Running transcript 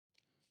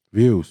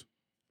Views.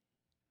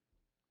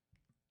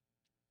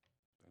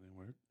 That didn't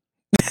work.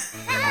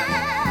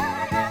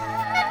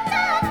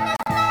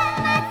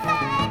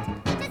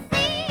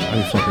 Are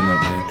you fucking up,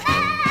 man?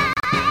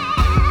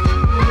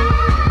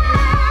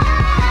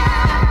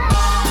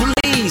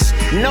 Please,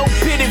 no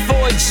pity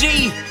for a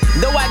G.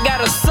 Though I got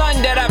a son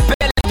that I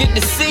barely get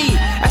to see.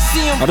 I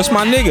see him. Oh, that's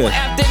my nigga.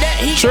 After that,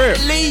 he Trip.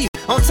 gotta leave.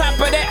 On top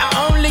of that,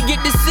 I only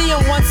get to see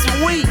him once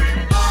a week.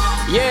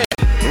 Yeah,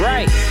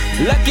 right.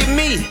 Lucky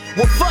me.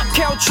 Well, fuck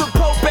Cal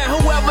Tripope and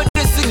whoever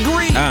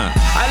disagree. I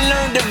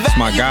learned a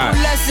my guy.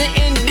 valuable lesson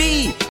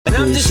indeed. And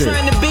I'm just shit.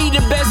 trying to be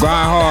the best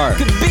Grind hard. I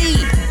could be.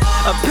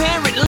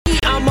 Apparently,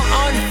 I'm an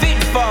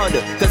unfit father.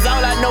 Cause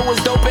all I know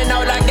is dope and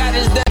all I got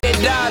is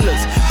 $30.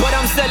 But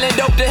I'm selling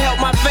dope to help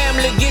my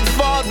family get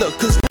farther.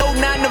 Cause no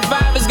 9 to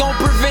 5 is gonna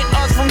prevent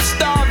us from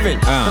starving.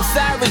 I'm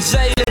sorry,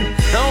 Jalen.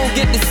 I don't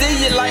get to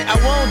see you like I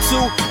want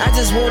to. I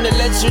just wanna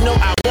let you know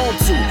I want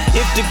to.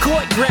 If the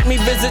court grant me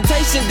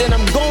visitation, then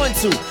I'm going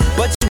to.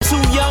 But you're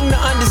too young to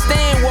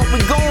understand what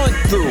we're going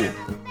through.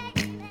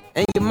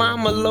 And your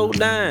mama low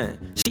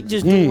down. She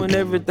just doing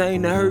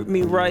everything to hurt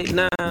me right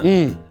now.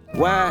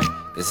 Why?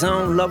 Cause I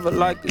don't love her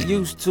like I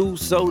used to.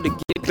 So to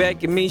get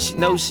back at me, she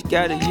knows she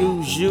gotta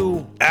use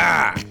you. And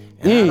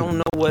I don't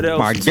know what else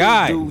My to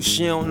guy. do.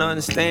 She don't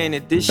understand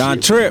that this Don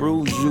shit Trip.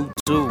 will bruise you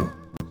too.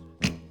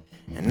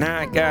 And now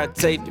I gotta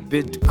take the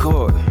bit to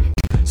court.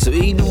 So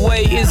either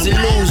way, it's a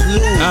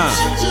lose-lose.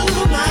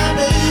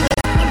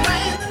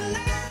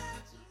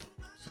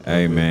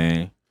 Hey,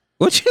 man.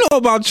 What you know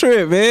about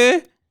Trip,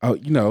 man? Oh,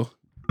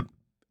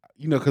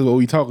 because what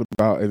we talking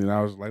about, and then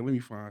I was like, let me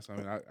find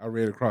something. I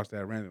read across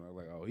that random. I was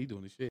like, oh, he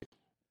doing the shit.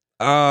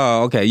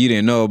 Oh, okay. You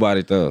didn't know about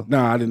it, though.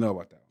 Nah, I didn't know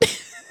about that one.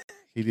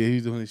 He did.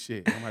 He's doing his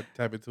shit. I'm gonna have to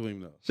tap into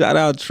him though. Shout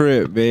out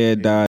Trip,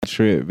 man. Don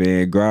Trip,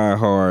 man. Grind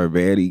hard,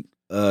 man. He,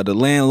 the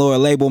landlord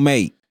label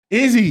mate.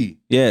 Is he?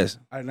 Yes.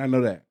 I did not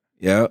know that.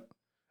 Yep.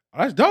 Oh,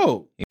 that's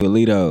dope. He with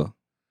Lito.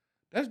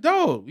 That's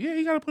dope. Yeah,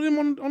 you gotta put him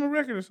on the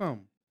record or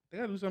something. They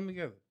gotta do something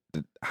together.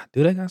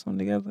 Do they got something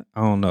together?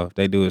 I don't know. If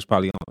they do, it's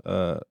probably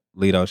on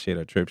Lito shit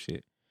or Trip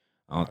shit.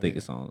 I don't think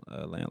it's on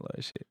landlord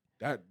shit.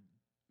 That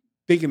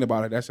thinking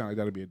about it, that sounds like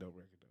that'd be a dope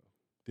record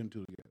though. Them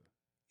two together.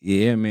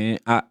 Yeah, man.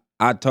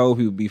 I told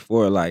people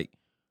before, like,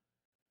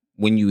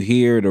 when you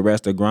hear the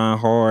rest of Grind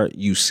Hard,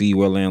 you see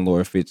where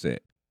Landlord fits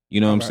at. You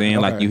know what I'm saying?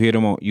 Like, you hear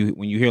them when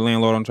you hear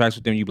Landlord on tracks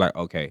with them, you be like,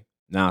 okay,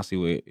 now I see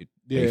where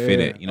they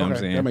fit at. You know what I'm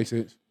saying? That makes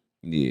sense.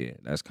 Yeah,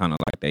 that's kind of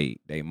like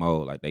they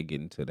mold, like they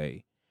get into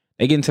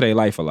their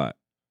life a lot.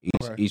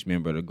 Each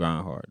member of the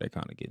Grind Hard, they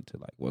kind of get into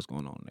like what's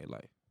going on in their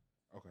life.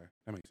 Okay,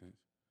 that makes sense.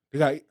 He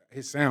got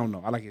his sound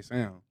though. I like his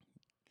sound.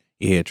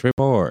 Yeah, Trip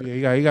Hard.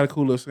 Yeah, he got a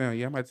cool little sound.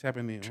 Yeah, I might tap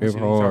in there. Trip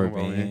Hard,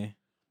 man.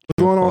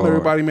 What's going on,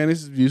 everybody, man?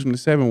 This is Views from the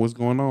 7. What's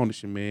going on?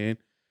 This your man,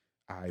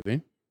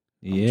 Ivan.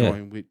 Yeah. I'm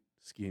joined with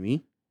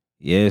Skinny.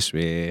 Yes,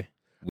 man.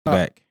 We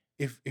back.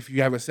 If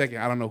you have a second,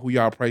 I don't know who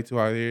y'all pray to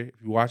out there.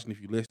 If you're watching,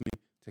 if you're listening,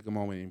 take a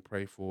moment and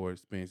pray for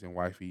Spence and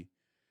Wifey.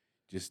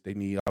 Just they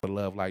need all the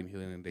love, light, and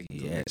healing and they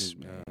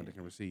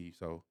can receive.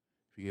 So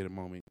if you get a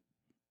moment,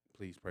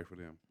 please pray for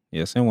them.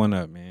 Yeah, send one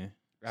up, man.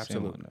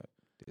 Absolutely. Send one up.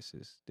 This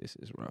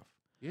is rough.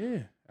 Yeah,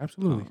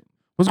 absolutely.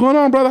 What's going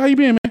on, brother? How you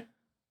been, man?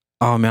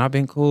 Oh man, I've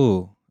been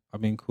cool,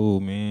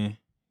 man.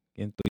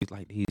 Getting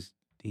through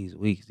these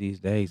weeks, these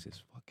days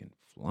is fucking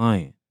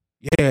flying.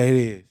 Yeah, it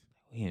is.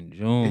 We in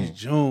June. It's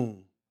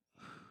June.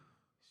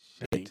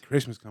 Shit.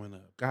 Christmas coming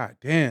up. God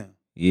damn.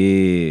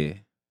 Yeah.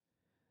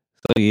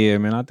 So yeah,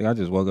 man, I think I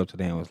just woke up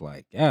today and was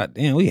like, God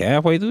damn, we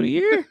halfway through the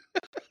year?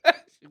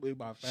 Shit went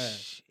by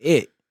fast.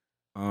 Shit.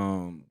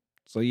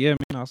 So yeah,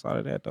 man, outside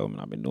of that though, man,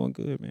 I've been doing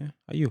good, man.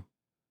 How you?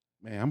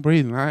 Man, I'm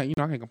breathing. I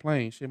can't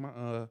complain. Shit,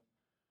 my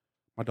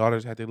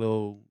daughters had their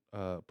little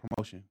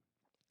promotion.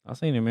 I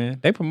seen it, man.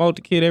 They promote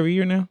the kid every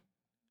year now?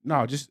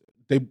 No, just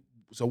they.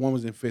 So one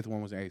was in 5th,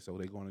 one was in 8th. So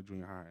they going to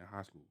junior high and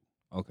high school.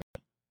 Okay.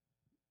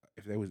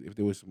 If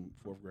there was some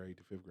 4th grade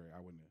to 5th grade, I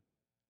wouldn't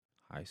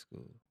have. High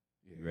school.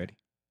 Yeah. You ready?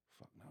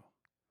 Fuck no.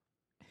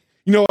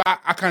 You know,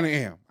 I kind of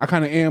am. I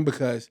kind of am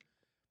because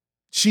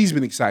she's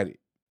been excited,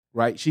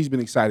 right? She's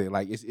been excited.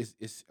 Like it's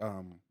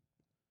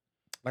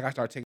like I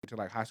started taking her to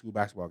like high school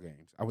basketball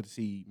games. I went to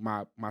see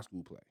my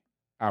school play,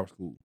 our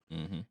school,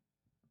 and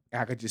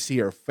I could just see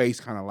her face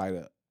kind of light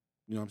up.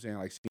 You know what I'm saying?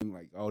 Like seeing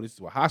like, oh, this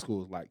is what high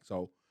school is like.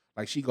 So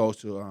like she's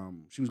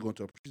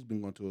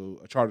been going to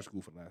a charter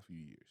school for the last few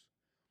years,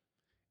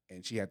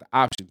 and she had the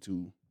option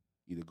to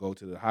either go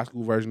to the high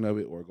school version of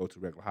it or go to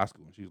regular high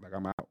school. And she was like,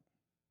 I'm out.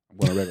 I'm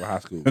going to regular high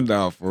school.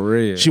 No, for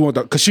real. She wants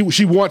because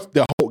she wants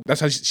the whole. That's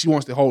how she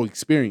wants the whole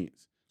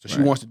experience. So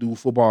she wants to do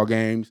football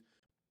games.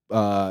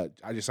 I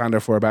just signed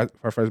her for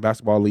her first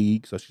basketball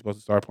league, so she's supposed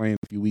to start playing in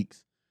a few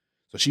weeks.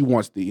 So she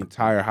wants the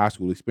entire high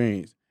school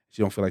experience.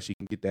 She don't feel like she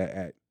can get that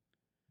at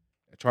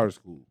charter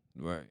school.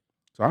 Right.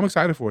 So I'm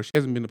excited for her. She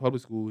hasn't been to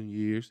public school in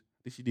years.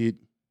 I think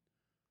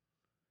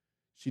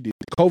she did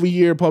COVID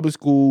year public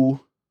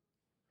school,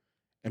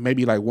 and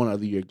maybe like one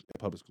other year at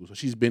public school. So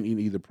she's been in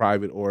either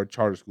private or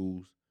charter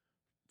schools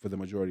for the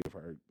majority of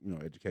her,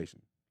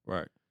 education.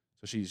 Right.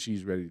 So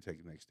she's ready to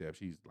take the next step.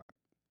 She's like,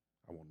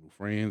 I want new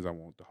friends. I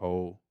want the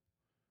whole,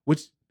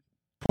 which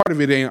part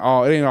of it ain't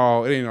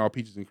all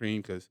peaches and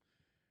cream because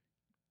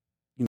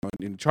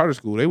in the charter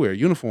school they wear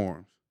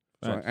uniforms.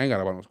 So I ain't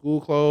gotta buy no school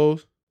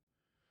clothes.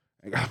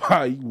 I ain't gotta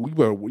buy you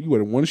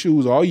wear one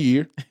shoes all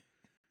year.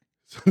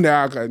 So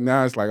now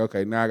it's like,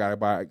 okay, now I gotta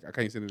buy. I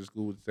can't send her to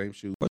school with the same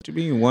shoes. What you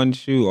mean one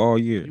shoe all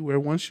year? You wear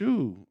one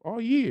shoe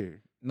all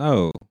year.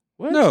 No.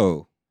 What?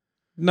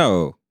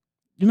 No.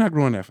 You're not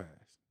growing that fast.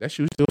 That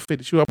shoe still fit.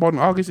 The shoe I bought in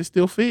August is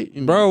still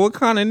fit. Bro, what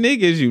kind of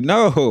nigga is you?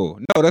 No,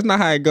 that's not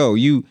how it go.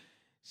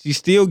 She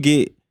still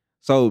get,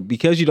 so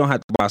because you don't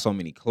have to buy so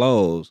many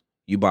clothes,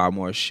 you buy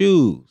more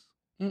shoes.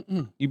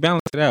 You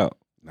balance it out.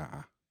 Nah,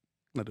 I'm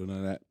not doing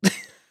none of that.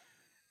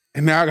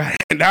 And now I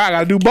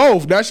gotta do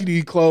both. Now she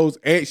need clothes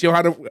and she don't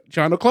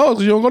have no clothes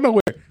because you don't go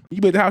nowhere.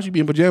 You be at the house, you be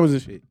in pajamas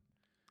and shit.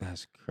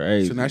 That's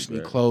crazy. So now she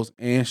need clothes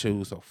and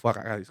shoes. So fuck,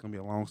 it's gonna be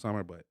a long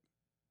summer, but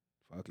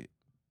fuck it.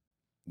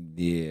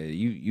 Yeah,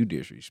 you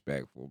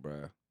disrespectful,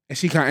 bro. And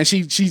she's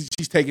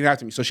taking it out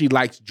to me. So she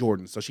likes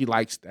Jordan. So she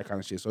likes that kind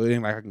of shit. So it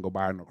ain't like I can go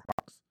buy her no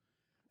Crocs,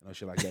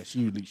 shit like that.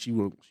 She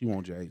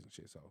won't J's and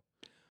shit. So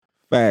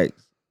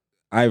facts.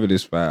 Ivan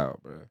is foul,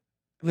 bro.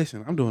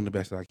 Listen, I'm doing the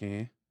best that I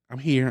can. I'm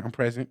here. I'm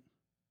present.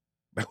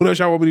 Like, what else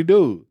y'all want me to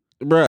do,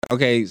 bro?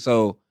 Okay,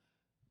 so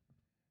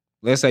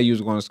let's say you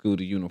was going to school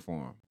to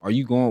uniform. Are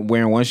you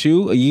wearing one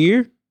shoe a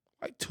year?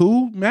 Like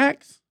 2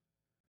 max.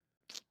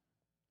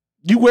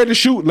 You wear the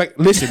shoe. Like,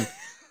 listen,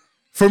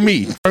 for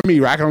me,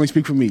 right? I can only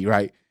speak for me,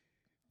 right?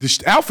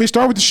 The outfit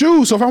start with the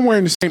shoes. So if I'm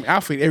wearing the same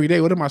outfit every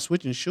day, what am I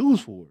switching shoes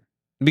for?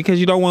 Because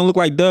you don't want to look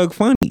like Doug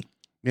Funny.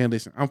 Man,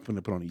 listen, I'm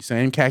finna put on these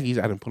same khakis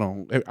I done put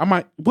on. I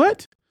might,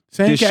 what?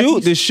 Same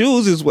khakis? The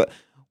shoes is what,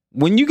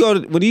 when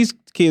these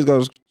kids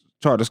go to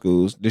charter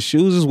schools, the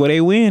shoes is what they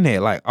win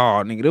at. Like,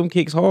 oh, nigga, them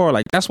kicks hard.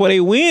 Like, that's what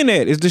they win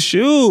at. It's the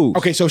shoes.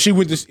 Okay, so if she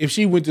went to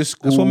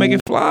school. That's what make it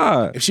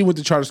fly. If she went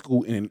to charter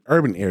school in an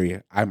urban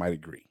area, I might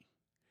agree.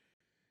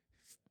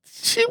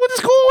 She went to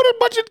school with a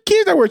bunch of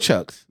kids that wear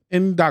Chucks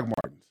and Doc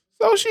Martens.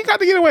 So she got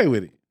to get away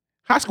with it.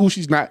 High school,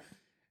 she's not.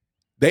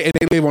 They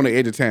live on the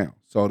edge of town.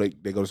 So they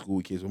go to school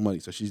with kids with money.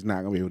 So she's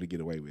not going to be able to get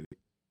away with it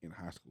in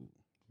high school.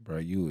 Bro,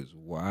 you is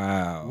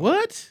wild.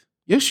 What?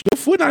 Your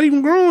foot not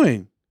even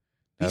growing.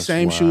 These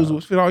same wild. shoes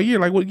will fit all year.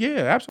 Like, what?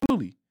 Yeah,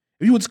 absolutely.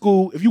 If you went to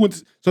school,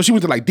 so she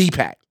went to like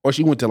DPAC or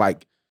she went to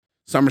like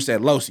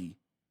Somerset Losi.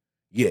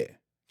 Yeah.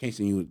 Can't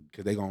see you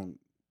because they gon'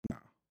 nah.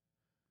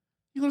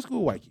 You go to school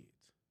with white kids.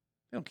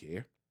 They don't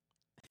care.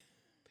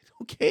 They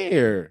don't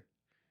care.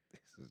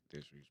 This is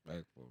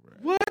disrespectful, bro.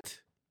 What?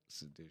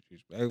 This is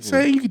disrespectful.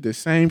 Say you get the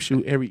same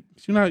shoe every.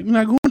 You're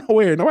not going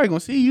nowhere. Nobody gonna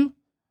see you.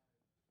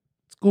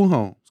 School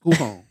home. School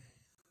home.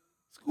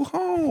 School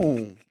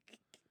home.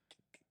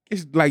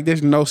 It's like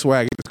there's no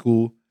swag at the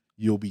school.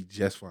 You'll be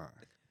just fine,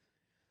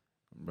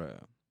 bro.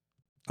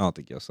 I don't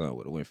think your son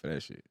would have went for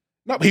that shit.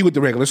 No, but he went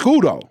to regular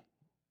school though.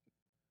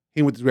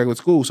 He went to regular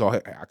school, so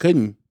I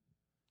couldn't.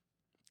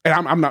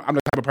 And I'm the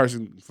type of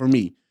person, for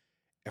me,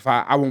 if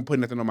I won't put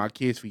nothing on my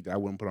kids' feet that I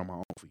wouldn't put on my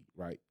own feet,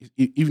 right?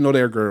 Even though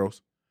they're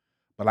girls.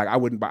 But like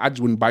I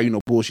just wouldn't buy you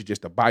no bullshit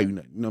just to buy you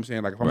nothing. You know what I'm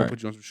saying? Like if I'm gonna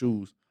put you on some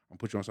shoes, I'm gonna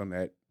put you on something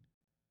that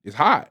is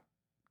hot.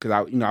 Cause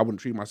I wouldn't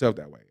treat myself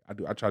that way.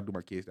 I try to do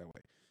my kids that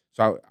way.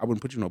 So I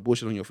wouldn't put you no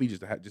bullshit on your feet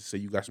just to say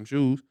you got some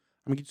shoes.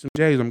 I'm gonna get you some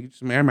J's, I'm gonna get you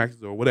some Air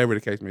Maxes or whatever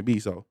the case may be.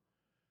 So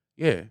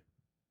yeah.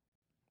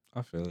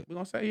 I feel it. We're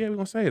gonna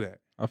say that.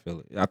 I feel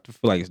it. I feel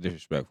like it's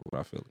disrespectful, but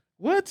I feel it.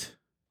 What?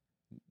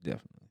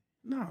 Definitely.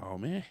 No,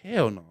 man.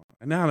 Hell no.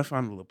 And now I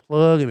found a little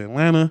plug in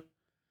Atlanta.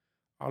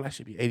 All that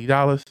should be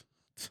 $80.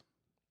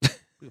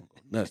 We gonna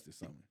go nuts this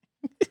summer.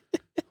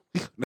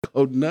 We gonna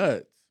go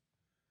nuts.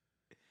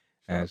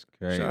 That's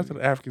crazy. Shout out to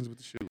the Africans with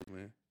the shoes,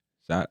 man.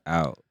 Shout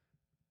out.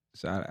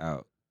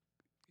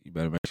 You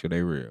better make sure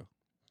they real.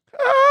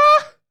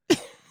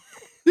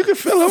 You can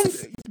feel them.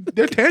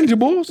 They're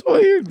tangible, so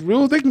they're as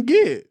real as they can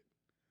get.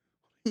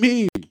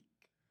 Me.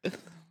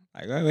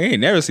 Like, we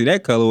ain't never see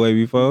that colorway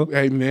before.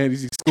 Hey, man,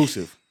 it's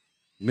exclusive.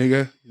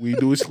 Nigga, we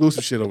do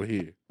exclusive shit over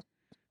here.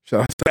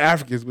 Shout out to the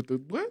Africans with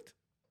the what?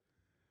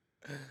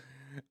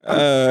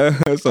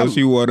 So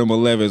she wore them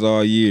 11s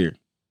all year.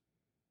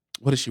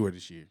 What did she wear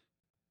this year?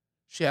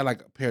 She had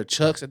like a pair of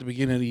Chucks at the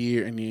beginning of the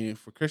year, and then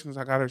for Christmas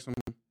I got her some.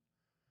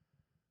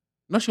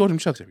 No, she wore them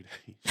Chucks every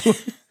day.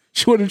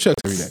 She wore them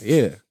Chucks every day.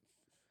 Yeah.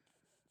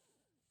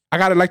 I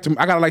got her like the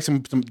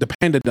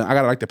panda dunk. I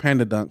got her like the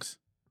panda dunks.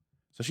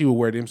 So she would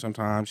wear them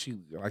sometimes. She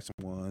like some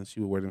ones. She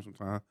would wear them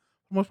sometimes.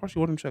 For the most part, she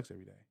wore them Chucks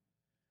every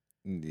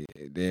day.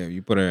 Yeah, damn,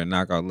 you put her in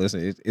knockout.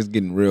 Listen, it's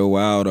getting real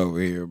wild over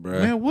here, bro.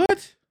 Man,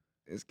 what?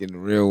 It's getting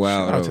real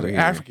wild Shout out over to the here.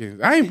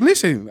 Africans. I ain't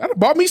listen. I done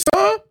bought me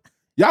some.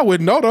 Y'all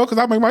wouldn't know though, because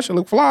I make my shit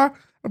look fly.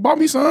 I bought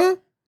me some.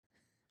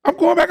 I'm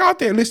going back out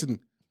there. Listen,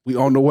 we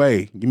on the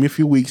way. Give me a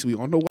few weeks. We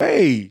on the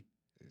way.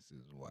 This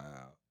is wild.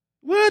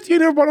 What? You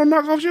never bought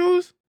no knockoff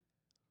shoes?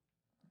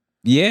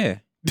 Yeah.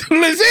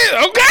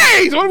 Listen,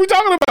 okay. So what are we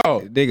talking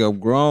about? Nigga, I'm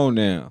grown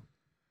now.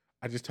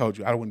 I just told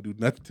you I wouldn't do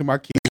nothing to my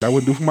kids. I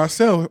wouldn't do for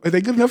myself. Are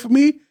they good enough for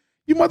me?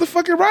 You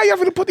motherfucking right. Y'all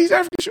finna put these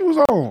African shoes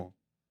on.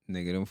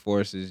 Nigga, them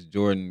Forces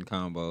Jordan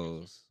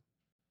combos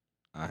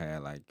I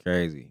had like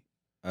crazy.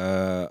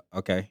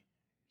 Okay.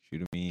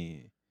 Shoot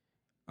me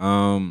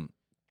in.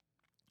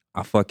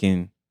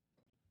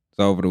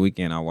 So over the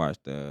weekend I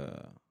watched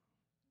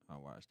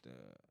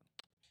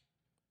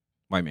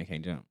White Man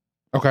Can't Jump.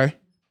 Okay.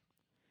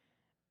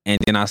 And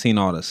then I seen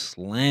all the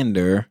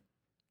slander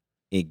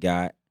it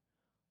got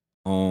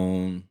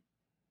on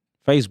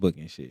Facebook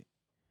and shit.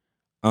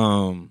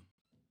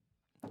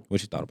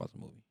 What you thought about the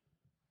movie?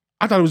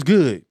 I thought it was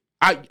good.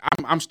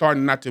 I'm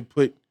starting not to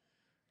put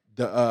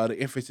the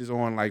emphasis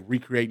on like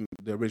recreating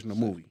the original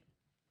movie.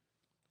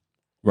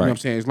 Right. You know what I'm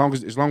saying? As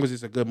long as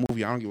it's a good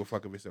movie, I don't give a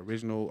fuck if it's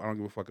original. I don't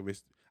give a fuck if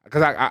it's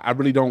because I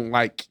really don't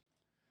like.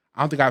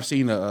 I don't think I've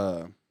seen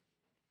a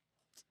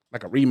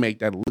remake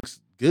that looks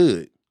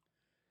good,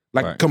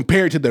 like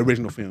compared to the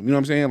original film. You know what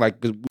I'm saying? Like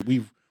because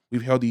we've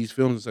held these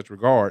films in such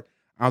regard.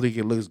 I don't think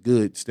it looks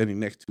good standing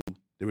next to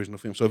the original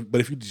film. So,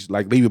 but if you just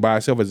like leave it by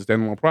itself as a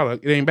standalone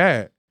product, it ain't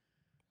bad.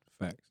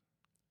 Facts.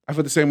 I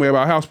feel the same way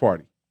about House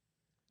Party.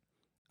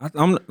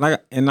 I'm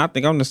like, and I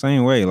think I'm the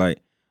same way. Like,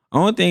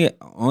 only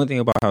thing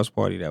about House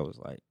Party that was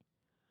like,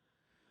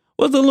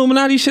 what's the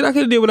Illuminati shit? I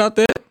could have did without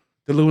that.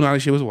 The Illuminati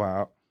shit was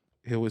wild.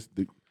 It was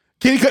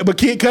Kid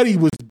Cudi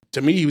was,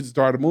 to me, he was the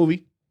star of the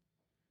movie.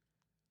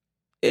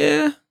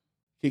 Yeah,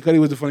 Kid Cudi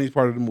was the funniest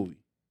part of the movie.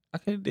 I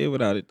could have did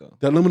without it though.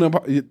 The Illuminati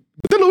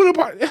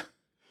part,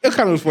 it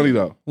kind of was funny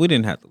though. We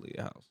didn't have to leave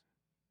the house.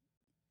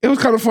 It was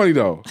kind of funny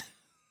though.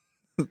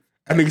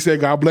 That nigga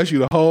said, "God bless you."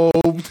 The whole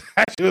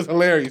that shit was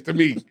hilarious to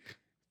me.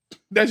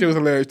 That shit was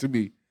hilarious to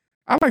me.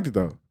 I liked it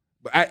though,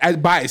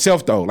 but by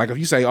itself though, like if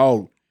you say,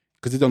 "Oh,"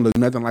 because it don't look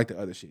nothing like the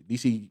other shit.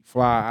 DC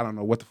Fly, I don't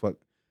know what the fuck.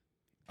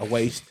 A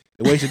waste.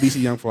 They wasted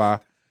DC Young Fly.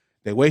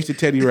 They wasted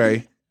Teddy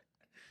Ray.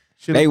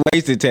 They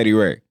wasted Teddy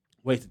Ray.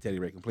 Wasted Teddy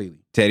Ray completely.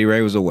 Teddy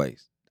Ray was a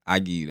waste. I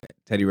give you that.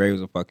 Teddy Ray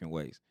was a fucking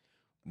waste.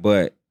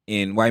 But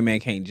in White Man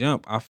Can't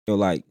Jump, I feel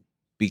like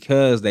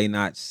because they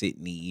not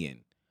Sydney and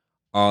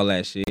all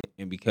that shit,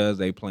 and because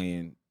they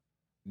playing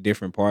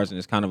different parts and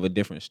it's kind of a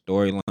different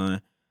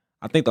storyline,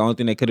 I think the only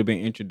thing that could have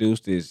been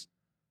introduced is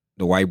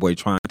the white boy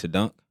trying to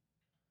dunk.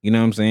 You know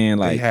what I'm saying?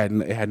 Like it had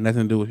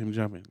nothing to do with him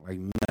jumping. Like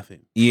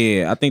nothing.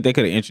 Yeah, I think they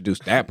could have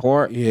introduced that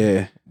part.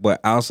 Yeah. But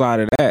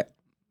outside of that,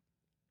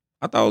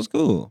 I thought it was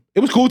cool. It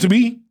was cool to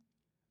me.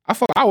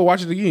 I would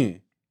watch it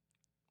again.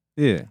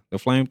 Yeah. The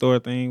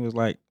flamethrower thing was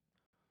like,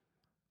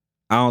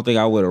 I don't think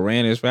I would have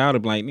ran as far. I would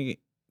have been like, nigga,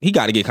 he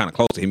got to get kind of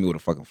close to hit me with a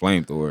fucking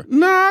flamethrower.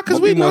 Nah,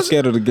 because we more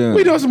scared of the gun.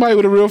 We know somebody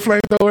with a real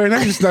flamethrower, and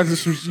that's just not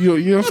just you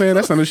know what I'm saying.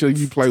 That's not the shit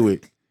you play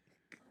with.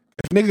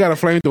 If nigga got a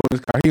flamethrower in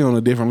his car, he on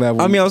a different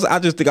level. I mean, I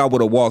just think I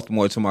would have walked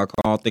more to my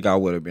car. I don't think I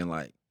would have been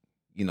like,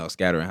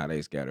 scattering how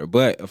they scatter.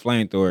 But a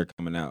flamethrower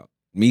coming out,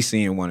 me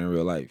seeing one in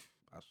real life,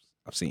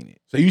 I've seen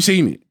it. So you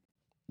seen it?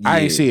 Yeah. I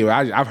ain't see it.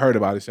 I've heard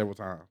about it several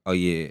times. Oh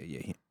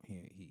yeah.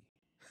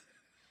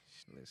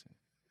 Listen,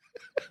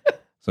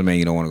 some man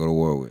you don't want to go to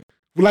war with.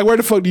 Like, where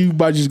the fuck do you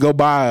just go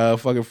buy a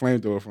fucking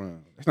flamethrower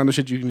from? That's not the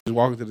shit you can just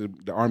walk into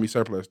the army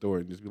surplus store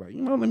and just be like,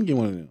 let me get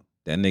one of them.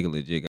 That nigga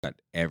legit got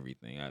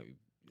everything.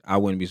 I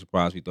wouldn't be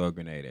surprised if he throw a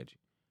grenade at you.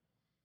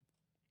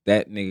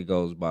 That nigga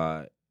goes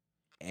by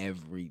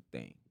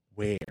everything.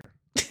 Where?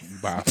 You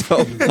buy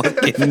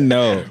fucking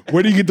no.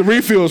 Where do you get the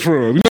refills from?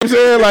 You know what I'm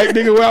saying? Like,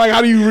 nigga, like,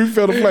 how do you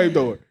refill the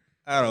flamethrower?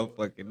 I don't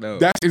fucking know.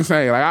 That's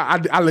insane.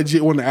 Like, I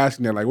legit want to ask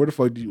him that. Like, where the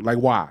fuck do you, like,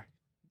 why?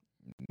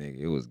 Nigga,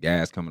 it was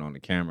gas coming on the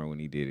camera when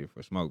he did it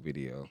for Smoke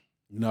video.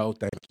 No,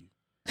 thank you.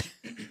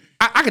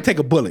 I could take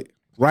a bullet,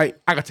 right?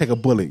 I could take a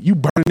bullet. You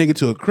burn a nigga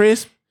to a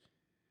crisp.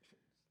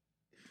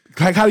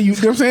 Like, how do you know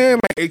what I'm saying?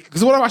 Like,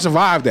 because what if I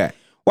survive that?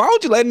 Why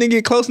would you let a nigga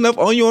get close enough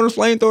on you on a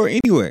flamethrower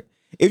anyway?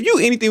 If you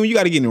anything when you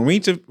got to get in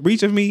reach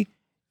of me,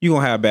 you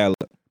gonna have bad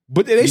luck.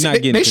 But they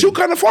shoot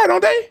kind of far,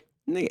 don't they?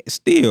 Nigga,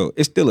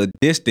 it's still a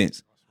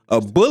distance.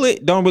 A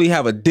bullet don't really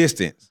have a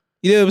distance.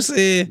 You know what I'm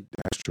saying?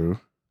 That's true.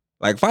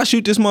 Like if I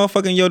shoot this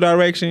motherfucker in your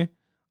direction,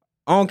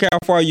 I don't care how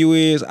far you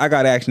is, I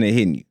got action at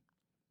hitting you.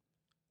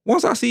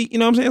 Once I see, you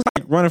know what I'm saying?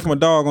 It's like running from a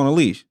dog on a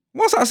leash.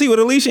 Once I see where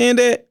the leash end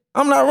at,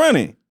 I'm not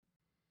running.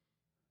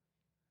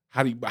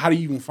 How do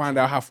you even find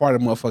out how far the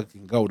motherfucker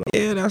can go though?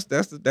 Yeah, that's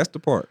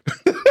the part.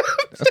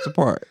 That's the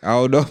part. I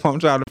don't know if I'm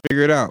trying to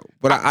figure it out.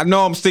 But I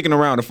know I'm sticking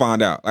around to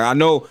find out. Like I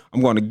know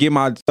I'm going to get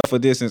my stuff a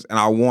distance and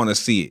I want to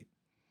see it.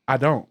 I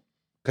don't.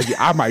 Because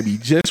I might be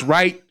just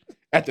right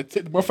at the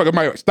tip. The motherfucker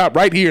might stop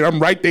right here and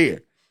I'm right there.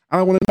 I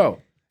don't want to know.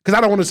 Because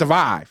I don't want to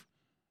survive.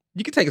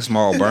 You can take a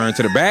small burn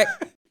to the back.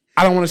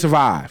 I don't want to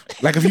survive.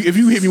 Like if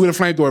you hit me with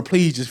a flamethrower,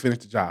 please just finish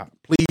the job.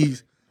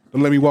 Please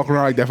don't let me walk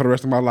around like that for the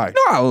rest of my life.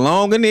 You know how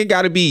long a nigga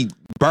got to be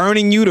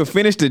burning you to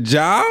finish the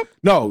job?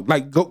 No,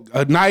 like go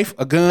a knife,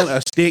 a gun,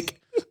 a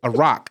stick, a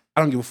rock.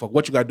 I don't give a fuck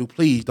what you gotta do.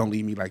 Please don't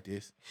leave me like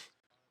this.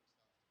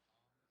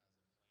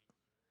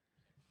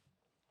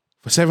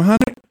 For 700?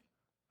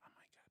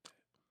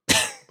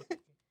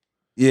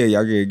 Yeah,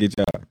 y'all get a good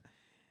job.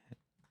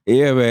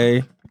 Yeah,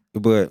 man.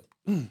 But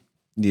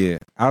yeah,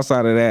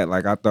 outside of that,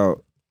 like I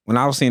thought when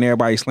I was seeing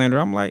everybody slander,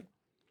 I'm like,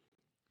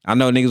 I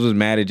know niggas was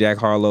mad at Jack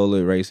Harlow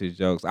with racist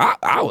jokes. I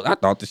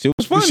thought the shit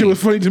was funny. The shit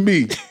was funny to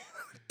me.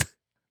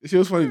 The shit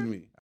was funny to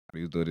me.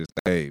 He was doing this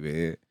thing,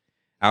 man.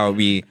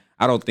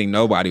 I don't think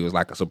nobody was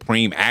like a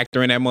supreme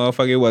actor in that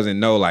motherfucker. It wasn't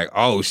no like,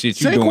 oh shit,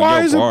 you doing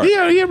your part.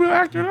 Yeah, he a real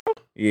actor though.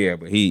 Yeah,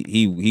 but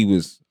he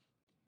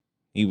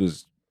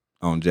was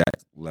on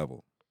Jack's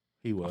level.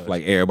 He was.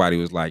 Like everybody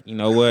was like, you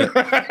know what?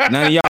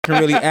 None of y'all can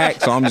really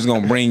act, so I'm just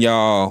gonna bring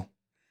y'all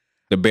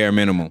the bare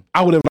minimum.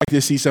 I would have liked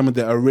to see some of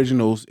the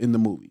originals in the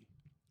movie.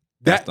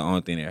 That's the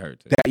only thing that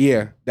hurt.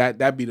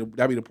 That'd be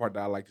the part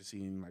that I like to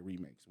see in like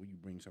remakes when you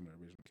bring some of the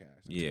original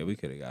cast. Yeah, we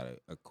could have got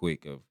a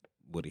quick of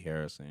Woody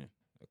Harrelson,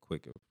 a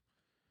quick of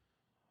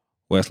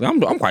Wesley.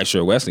 I'm quite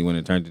sure Wesley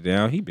wouldn't have turned it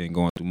down. He been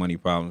going through money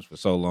problems for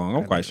so long.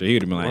 I'm quite sure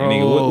he'd have been like,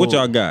 nigga, what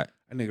y'all got?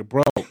 That nigga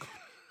broke.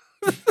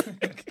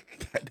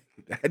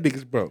 that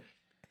nigga's broke.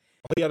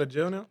 Oh, he out of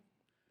jail now?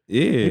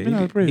 Yeah,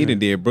 he done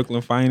did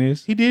Brooklyn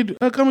Finest. He did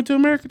Coming to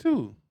America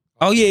too.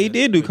 Oh yeah, he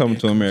did do Coming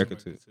to America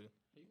too.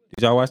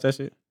 Did y'all watch that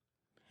shit?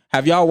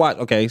 Have y'all watched?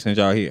 Okay, since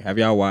y'all here, have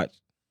y'all watched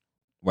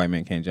White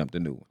Man Can't Jump the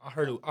New one? I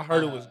heard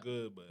it was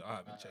good, but I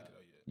haven't checked it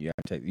out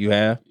yet. You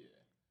have? Yeah.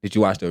 Did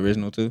you watch the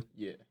original too?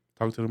 Yeah.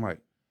 Talk to the mic.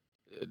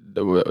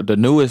 The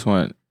newest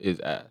one is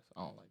ass.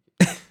 I don't like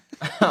it.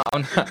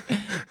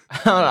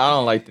 I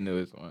don't like the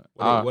newest one.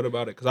 What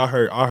about it? Because I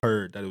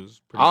heard that it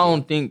was pretty I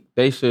don't think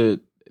they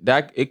should.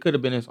 That it could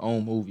have been its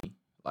own movie.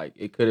 Like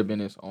it could have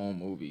been its own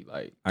movie.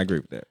 Like I agree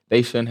with that.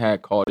 They shouldn't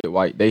have called it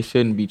White. They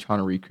shouldn't be trying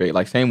to recreate.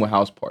 Like same with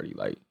House Party.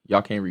 Like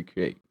y'all can't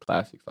recreate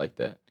classics like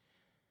that.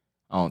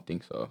 I don't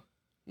think so.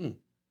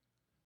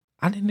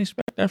 I didn't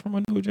expect that from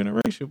a new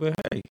generation, but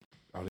hey.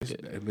 Oh,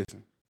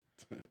 listen.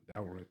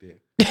 That one right there.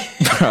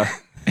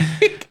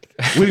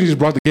 We just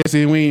brought the guests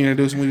in. We ain't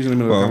introduced them. We was in the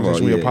middle of the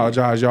conversation. We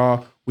apologize,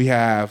 y'all. We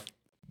have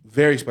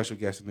very special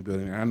guests in the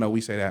building. And I know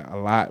we say that a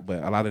lot,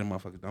 but a lot of them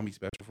motherfuckers don't be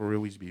special for real.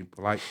 We just be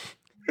polite.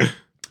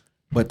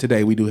 But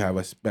today we do have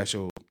a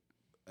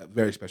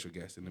very special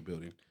guest in the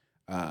building.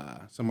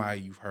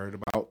 Somebody you've heard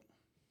about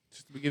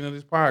since the beginning of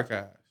this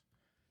podcast.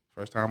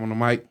 First time on the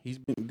mic.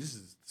 This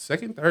is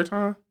second, third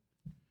time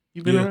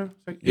you've been around?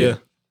 Yeah.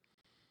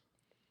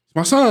 It's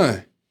my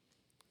son.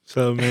 What's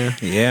up, man?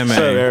 Yeah, man. What's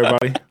up,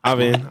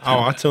 everybody?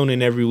 I tune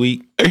in every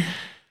week.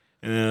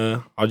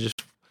 And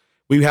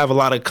we have a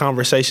lot of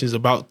conversations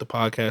about the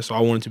podcast, so I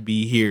wanted to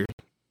be here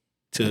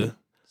to.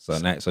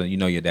 So you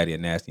know your daddy a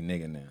nasty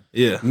nigga now.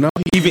 Yeah. No,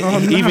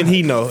 even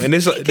he know. And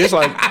this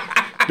like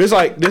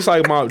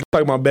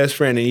my best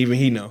friend, and even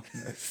he know.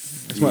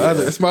 It's my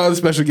other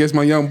special guest,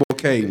 my young boy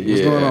Caden.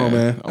 What's going on,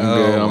 man?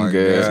 I'm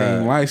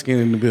good. Light skin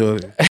in the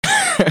building.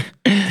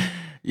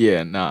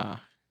 Yeah, nah.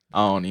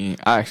 I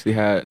actually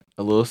had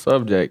a little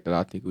subject that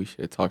I think we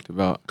should have talked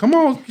about. Come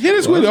on, hit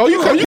us with it. Oh,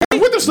 you come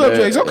with the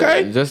subjects,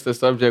 okay? Just the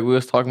subject we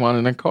was talking about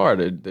in the car,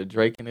 the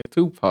Drake and the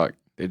Tupac.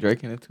 The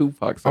Drake and the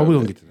Tupac subject. Oh, we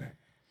don't get to that.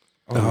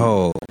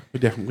 Oh. We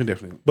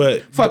definitely.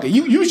 But fuck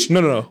it.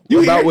 No.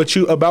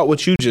 About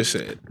what you just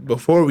said.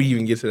 Before we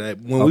even get to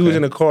that, when we was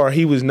in the car,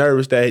 he was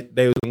nervous that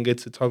they was gonna get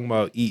to talking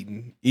about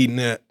eating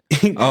that.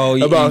 Oh,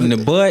 you eating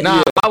the butt?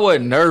 Nah, I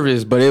wasn't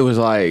nervous, but it was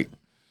like.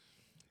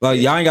 Well,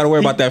 y'all ain't got to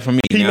worry about that for me.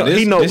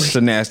 This is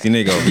a nasty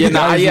nigga.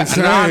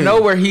 I know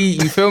where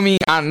you feel me?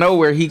 I know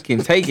where he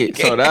can take it.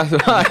 So that's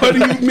why. What do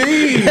you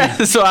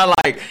mean? So I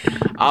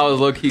was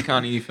low key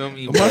kind of, you feel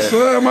me?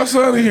 My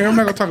son in here. I'm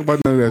not gonna talk about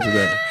none of that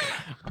today.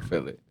 I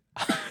feel it.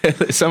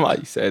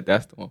 Somebody said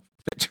that's the one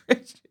from the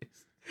trenches.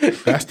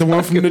 That's the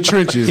one from the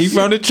trenches. He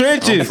from the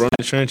trenches. I'm from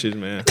the trenches,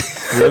 man.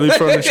 Really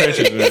from the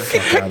trenches, man.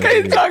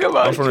 Can't talk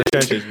about I'm from the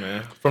trenches,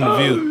 man. From the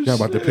view. Y'all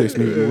about to piss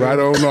me right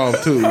on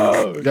off too.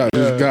 Y'all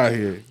just got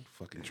here.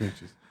 Fucking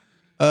trenches.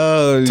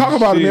 Talk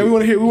about it, man. We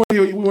want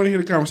to hear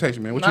the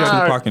conversation, man. What you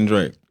have Tupac and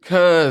Drake?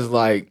 Cause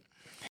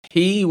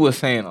he was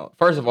saying,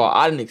 first of all,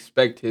 I didn't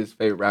expect his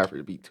favorite rapper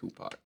to be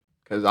Tupac.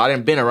 Cause I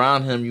didn't been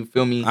around him. You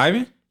feel me?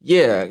 Ivan?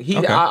 Yeah,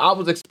 Okay. I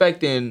was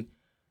expecting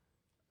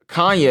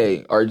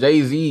Kanye or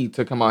Jay-Z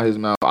to come out his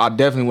mouth. I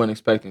definitely wasn't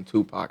expecting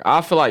Tupac.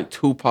 I feel like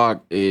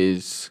Tupac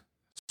is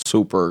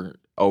super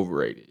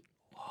overrated.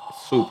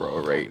 Super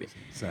overrated.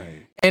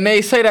 Same. And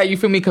they say that, you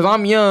feel me? Because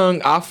I'm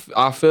young,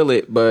 I feel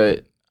it,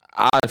 but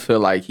I feel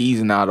like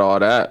he's not all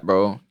that,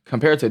 bro.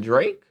 Compared to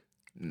Drake,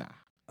 nah.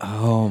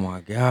 Oh,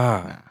 my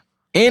God. Nah.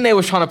 And they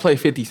was trying to play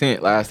 50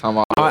 Cent last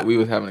time we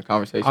was having a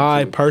conversation.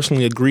 I too.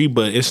 personally agree,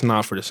 but it's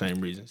not for the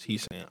same reasons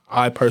he's saying.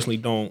 I personally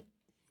don't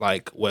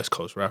like West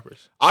Coast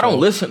rappers. I don't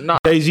listen. Nah.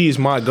 Jay-Z is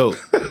my GOAT.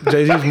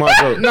 Jay-Z's my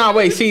GOAT. Nah,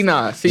 wait, see.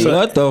 So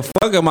what the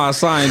fuck am I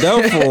signed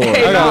up for?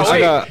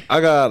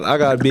 I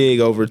got big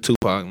over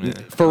Tupac, man.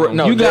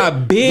 You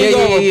got big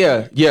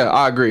over. Yeah.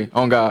 I agree.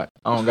 On God.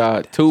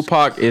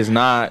 Tupac is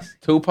not.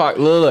 Tupac.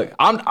 Look.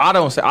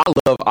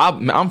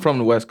 I'm from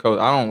the West Coast.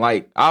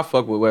 I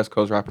fuck with West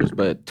Coast rappers,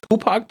 but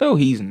Tupac though,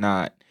 he's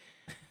not.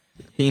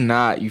 He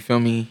not. You feel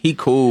me? He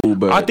cool,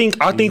 but I think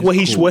what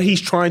he's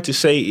trying to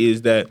say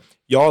is that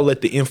y'all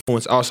let the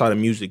influence outside of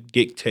music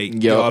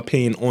dictate your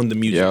opinion on the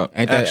music.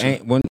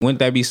 Wouldn't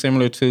that be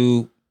similar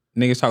to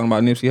niggas talking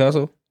about Nipsey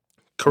Hussle?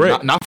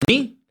 Correct. Not for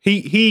me.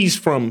 He's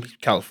from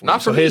California. Not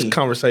for so his me. for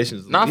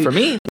conversations.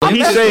 me.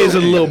 He says a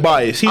little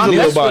biased. He's a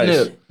little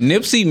biased.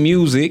 Nipsey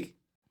music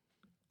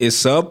is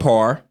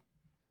subpar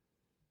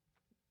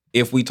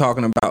if we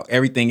talking about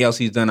everything else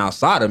he's done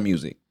outside of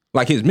music.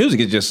 Like his music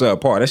is just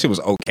subpar. That shit was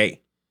okay.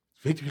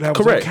 Victory Lap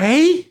Correct. was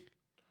okay?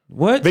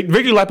 What?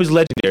 Victory Lap is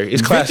legendary.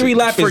 It's classic. Victory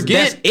Lap is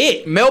Forget that's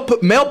it.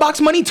 Mailbox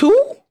Money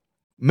 2?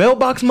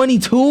 Mailbox Money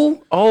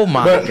 2? Oh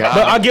my But God.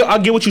 I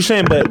get what you're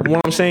saying. But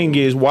what I'm saying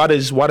is, why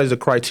does the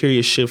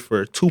criteria shift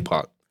for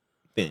Tupac?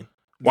 Then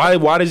why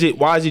is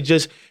it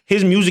just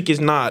his music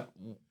is not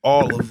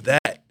all of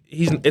that?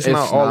 It's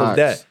not all of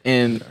that.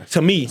 And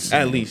To me,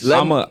 at least.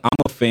 I'm a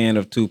fan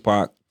of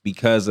Tupac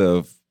because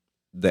of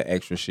the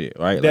extra shit,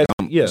 right? Like,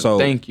 Yeah. So,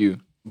 thank you.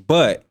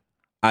 but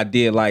I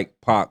did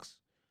like Pac's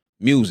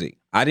music.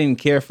 I didn't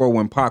care for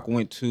when Pac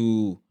went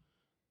to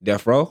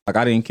Death Row. Like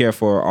I didn't care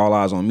for All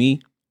Eyes on Me.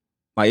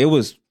 Like it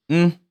was, you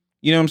know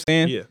what I'm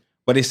saying? Yeah.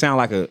 But it sounded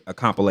like a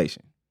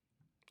compilation.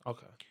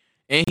 Okay.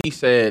 And he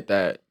said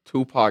that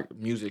Tupac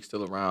music's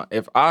still around.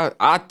 If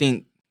I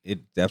think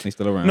It's definitely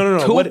still around. No.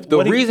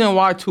 the reason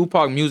why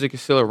Tupac music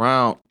is still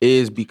around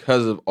is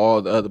because of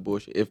all the other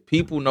bullshit. If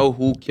people know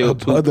who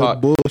killed Other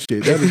Tupac,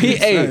 bullshit. That is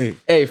insane.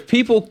 if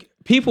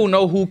people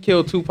know who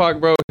killed Tupac,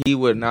 bro, he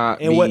would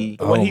not And be.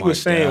 what he my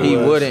was saying God. He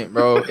was, wouldn't,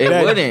 bro.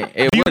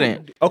 It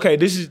wouldn't. Okay,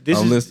 this is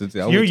I'll listen to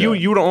it. I'm with you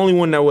y'all. were the only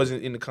one that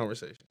wasn't in the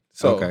conversation.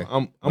 So Okay.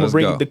 I'm gonna Let's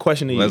bring go. the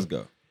question to you. Let's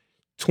go.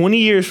 20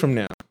 years from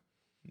now,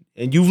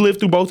 and you've lived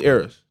through both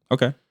eras.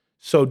 Okay.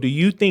 So do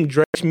you think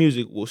Drake's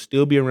music will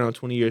still be around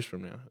 20 years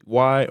from now?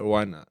 Why or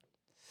why not?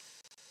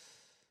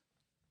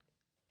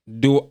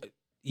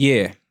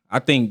 Yeah. I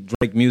think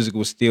Drake music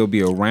will still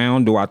be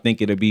around. Do I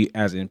think it'll be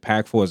as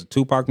impactful as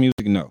Tupac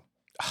music? No.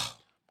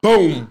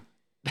 Boom.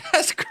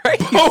 That's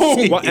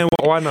crazy.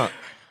 Why not?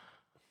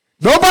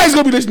 Nobody's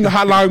gonna be listening to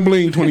Hotline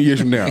Bling 20 years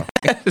from now.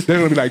 They're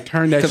gonna be like,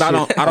 turn that shit Because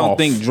I don't off.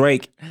 think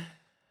Drake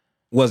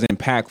was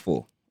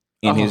impactful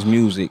in his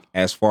music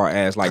as far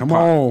as like Come Pac,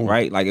 on.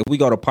 right? Like if we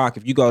go to Pac,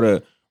 if you go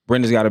to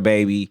Brenda's Got a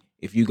Baby,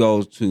 if you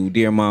go to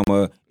Dear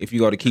Mama, if you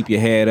go to Keep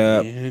Your Head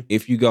Up,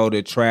 if you go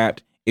to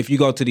Trapped, if you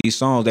go to these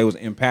songs, they was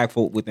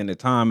impactful within the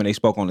time and they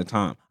spoke on the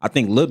time. I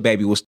think Lil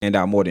Baby will stand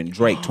out more than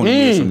Drake 20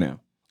 years from now.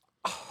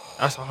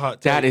 That's a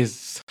hot take. That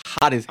is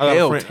hot as I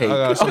got, hell.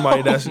 I got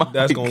somebody that's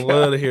gonna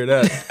love to hear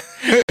that.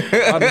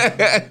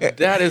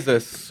 That is a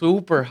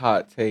super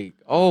hot take.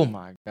 Oh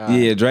my God.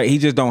 Yeah, Drake, he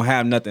just don't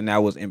have nothing that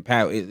was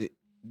impactful.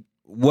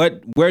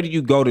 Where do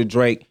you go to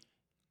Drake?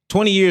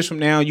 20 years from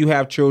now, you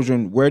have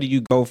children. Where do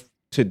you go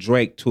to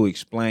Drake to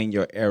explain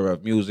your era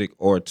of music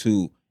or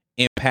to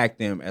impact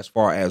them as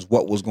far as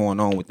what was going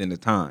on within the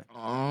time?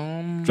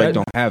 Drake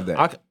don't have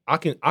that. I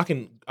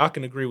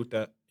can agree with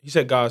that. He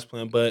said God's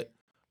plan, but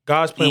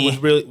God's plan was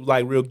really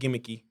like real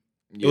gimmicky.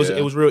 It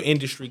was real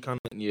industry kind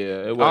of.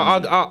 Yeah, it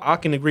was. I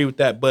can agree with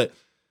that, but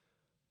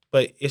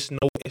it's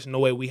no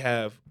way we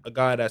have a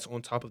guy that's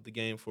on top of the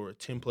game for a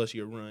 10+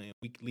 year run and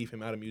we leave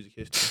him out of music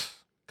history.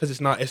 Because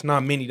it's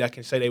not many that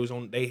can say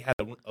they had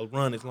a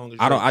run as long as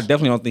I Drake's.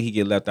 definitely don't think he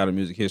get left out of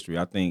music history.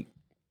 I think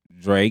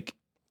Drake,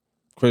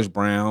 Chris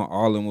Brown,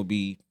 all of them will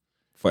be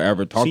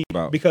forever talked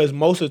about. Because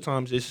most of the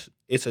times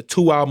it's a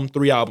 2-album,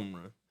 3-album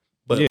run.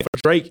 But for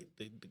Drake,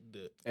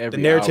 the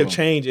narrative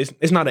change.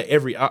 It's not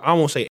I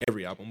won't say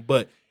every album,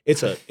 but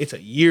it's a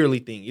yearly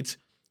thing.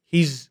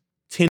 He's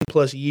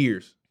 10+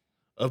 years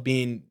of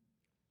being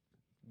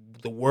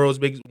one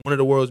of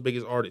the world's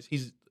biggest artists.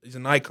 He's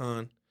an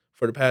icon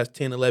for the past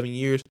 10, 11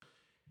 years.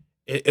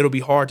 It'll be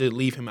hard to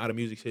leave him out of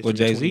music history. Well,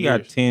 Jay-Z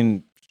got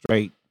 10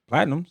 straight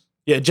platinums.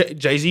 Yeah,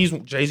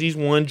 Jay-Z's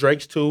 1,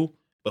 Drake's 2,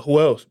 but who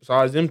else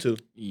besides them two?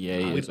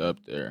 EA is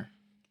up there.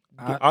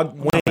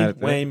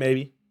 Wayne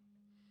maybe.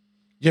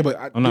 Yeah,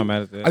 but I'm not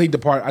mad at that. I think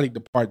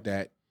the part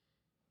that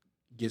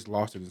gets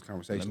lost in this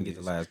conversation. Let me get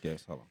the last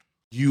guess. Hold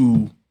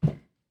on.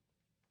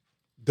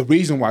 The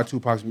reason why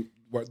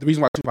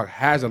Tupac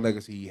has a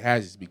legacy he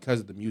has is because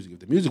of the music. If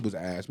the music was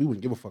ass, we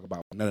wouldn't give a fuck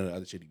about none of the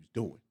other shit he was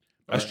doing.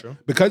 That's true.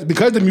 Because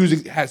the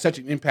music has such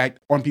an impact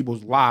on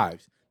people's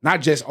lives. Not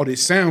just, oh,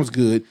 this sounds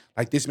good.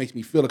 Like, this makes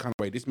me feel a kind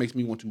of way. This makes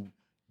me want to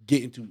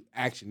get into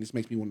action. This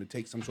makes me want to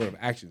take some sort of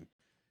action.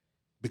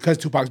 Because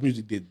Tupac's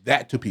music did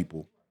that to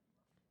people,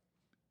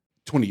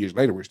 20 years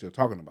later, we're still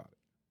talking about it.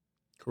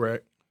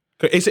 Correct.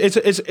 It's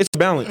a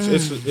balance.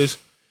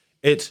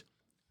 It's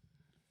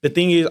the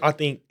thing is, I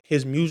think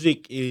his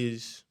music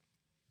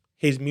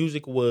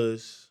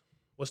was,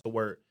 what's the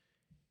word?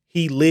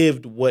 He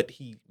lived what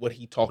he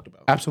talked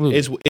about. Absolutely.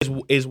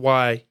 Is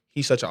why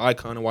he's such an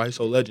icon and why he's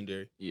so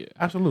legendary. Yeah.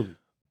 Absolutely.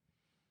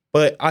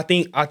 But I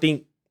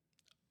think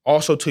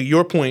also, to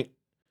your point,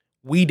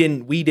 we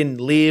didn't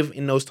live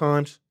in those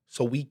times,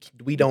 so we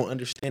don't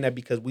understand that,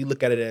 because we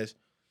look at it as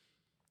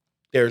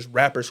there's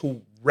rappers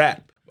who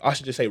rap. I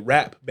should just say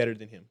rap better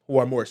than him, who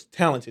are more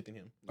talented than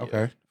him.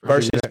 Okay.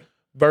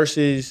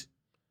 Versus,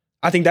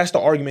 I think that's the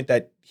argument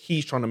that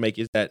he's trying to make,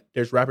 is that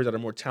there's rappers that are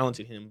more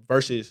talented than him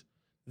versus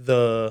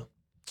the,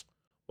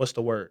 what's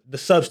the word? The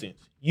substance.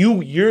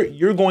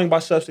 You're going by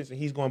substance and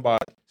he's going by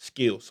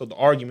skill. So the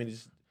argument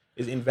is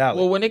is invalid.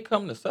 Well, when it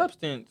comes to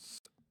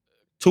substance,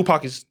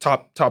 Tupac is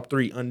top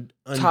three.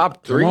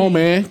 top three. Come on,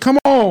 man. Come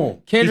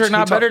on. Kendrick He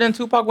not top- better than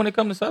Tupac when it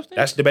comes to substance.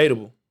 That's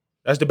debatable.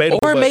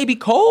 Or maybe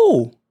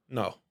Cole.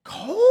 No.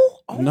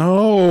 Cole? Oh.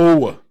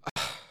 No.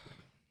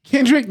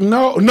 Kendrick,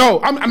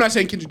 no. I'm not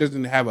saying Kendrick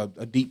doesn't have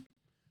a deep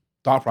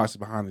thought process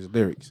behind his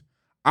lyrics.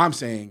 I'm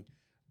saying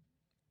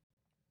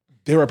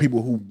there are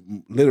people who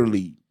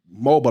literally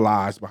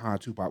mobilized behind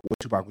Tupac, what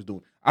Tupac was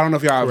doing. I don't know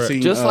if y'all have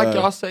seen. Just like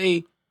y'all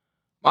say,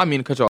 I mean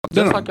to cut you off.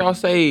 Just like y'all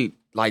say,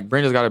 like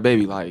Brenda's got a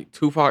baby. Like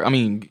Tupac, I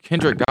mean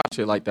Kendrick got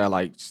shit like that.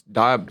 Like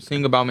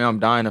sing about me, I'm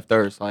dying of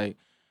thirst. Like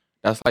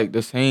that's like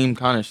the same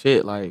kind of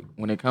shit. Like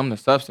when it comes to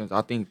substance,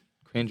 I think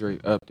Kendrick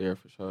up there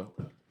for sure.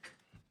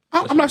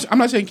 I'm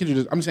not saying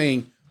Kendrick. I'm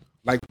saying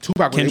like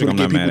Tupac was able to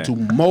get people to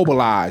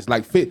mobilize,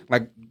 like fit,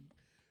 like.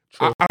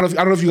 I don't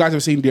know if you guys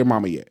have seen Dear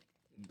Mama yet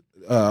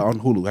on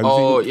Hulu. Have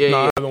you seen it? No,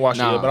 I haven't watched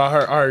it yet, but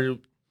I heard.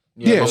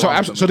 Yeah,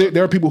 so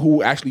there are people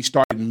who actually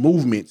started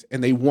movements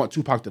and they want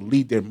Tupac to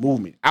lead their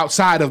movement.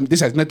 Outside of this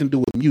has nothing to do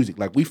with music.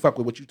 Like we fuck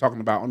with what you're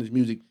talking about on this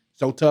music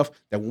so tough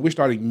that when we're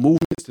starting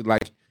movements to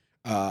like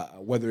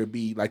whether it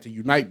be like to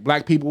unite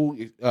black people,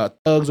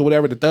 thugs or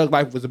whatever, the thug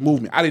life was a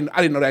movement. I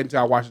didn't know that until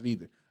I watched it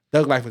either.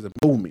 Thug life is a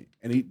movement,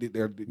 and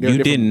they're you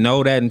didn't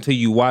know that until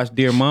you watched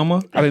Dear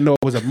Mama? I didn't know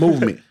it was a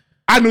movement.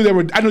 I knew there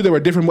were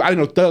different. I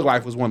didn't know Thug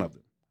Life was one of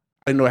them.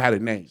 I didn't know it had a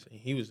name.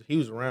 He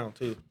was around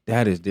too.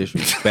 That is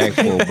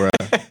disrespectful, bro.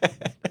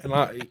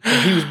 And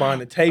he was buying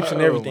the tapes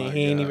and everything.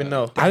 He didn't even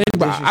know. I didn't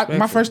buy.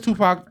 My first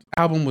Tupac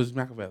album was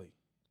Machiavelli.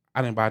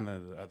 I didn't buy none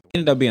of the other ones.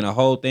 Ended up being a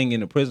whole thing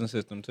in the prison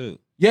system too.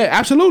 Yeah,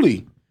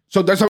 absolutely.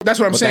 So that's what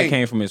I'm saying. That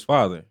came from his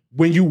father.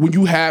 When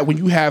you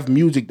have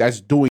music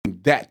that's doing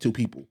that to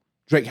people,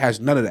 Drake has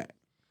none of that.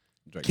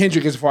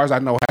 Kendrick, as far as I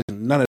know, has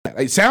none of that.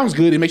 It sounds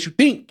good. It makes you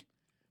think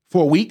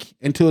for a week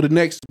until the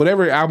next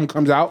whatever album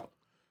comes out.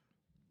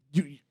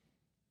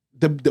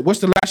 What's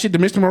the last shit? The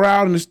Mr.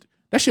 Morale and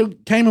that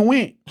shit came and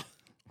went.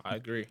 I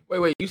agree.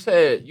 Wait. You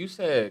said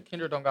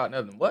Kendrick don't got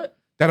nothing. What?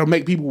 That'll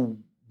make people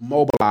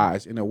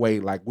mobilize in a way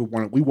like we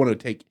want to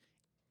take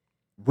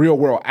real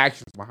world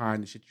actions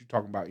behind the shit you're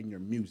talking about in your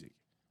music.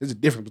 There's a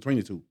difference between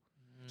the two.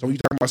 So when you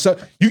talking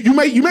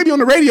about you may be on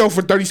the radio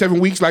for 37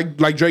 weeks like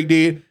Drake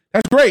did.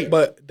 That's great.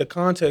 But the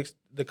context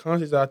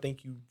I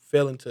think you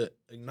fail to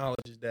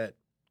acknowledge is that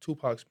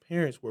Tupac's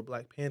parents were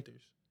Black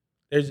Panthers.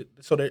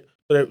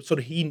 So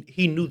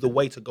he knew the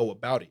way to go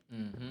about it.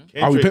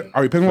 Mm-hmm.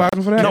 Are we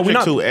penalizing for that? No, we're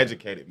not too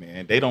educated,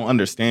 man. They don't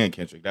understand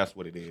Kendrick. That's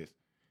what it is.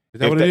 Is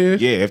that what it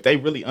is? Yeah, if they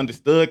really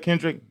understood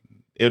Kendrick,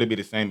 it would be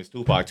the same as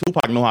Tupac.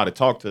 Tupac know how to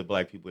talk to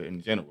black people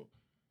in general.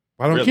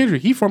 Why don't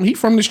Kendrick? He from the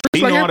streets.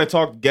 He know how to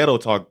talk ghetto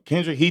talk.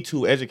 Kendrick, he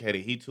too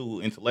educated. He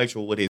too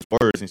intellectual with his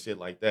words and shit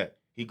like that.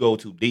 He go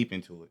too deep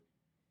into it.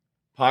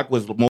 Pac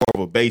was more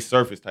of a base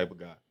surface type of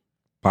guy.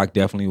 Pac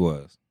definitely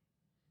was.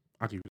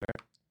 I'll give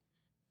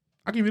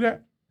you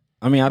that.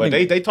 I mean, But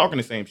they talking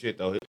the same shit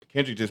though.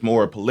 Kendrick just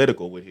more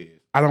political with his.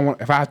 I don't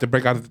want if I have to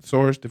break out the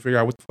source to figure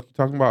out what the fuck you're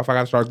talking about. If I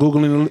got to start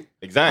googling it,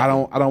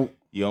 Exactly. I don't.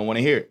 You don't want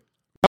to hear it.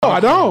 No, I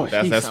don't.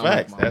 That's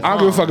facts. I don't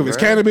give a fuck if it's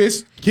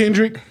cannabis,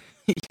 Kendrick.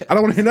 I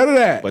don't want to hear none of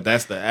that. But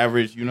that's the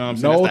average. You know what I'm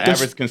saying? That's the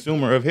average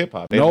consumer of hip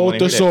hop. No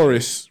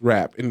thesaurus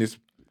rap in this.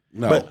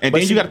 No. But then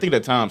you got to think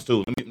of the times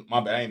too. My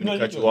bad, I ain't mean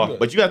to cut you off.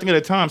 But you got to think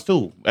of the times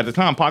too. At the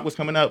time Pac was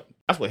coming up,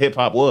 that's what hip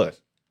hop was.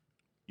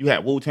 You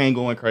had Wu-Tang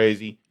going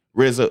crazy,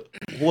 RZA.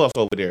 Who else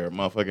over there?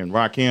 Motherfucking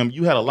Rakim.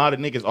 You had a lot of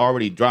niggas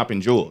already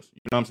dropping jewels.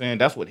 You know what I'm saying?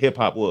 That's what hip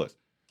hop was.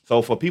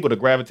 So for people to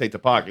gravitate to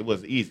Pac, it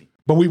was easy.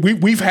 But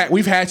we've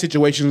had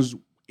situations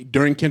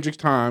during Kendrick's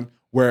time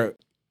where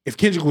if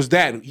Kendrick was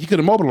that, he could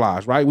have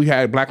mobilized, right? We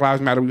had Black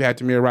Lives Matter, we've had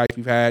Tamir Rice,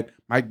 we've had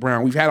Mike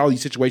Brown, we've had all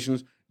these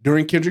situations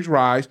during Kendrick's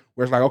rise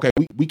where it's like, okay,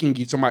 we can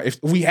get somebody. If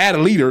we had a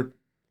leader,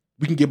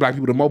 we can get black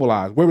people to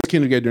mobilize. Where was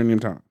Kendrick at during them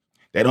time?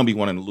 They don't be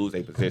wanting to lose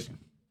their position.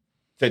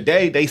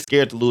 Today, they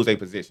scared to lose their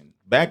position.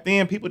 Back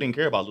then, people didn't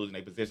care about losing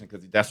their position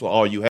because that's what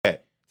all you had.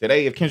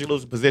 Today, if Kendrick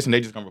loses a position,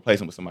 they just gonna replace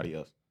him with somebody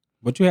else.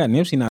 But you had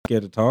Nipsey not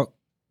scared to talk.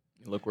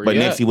 Look where But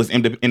Nipsey was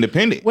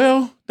independent.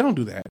 Well, don't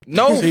do that.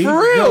 No, See? for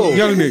real.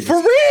 Young niggas. For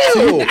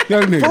real.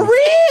 Young niggas.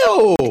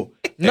 For real.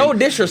 No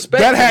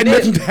disrespect. That had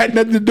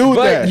nothing to do with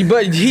that.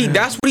 But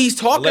that's what he's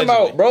talking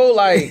about, bro.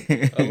 Like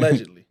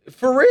Allegedly.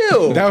 For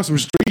real. That was some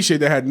street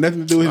shit that had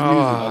nothing to do with his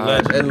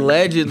music.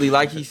 Allegedly,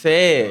 like he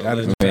said.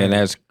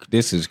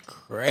 This is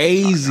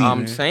crazy.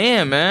 I'm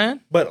saying,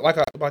 man. But like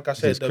I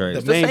said, the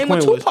the main same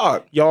point with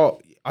Tupac.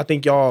 was I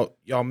think y'all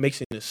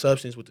mixing the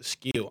substance with the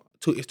skill.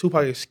 Is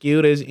Tupac as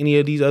skilled as any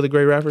of these other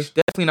great rappers?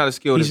 Definitely not as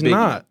skilled He's as Biggie.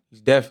 not.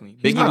 He's definitely.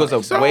 He's Biggie not.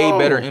 was a way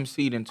better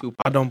MC than Tupac.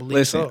 I don't believe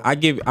Listen, so. I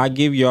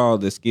give y'all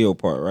the skill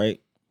part,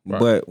 right?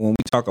 But when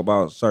we talk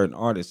about certain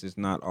artists, it's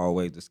not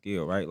always the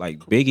skill, right? Like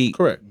Biggie,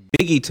 Correct.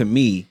 Biggie to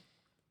me,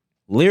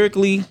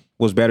 lyrically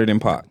was better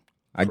than Pac.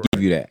 I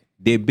give you that.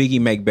 Did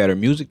Biggie make better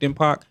music than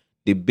Pac?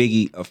 Did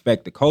Biggie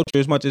affect the culture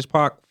as much as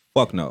Pac?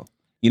 Fuck no.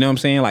 You know what I'm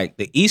saying? Like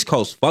the East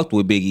Coast fucked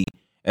with Biggie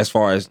as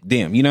far as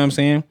them. You know what I'm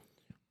saying?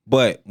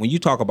 But when you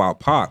talk about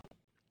Pac,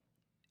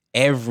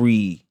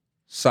 every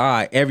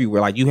side everywhere.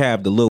 Like you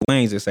have the Lil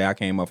Waynes that say I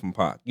came up from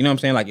Pac. You know what I'm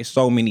saying? Like it's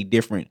so many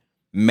different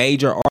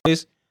major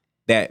artists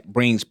that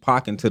brings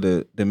Pac into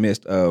the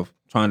midst of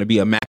trying to be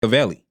a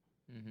Machiavelli.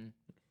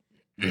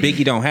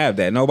 Biggie don't have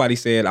that. Nobody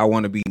said I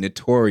want to be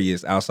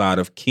notorious outside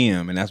of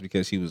Kim, and that's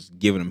because she was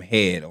giving him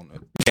head on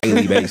a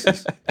daily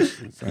basis.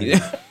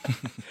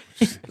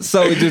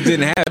 So it just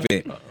didn't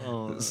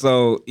happen.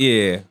 So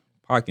yeah,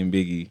 Pac and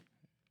Biggie.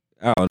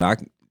 I don't know. I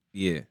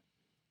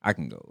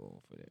can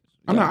go for that.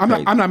 I'm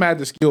not mad at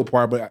the skill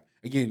part, but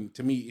again,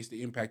 to me, it's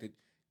the impact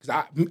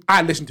because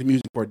I listen to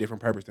music for a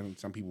different purpose than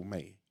some people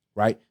may,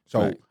 right?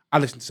 So I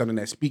listen to something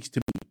that speaks to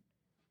me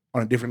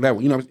on a different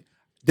level. You know,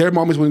 there are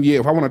moments when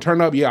if I want to turn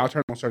up, I'll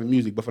turn on certain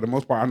music, but for the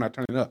most part, I'm not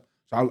turning up.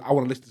 So I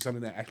want to listen to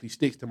something that actually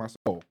sticks to my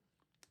soul.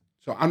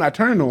 So I'm not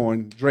turning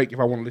on Drake if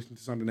I want to listen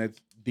to something that's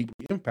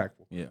deeply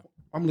impactful. Yeah,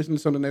 I'm listening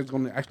to something that's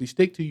going to actually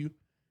stick to you.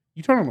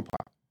 You turn on the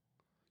pop.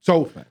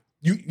 So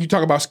you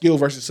talk about skill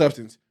versus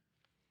substance.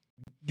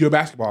 You're a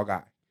basketball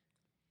guy.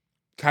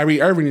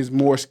 Kyrie Irving is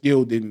more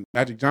skilled than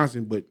Magic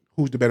Johnson, but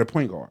who's the better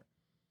point guard?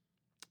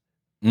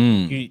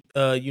 You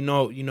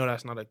know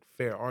that's not a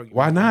fair argument.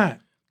 Why not?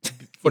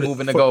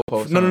 Moving the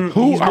goalposts. No.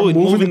 Who are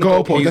moving the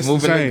goalposts? That's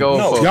moving insane. the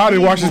goalposts. Y'all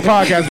didn't watch this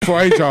podcast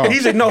before, ain't y'all?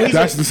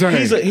 That's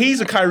insane.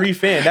 He's a Kyrie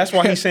fan. That's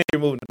why he's saying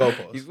you're moving the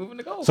goalposts. He's moving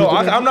the goalposts. So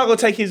I'm not gonna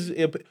take his.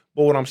 But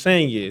what I'm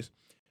saying is,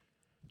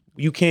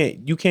 you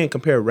can't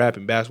compare rap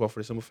and basketball for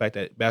the simple fact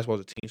that basketball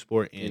is a team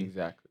sport, and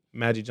exactly.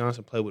 Magic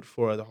Johnson played with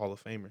 4 other Hall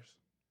of Famers.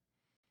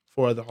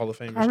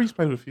 Kyrie's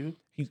played with a few.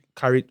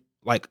 Kyrie,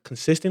 like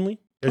consistently.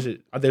 There's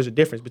a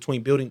difference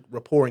between building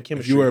rapport and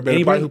chemistry. If you were a better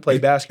Anybody who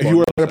played basketball, if you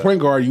were a better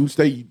point guard, you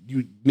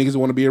niggas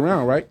want to be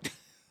around, right?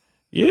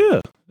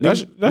 Yeah,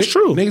 that's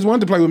true. Niggas wanted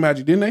to play with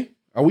Magic, didn't they?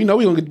 Oh, we know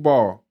we gonna get the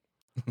ball.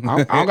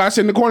 I don't gotta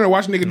sit in the corner and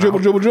watch nigga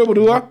dribble,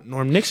 do I?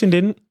 Norm Nixon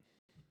didn't.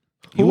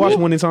 You watched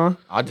Winning Time?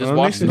 I just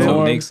watched it.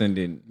 No, Nixon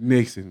didn't.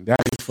 Nixon, that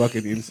is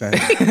fucking insane.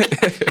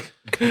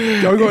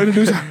 Yo, we gonna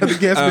introduce our other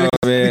guest. Oh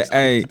man,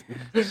 hey,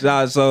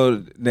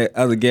 so the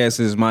other guest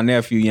is my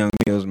nephew, Young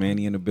Mills, man.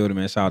 He in the building,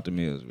 man. Shout out to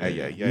Mills, man.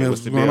 Hey,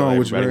 what's the deal,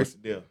 everybody? What's the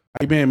deal? How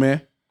you been,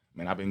 man?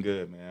 Man, I've been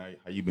good, man.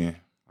 How you been?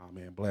 Oh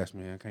man, blessed,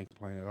 man. Can't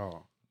complain at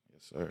all.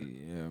 Yes, sir.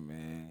 Yeah,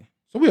 man.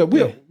 So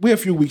we're a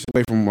few weeks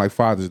away from like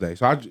Father's Day.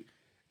 So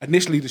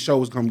initially the show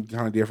was gonna be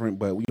kind of different,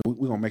 but we're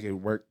gonna make it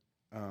work.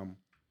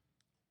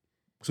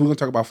 So we're gonna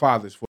talk about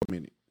fathers for a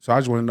minute. So I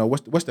just want to know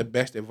what's the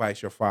best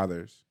advice your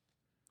fathers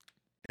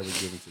ever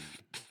given to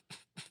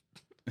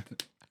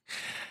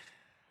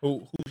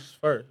you? Who's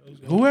first?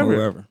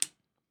 Whoever.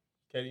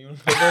 Katie, you want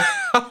to go first?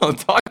 I don't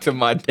talk to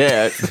my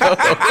dad. So.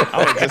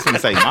 I was just gonna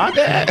say my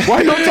dad.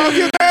 Why you don't talk to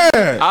your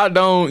dad? I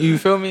don't. You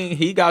feel me?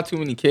 He got too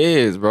many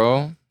kids,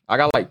 bro. I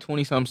got like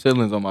 20-something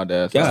siblings on my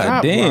dad's side.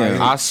 God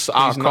damn.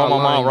 I'll call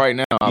my mom right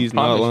now. He's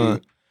not lying.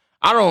 You.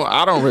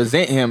 I don't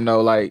resent him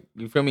though. Like,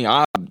 you feel me?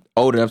 I'm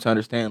old enough to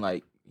understand.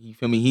 Like, you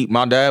feel me?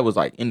 My dad was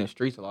like in the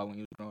streets a lot when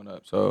he was growing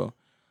up. So,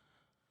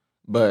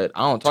 but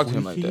I don't talk to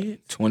him like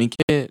that. 20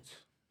 kids.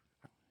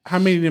 How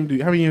many of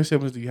your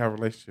siblings do you have a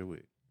relationship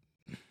with?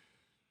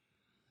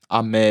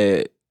 I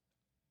met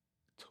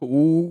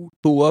two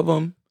of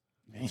them.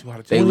 Man, 2 out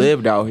of 20? They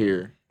lived out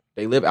here.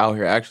 They live out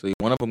here actually.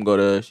 One of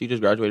them she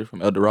just graduated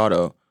from El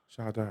Dorado.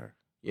 Shout out to her.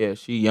 Yeah,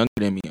 she younger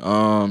than me.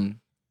 I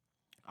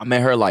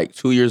met her like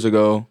 2 years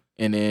ago,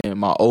 and then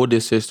my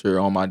oldest sister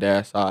on my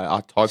dad's side,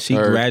 I talked to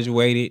her. She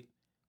graduated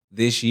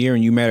this year,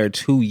 and you met her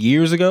 2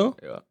 years ago.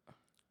 Yeah,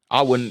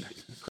 I wouldn't.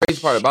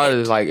 Crazy part about it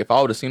is like if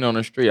I would have seen her on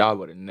the street, I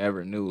would have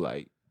never knew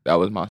like that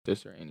was my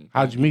sister. Or anything.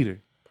 How'd you meet her?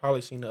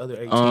 Probably seen the other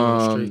 18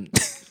 on the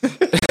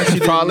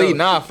street. Probably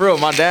for real.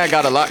 My dad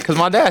got a lot because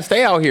my dad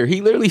stay out here. He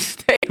literally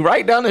stayed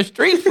right down the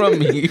street from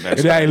me. Your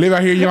dad live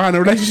out here? You don't have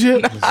a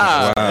relationship?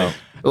 Nah. Wow.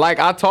 Like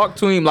I talked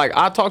to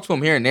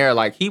him here and there.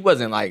 Like he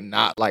wasn't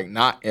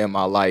not in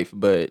my life,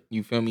 but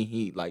you feel me?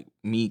 He like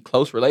me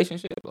close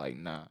relationship. Like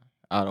nah,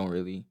 I don't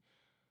really.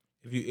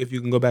 If you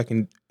can go back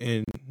and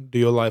do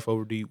your life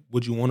over,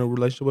 would you want a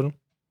relationship with him?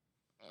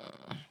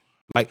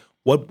 Like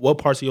what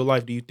parts of your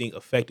life do you think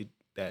affected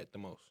that the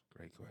most?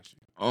 Great question.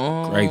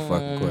 Great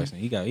fucking question.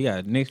 He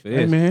got Knicks for this.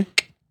 Hey man,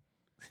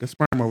 good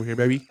sperm over here,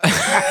 baby.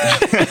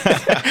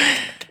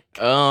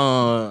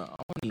 I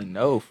don't even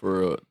know for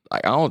real.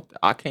 Like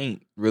I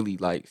can't really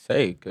like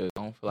say because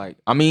I don't feel like.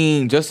 I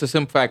mean, just a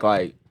simple fact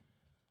like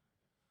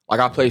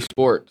I play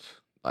sports.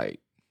 Like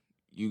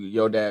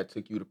your dad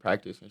took you to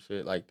practice and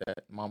shit like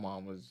that. My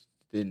mom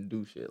didn't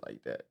do shit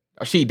like that.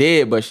 She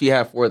did, but she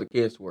had 4 other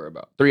kids to worry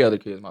about. 3 other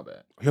kids, my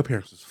bad. Your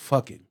parents was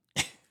fucking.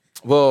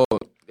 Well,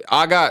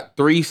 I got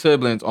 3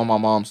 siblings on my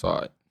mom's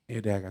side.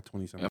 Your dad got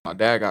 20-something. And my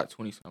dad got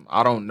 20-something.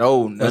 I don't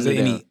know none Was of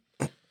there them.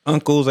 any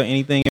uncles or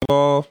anything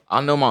involved?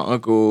 I know my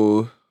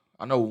uncle.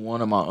 I know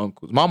one of my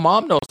uncles. My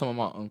mom knows some of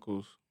my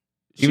uncles.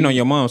 Even on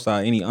your mom's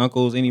side, any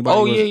uncles,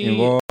 anybody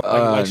involved?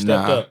 Like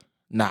stepped up.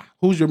 Nah.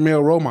 Who's your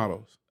male role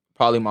models?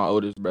 Probably my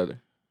oldest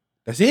brother.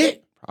 That's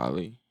it?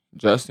 Probably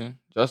Justin.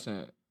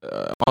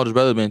 My oldest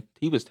brother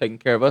he was taking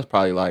care of us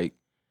probably like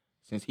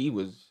since he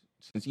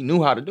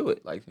knew how to do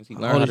it. Like since he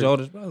learned. How old is your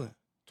oldest brother?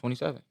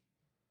 27.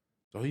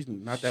 So he's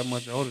not that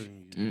much older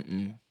than you.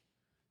 Mm-mm.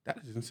 That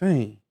is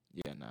insane.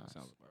 Yeah, nah.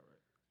 Sounds about right.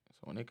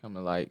 So when they come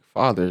to like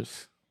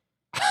fathers,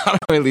 I don't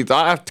really.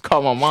 I have to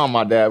call my mom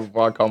my dad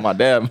before I call my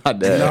dad my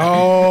dad.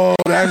 No,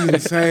 that's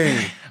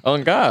insane.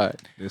 On God,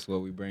 This is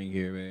what we bring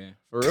here, man.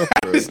 for real.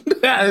 For real.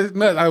 That is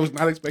nuts. I was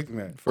not expecting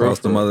that. Close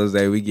to Mother's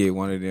Day, we get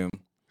one of them.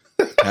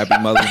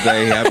 Happy Mother's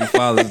Day, Happy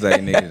Father's Day,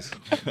 niggas.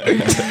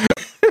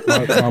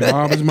 My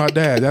mom is my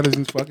dad. That is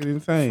fucking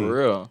insane. For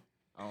real.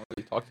 I don't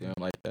really talk to him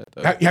like that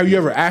though. Have you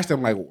ever asked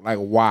him like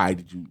why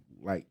did you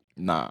like?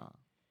 Nah.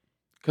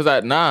 Cause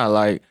like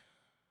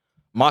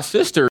my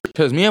sister,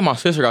 cause me and my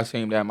sister got the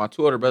same dad. My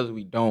two older brothers,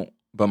 we don't.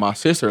 But my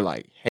sister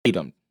like hate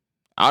him.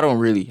 I don't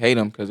really hate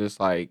him because it's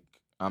like,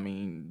 I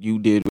mean, you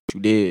did what you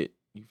did.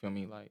 You feel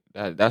me? Like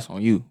that's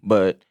on you.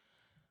 But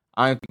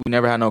I don't think we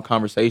never had no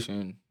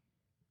conversation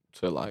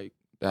to like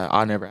that.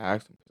 I never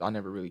asked him because I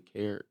never really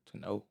cared to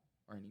know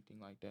or anything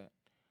like that.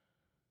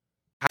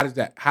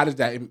 How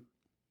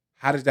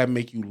does that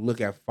make you look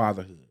at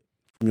fatherhood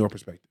from your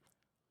perspective?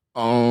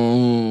 I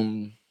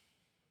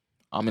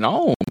mean,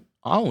 I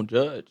don't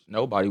judge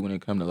nobody when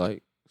it comes to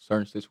like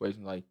certain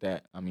situations like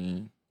that. I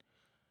mean,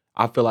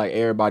 I feel like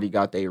everybody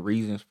got their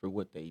reasons for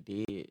what they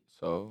did.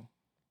 So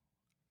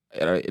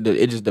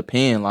it just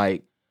depends.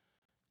 Like,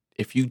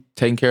 if you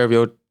taking care of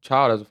your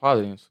child as a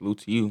father, then salute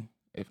to you.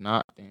 If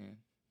not, then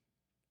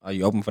Are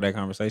you open for that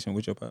conversation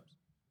with your pops?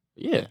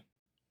 yeah,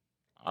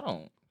 I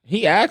don't.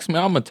 He asked me,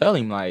 I'm gonna tell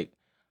him. Like,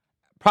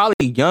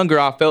 probably younger,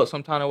 I felt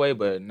some kind of way,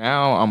 but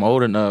now I'm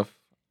old enough.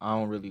 I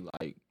don't really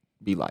like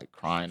be like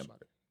crying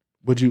about it.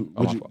 Would you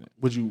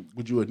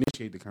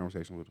initiate the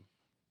conversation with him?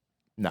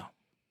 No,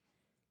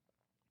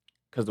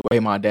 because the way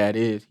my dad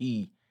is,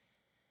 he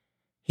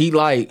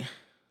like.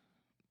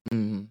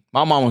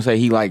 My mom would say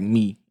he like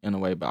me in a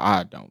way, but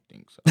I don't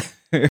think so.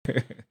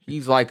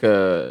 He's not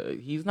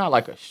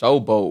like a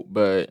showboat,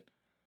 but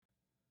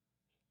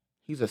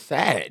he's a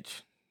sag.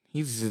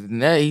 He's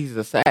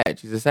a sag.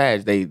 He's a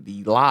sag. They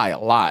lie a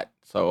lot,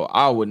 so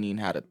I wouldn't even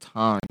have the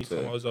time He's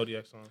from to.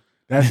 Zodiac song.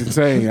 That's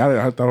insane.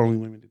 I thought only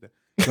women did that.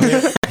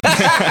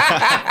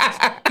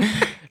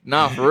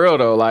 Nah, for real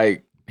though.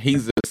 Like,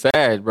 he's a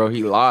sag, bro.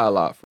 He lie a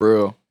lot, for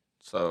real.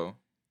 So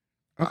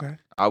Okay,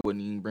 I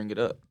wouldn't even bring it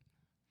up.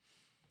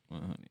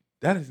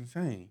 that is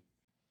insane.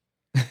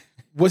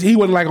 He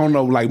wasn't like on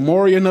no like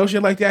Maury or no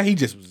shit like that. He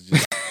just was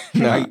just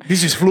like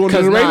this just flew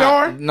under the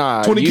radar.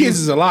 Nah, 20 kids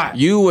is a lot.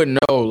 You would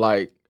know,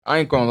 like, I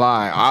ain't gonna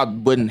lie, I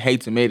wouldn't hate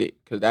to admit it,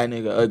 cause that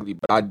nigga ugly,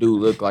 but I do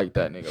look like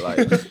that nigga. Like,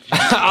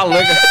 I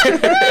look.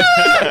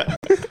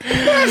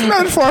 That's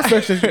not far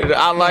fetched.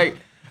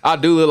 I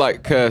do look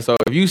like, cause so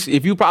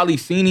if you probably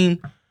seen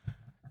him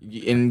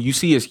and you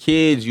see his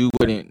kids,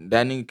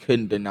 that nigga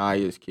couldn't deny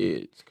his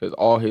kids, cause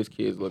all his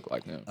kids look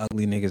like him.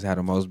 Ugly niggas had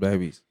the most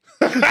babies.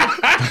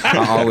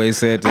 I always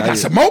said that. I got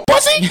some more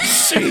pussy.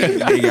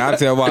 Nigga, I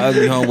tell my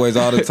ugly homeboys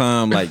all the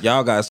time, like,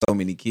 y'all got so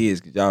many kids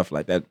because y'all feel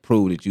like that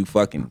prove that you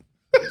fucking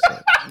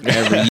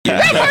every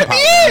year.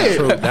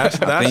 True.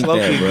 That's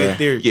low-key good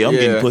theory. Yeah, I'm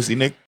getting pussy,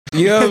 nigga.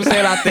 You know what I'm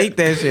saying? I think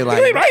that shit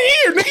like Right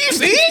here, nigga. You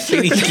see it?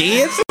 see these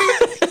kids.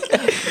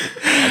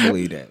 I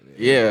believe that. Man.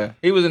 Yeah,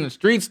 he was in the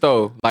streets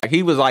though. Like,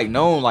 he was like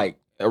known like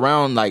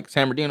around like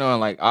San Bernardino and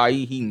like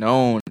IE. He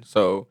known,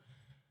 so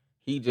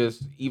he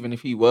just, even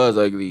if he was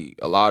ugly,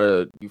 a lot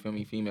of, you feel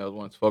me, females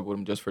wanted to fuck with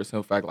him just for the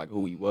simple fact like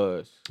who he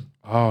was.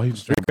 Oh, he was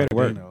street credit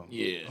work.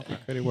 Yeah,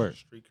 Credit work.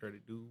 Street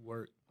credit do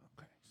work.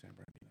 Okay, San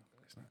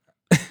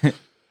Bernardino.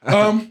 That's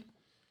not.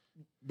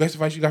 Best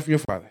advice you got for your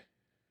father?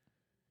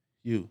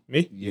 You.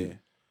 Me? Yeah.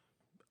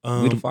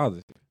 We the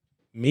fathers.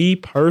 Me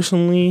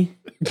personally,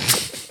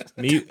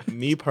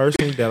 me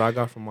personally, that I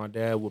got from my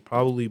dad would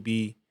probably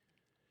be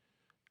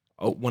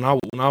when I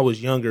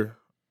was younger.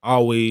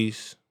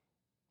 Always,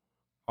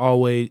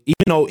 even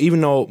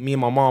though me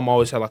and my mom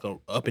always had like a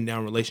up and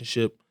down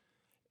relationship,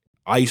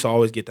 I used to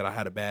always get that I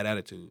had a bad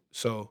attitude.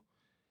 So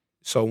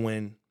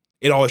when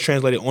it always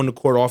translated on the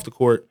court, off the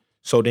court.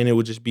 So then it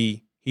would just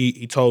be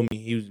he told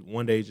me,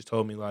 one day just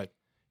told me, like,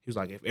 he was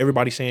like, if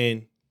everybody's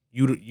saying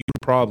you the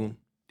problem,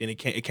 then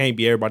it can't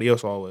be everybody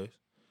else always.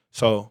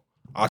 So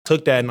I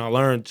took that and I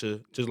learned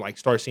to just like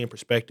start seeing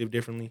perspective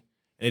differently,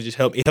 and it just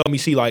helped me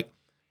see, like,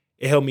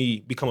 it helped me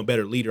become a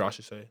better leader, I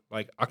should say.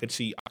 Like, I could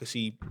see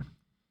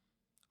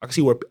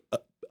where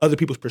other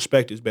people's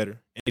perspective is better,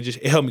 and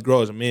it helped me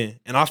grow as a man.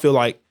 And I feel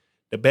like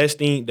the best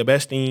thing.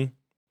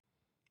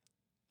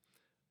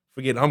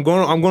 Forget it, I'm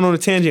going on a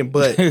tangent,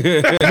 but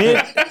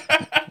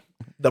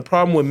the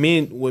problem with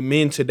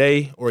men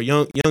today, or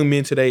young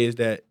men today, is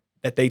that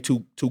they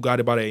too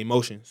guided by their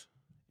emotions,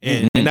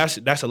 and that's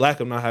a lack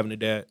of not having a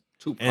dad.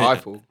 too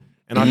prideful.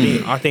 And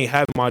I think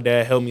having my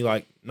dad helped me,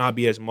 like, not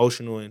be as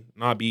emotional and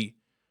not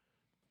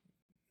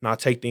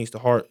take things to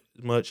heart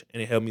as much,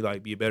 and it helped me,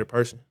 like, be a better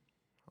person.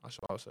 That's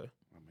what I would say.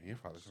 I mean, your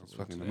father sounds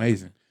fucking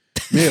amazing.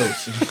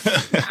 Mills.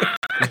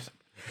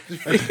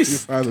 Your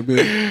father,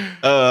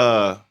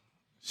 Bill.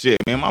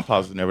 Shit, man, my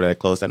pops was never that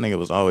close. That nigga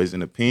was always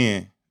in the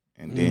pen.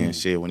 And then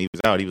shit, when he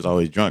was out, he was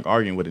always drunk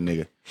arguing with a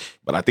nigga.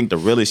 But I think the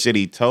realest shit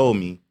he told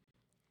me,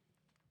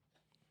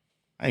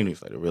 I ain't even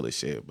say the realest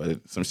shit,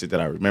 but some shit that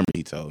I remember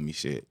he told me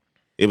shit.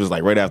 It was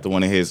like right after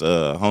one of his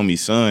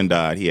homie's son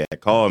died, he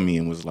had called me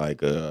and was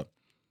like, man,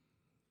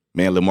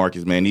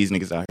 LaMarcus, man, these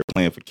niggas out here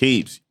playing for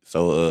keeps.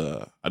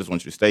 So I just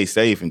want you to stay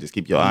safe and just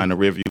keep your eye in the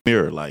rearview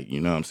mirror. Like,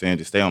 you know what I'm saying?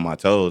 Just stay on my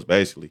toes,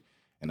 basically.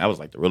 And that was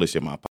like the realest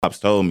shit my pops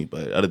told me.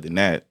 But other than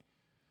that,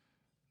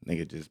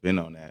 nigga just been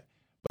on that.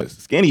 But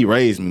Skinny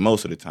raised me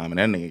most of the time, and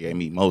that nigga gave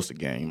me most of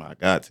the game I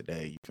got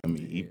today. You feel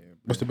me?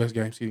 What's the best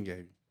game Skinny gave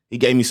you? He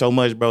gave me so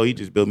much, bro. He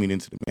just built me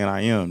into the man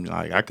I am.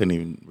 Like, I couldn't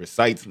even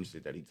recite some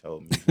shit that he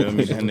told me. You feel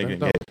me? That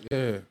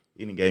nigga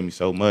he done gave me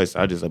so much.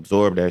 I just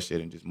absorbed that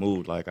shit and just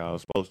moved like I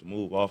was supposed to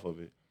move off of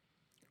it.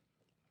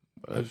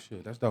 But, oh,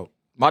 shit. That's dope.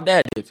 My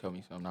dad did tell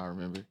me something, I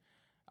remember.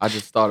 I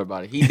just thought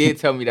about it. He did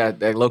tell me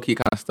that low-key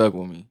kind of stuck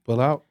with me.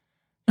 Pull out?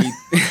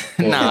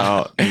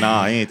 Nah,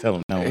 he ain't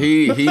telling no.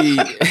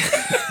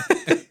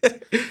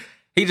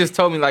 He just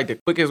told me, like, the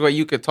quickest way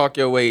you could talk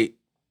your way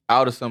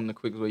out of something, the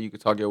quickest way you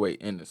could talk your way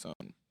into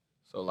something.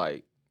 So,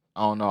 like,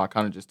 I don't know. I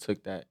kind of just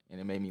took that,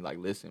 and it made me, like,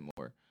 listen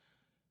more.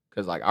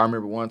 Because, like, I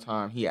remember one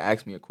time he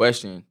asked me a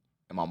question,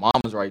 and my mom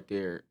was right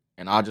there,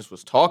 and I just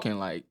was talking,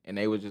 like, and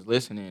they was just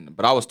listening.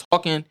 But I was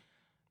talking,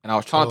 and I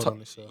was trying to talk.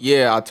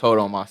 Yeah, I told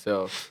on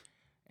myself.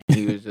 And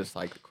he was just,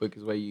 like, the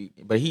quickest way you...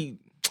 But he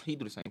do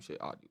the same shit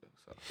I do.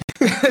 So,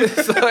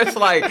 so it's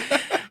like...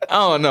 I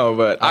don't know,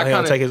 but I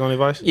kind of take his own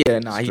advice. Yeah,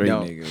 nah, he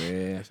don't. Nigga,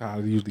 man. That's how I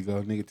usually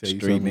go. Nigga tell you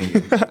Street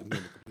something. nigga.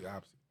 The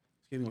opposite.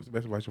 Skinny, what's the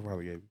best advice your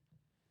father gave you?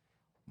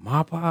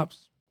 My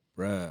pops,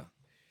 bruh.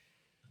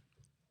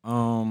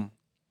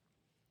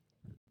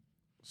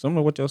 Similar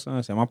to what your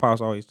son said. My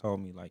pops always told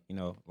me, like, you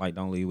know, like,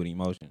 don't lead with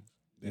emotions.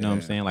 You know what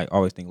I'm saying? Like,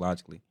 always think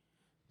logically.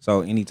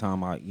 So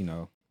anytime I, you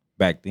know,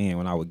 back then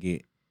when I would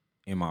get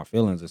in my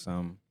feelings or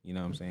something, you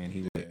know what I'm saying,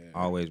 he would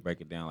always break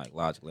it down, like,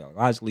 logically. Like,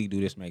 logically, do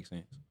this make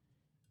sense?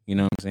 You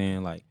know what I'm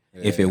saying? Like,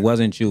 if it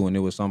wasn't you and it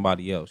was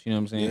somebody else, you know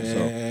what I'm saying?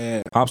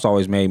 So pops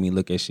always made me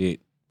look at shit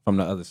from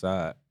the other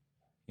side.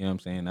 You know what I'm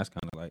saying? That's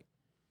kind of like,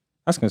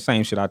 that's the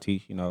same shit I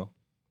teach, you know.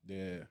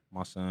 Yeah.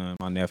 My son,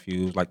 my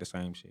nephews, like the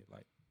same shit.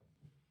 Like,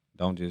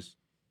 don't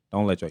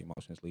let your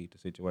emotions lead the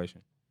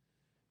situation.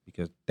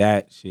 Because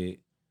that shit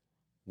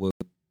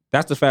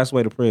that's the fast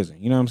way to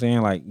prison. You know what I'm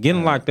saying? Like,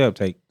 getting locked up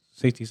take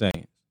 60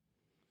 seconds.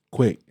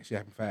 Quick. It should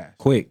happen fast.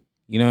 Quick.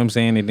 You know what I'm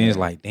saying? And then it's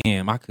like,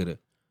 damn, I could have.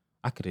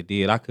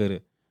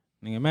 Nigga,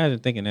 imagine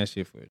thinking that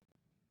shit for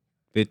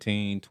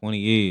 15, 20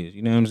 years.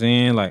 You know what I'm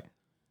saying? Like,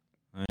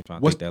 I ain't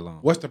trying to take that long.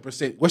 What's the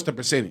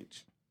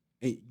percentage?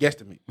 Hey,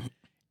 guesstimate.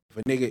 If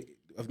a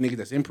nigga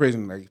that's in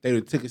prison, like, if they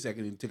would took a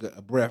second and took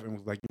a breath and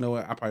was like, you know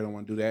what, I probably don't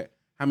want to do that.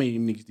 How many of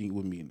them niggas think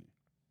wouldn't be in there?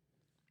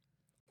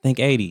 I think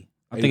 80.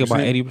 I think 80%? about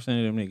 80% of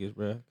them niggas,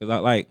 bro. Because I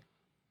like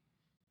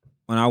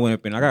when I went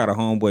up in, I got a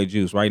homeboy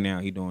Juice right now.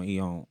 He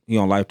on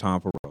lifetime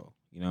parole.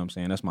 You know what I'm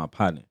saying? That's my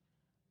partner.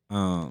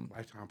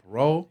 Lifetime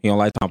parole? He on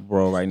lifetime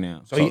parole right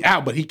now. So he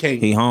out, but he can't.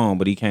 He home,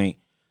 but he can't.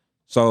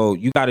 So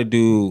you got to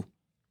do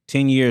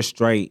 10 years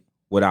straight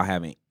without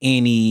having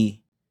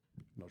any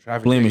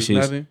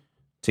blemishes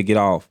to get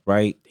off,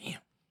 right? Damn.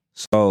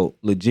 So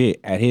legit,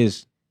 at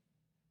his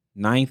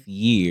 9th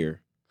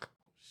year,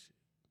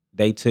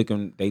 they took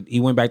him. He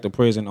went back to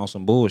prison on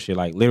some bullshit.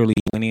 Like, literally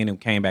went in and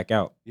came back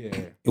out. Yeah.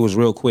 It was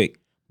real quick.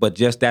 But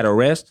just that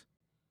arrest,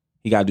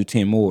 he got to do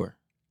 10 more.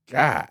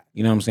 God.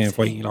 You know what I'm saying?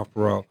 Before he get off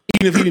parole.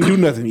 Even if he didn't do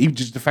nothing, even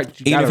just the fact that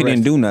you got arrested. Even if he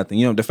didn't do nothing,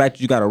 you know, the fact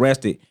that you got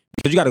arrested,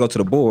 because you got to go to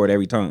the board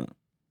every time.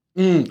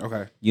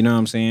 Okay. You know what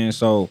I'm saying?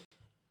 So,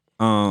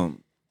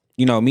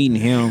 you know, meeting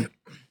him,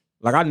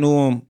 like, I knew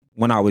him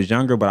when I was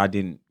younger, but I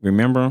didn't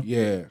remember him.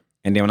 Yeah.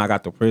 And then when I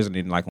got to prison,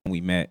 and like when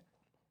we met,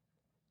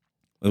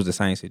 it was the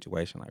same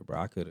situation. Like, bro,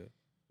 I could have.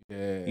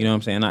 Yeah. You know what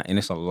I'm saying? And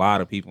it's a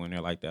lot of people in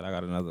there like that. I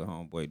got another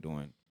homeboy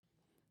doing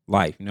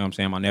life. You know what I'm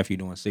saying? My nephew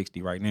doing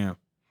 60 right now.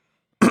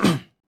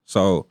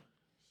 So,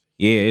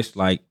 yeah, it's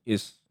like,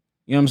 it's,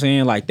 you know what I'm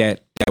saying? Like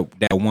that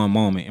one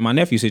moment. And my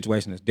nephew's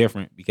situation is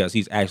different because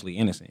he's actually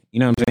innocent. You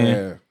know what I'm saying?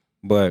 Yeah.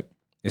 But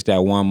it's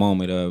that one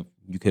moment of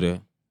you could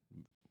have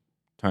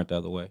turned the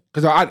other way.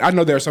 Because I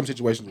know there are some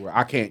situations where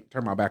I can't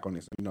turn my back on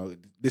this. You know,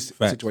 this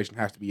situation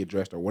has to be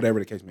addressed or whatever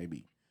the case may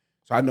be.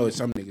 So I know it's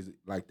some niggas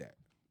like that.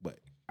 But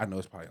I know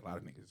it's probably a lot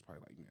of niggas. It's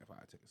probably like, man, if I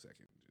take a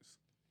second, just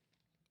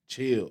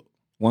chill.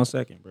 1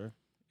 second, bro.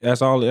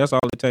 That's all it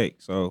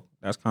takes. So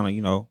that's kind of,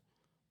 you know,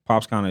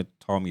 Pops kind of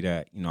taught me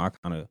that. You know, I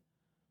kind of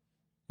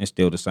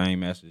instilled the same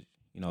message,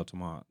 you know, to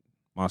my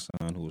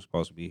son who was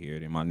supposed to be here,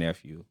 then my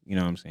nephew. You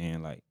know what I'm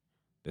saying? Like,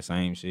 the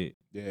same shit.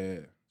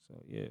 Yeah. So,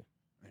 yeah.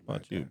 How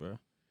about you, bro?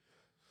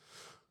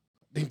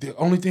 I think the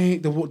only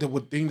thing,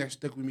 the thing that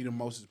stuck with me the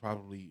most is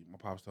probably my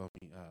pops told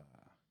me,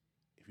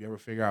 if you ever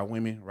figure out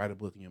women, write a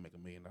book and you'll make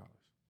 $1 million.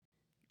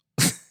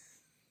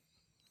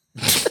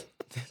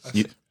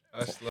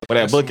 Where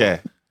that book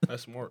at?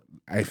 That's smart.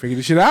 I ain't figured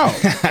this shit out.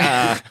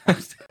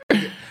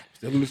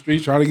 Still in the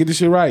streets trying to get this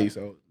shit right.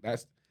 So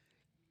that's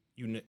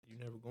you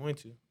never going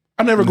to.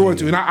 I'm never going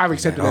to, and I've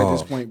accepted that at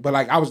this point. But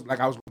I was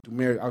going through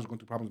marriage. I was going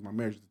through problems with my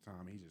marriage at the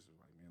time. He just was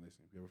like, man,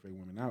 listen, if you ever figure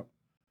women out,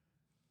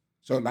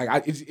 So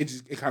like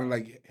it kind of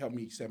like helped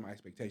me set my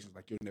expectations.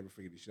 Like you'll never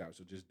figure this shit out,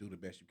 so just do the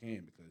best you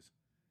can because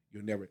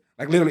you'll never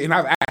like literally. And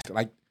I've asked her,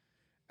 like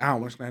I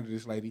don't want to slander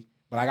this lady,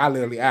 but like I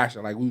literally asked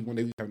her like when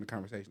they was having the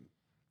conversation,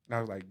 and I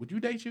was like, "Would you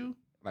date you?"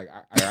 Like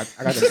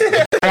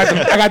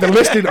I got the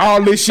listing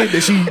all this shit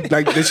that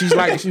she's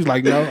like, and she was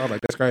like, "No." I was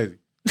like, "That's crazy."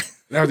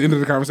 That was the end of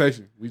the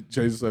conversation. We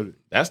changed the subject.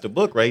 That's the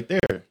book right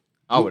there.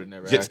 I would have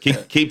never. Just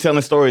keep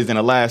telling stories in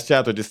the last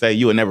chapter. Just say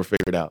you would never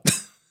figure it out.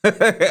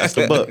 That's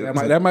the book.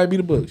 That might be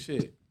the book.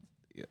 Shit.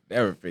 Yeah,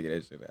 never figure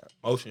that shit out.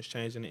 Emotions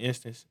change in an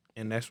instance,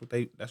 and that's what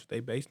they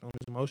based on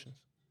is emotions.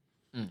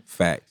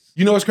 Facts.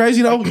 You know what's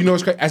crazy though? You know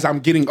what's crazy? As I'm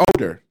getting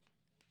older,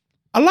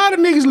 a lot of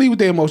niggas leave with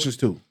their emotions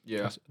too.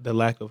 Yeah. The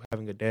lack of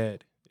having a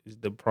dad is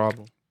the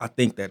problem. I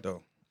think that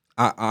though.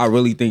 I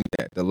really think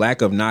that the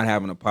lack of not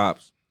having a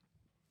pops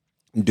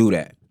do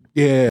that.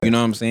 Yeah. You know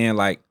what I'm saying?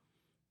 Like,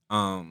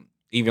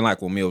 even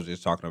like what Mill was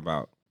just talking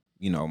about,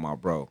 you know, my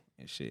bro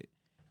and shit.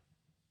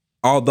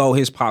 Although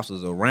his pops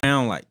was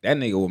around, like that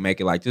nigga will make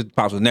it like this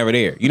pops was never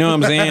there. You know what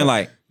I'm saying?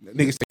 Like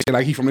niggas say shit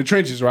like he from the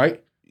trenches,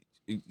 right?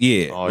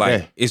 Yeah. Oh,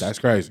 like yeah. That's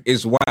crazy.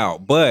 It's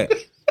wild. But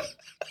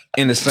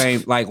in the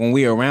same, like when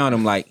we around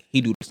him, like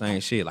he do the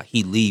same shit. Like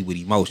he lead with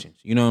emotions.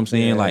 You know what I'm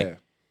saying? Yeah. Like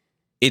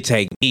it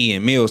take me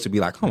and Mills to be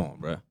like, come on,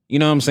 bro. You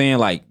know what I'm saying?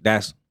 Like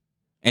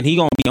and he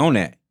gonna be on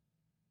that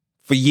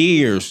for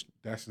years.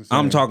 That's insane.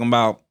 I'm talking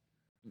about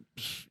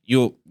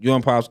you and your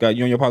pops got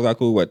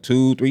cool, what,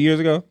 2-3 years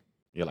ago?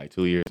 Yeah, like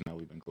 2 years now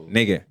we've been cool.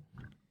 Nigga,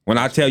 when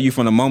I tell you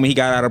from the moment he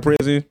got out of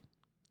prison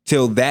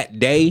till that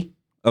day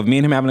of me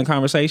and him having a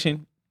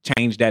conversation,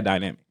 changed that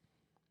dynamic.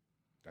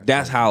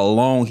 That's how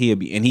long he'll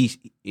be. And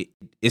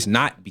it's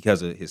not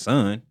because of his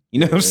son.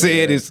 You know what I'm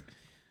saying? It's,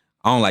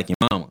 I don't like your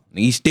mama.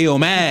 He's still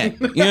mad.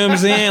 You know what I'm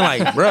saying?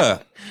 Like,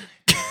 bruh.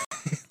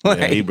 Like,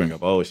 yeah, he bring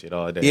up old shit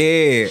all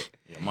day. Yeah.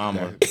 Your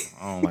mama,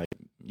 I don't like,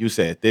 you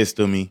said this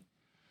to me.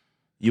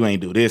 You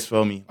ain't do this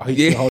for me. Oh,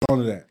 he hold on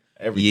to that.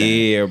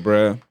 Everything. Yeah,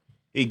 bruh.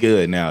 He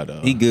good now, though.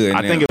 He good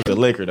I now. think it was the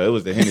liquor, though. It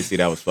was the Hennessy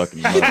that was fucking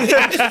him up.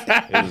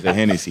 It was the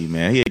Hennessy,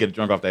 man. He'd get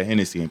drunk off that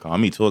Hennessy and call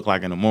me 2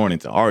 o'clock in the morning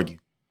to argue.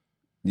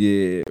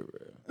 Yeah,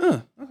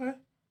 bruh. Okay.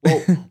 Well,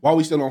 while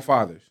we still on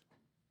fathers,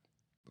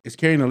 is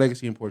carrying a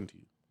legacy important to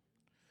you?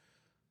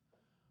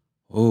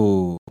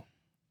 Oh,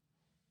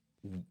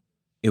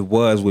 it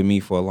was with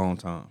me for a long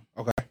time.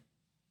 Okay.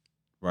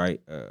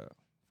 Right?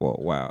 For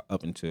a while,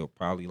 up until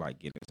probably like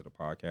getting into the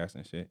podcast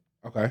and shit.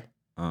 Okay.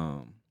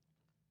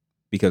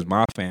 Because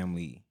my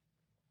family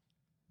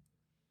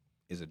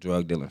is a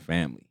drug dealing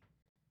family.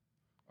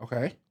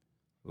 Okay.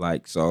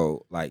 Like,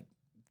 so, like,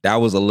 that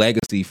was a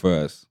legacy for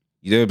us.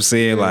 You know what I'm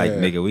saying? Yeah. Like,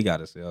 nigga, we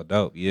gotta sell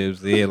dope. You know what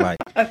I'm saying? Like,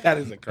 that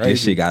is a crazy.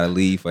 this shit gotta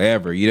leave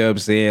forever. You know what I'm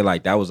saying?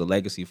 Like, that was a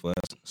legacy for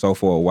us. So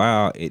for a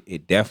while,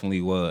 it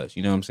definitely was.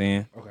 You know what I'm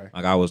saying? Okay.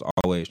 Like, I was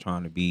always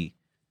trying to be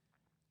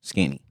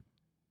skinny.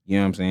 You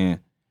know what I'm saying?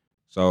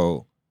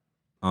 So,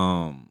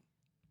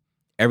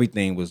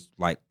 everything was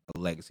like a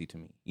legacy to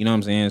me. You know what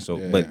I'm saying? So,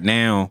 Yeah. but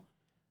now,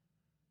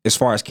 as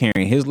far as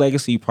carrying his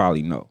legacy,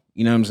 probably no.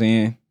 You know what I'm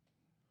saying?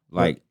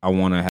 Like, I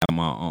want to have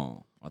my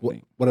own, I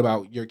think. What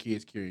about your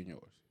kids carrying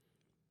yours?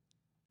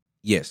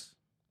 Yes.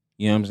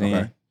 You know what I'm saying?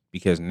 Okay.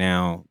 Because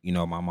now, you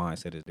know, my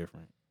mindset is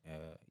different.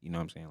 You know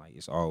what I'm saying? Like,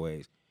 it's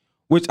always,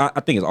 which I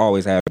think it's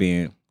always have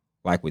been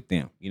like with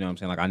them. You know what I'm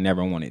saying? Like, I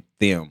never wanted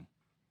them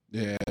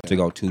to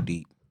go too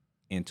deep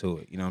into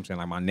it. You know what I'm saying?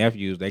 Like, my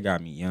nephews, they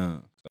got me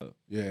young. So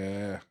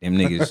Yeah. them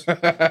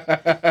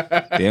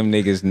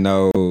niggas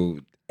know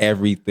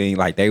everything.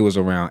 Like, they was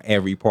around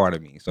every part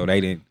of me. So they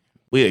didn't.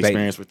 We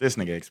experienced what this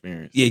nigga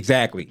experienced. Yeah,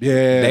 exactly.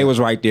 Yeah. They was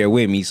right there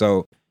with me.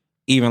 So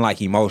even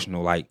like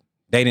emotional, like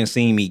they didn't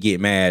see me get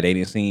mad. They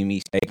didn't see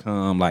me stay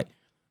calm. Like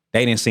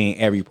they didn't see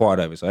every part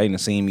of it. So they didn't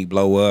see me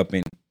blow up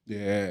and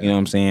Yeah. you know what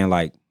I'm saying?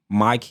 Like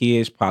my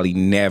kids probably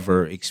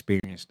never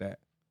experienced that.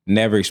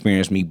 Never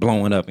experienced me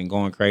blowing up and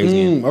going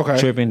crazy and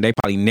tripping. They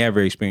probably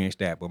never experienced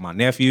that. But my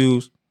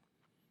nephews,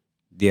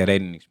 yeah, they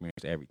didn't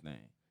experience everything.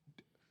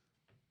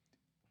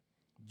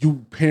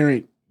 You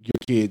parent your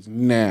kids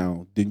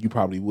now than you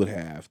probably would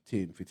have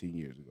 10, 15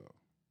 years ago.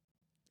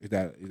 Is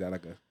that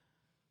like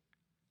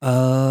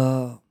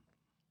a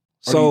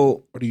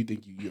so or do you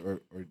think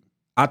you or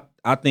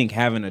I think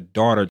having a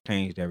daughter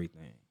changed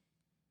everything.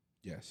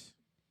 yes.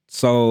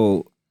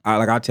 So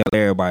I tell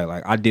everybody,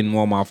 like, I didn't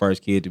want my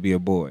first kid to be a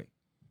boy.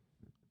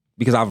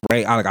 Because I've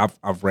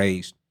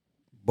raised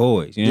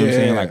boys. You know what I'm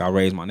saying? Like I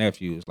raised my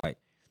nephews, like,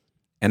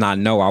 and I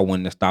know I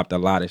wouldn't have stopped a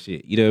lot of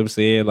shit. You know what I'm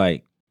saying?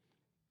 Like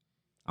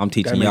I'm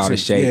teaching y'all to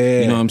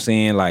shape. You know what I'm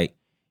saying? Like,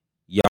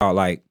 y'all,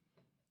 like,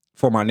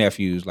 for my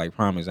nephews, like,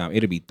 prime example,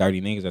 it'll be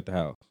 30 niggas at the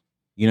house.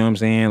 You know what I'm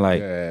saying?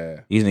 Like,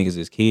 these niggas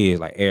is kids.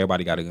 Like,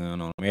 everybody got a gun on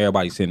them.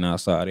 Everybody sitting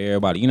outside.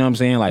 Everybody, you know what I'm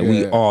saying? Like,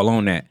 we all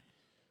on that.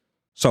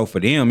 So for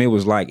them, it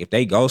was like, if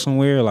they go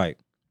somewhere, like,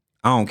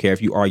 I don't care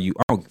if you argue.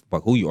 I don't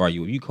fuck who you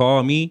argue. If you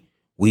call me,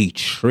 we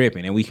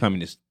tripping and we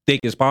coming as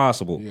thick as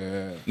possible.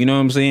 Yeah. You know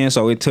what I'm saying?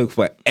 So it took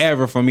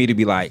forever for me to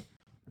be like,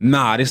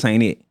 nah, this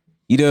ain't it.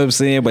 You know what I'm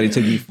saying? But it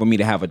took for me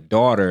to have a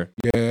daughter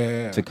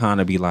to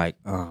kind of be like,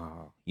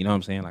 You know what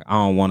I'm saying? Like I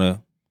don't want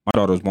to. My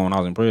daughter was born when I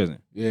was in prison.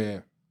 Yeah.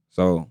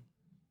 So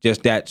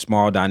just that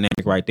small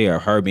dynamic right there,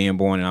 her being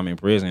born and I'm in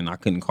prison, I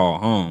couldn't call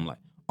home like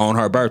on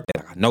her birthday.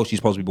 Like, I know she's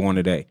supposed to be born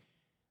today.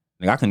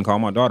 Like I couldn't call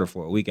my daughter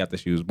for a week after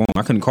she was born.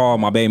 I couldn't call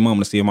my baby mom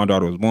to see if my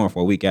daughter was born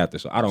for a week after.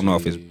 So I don't know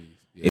if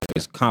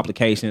it's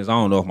complications. I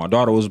don't know if my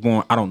daughter was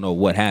born. I don't know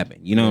what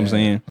happened. You know what I'm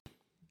saying?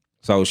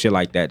 So shit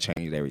like that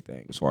changed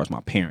everything as far as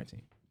my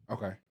parenting.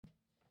 Okay.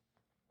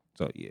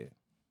 So yeah.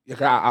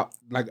 Yeah, I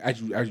like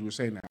as you were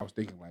saying that, I was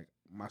thinking like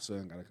my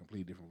son got a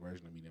completely different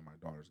version of me than my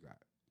daughter's got,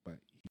 but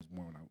he was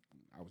born when I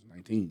was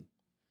 19.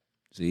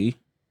 See,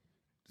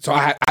 so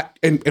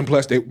and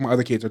plus my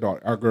other kids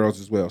are girls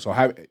as well. So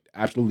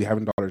absolutely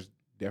having daughters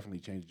definitely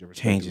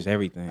changes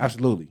everything.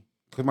 Absolutely,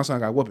 because my son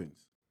got whoopings.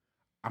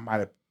 I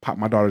might have popped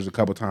my daughters a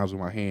couple times with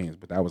my hands,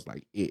 but that was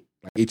like it.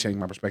 Like it changed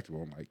my perspective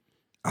on like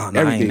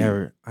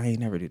everything. I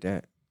ain't never did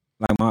that.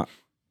 Like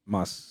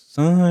my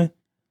son,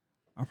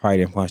 I probably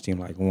didn't punch him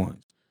like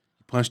once.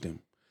 Punched him.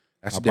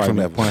 That's I a different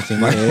level. Punched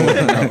him like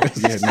That's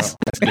a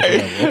different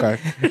level. Okay.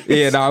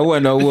 Yeah, no, it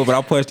wasn't no whoop, but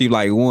I punched him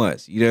like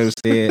once. You know what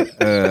I'm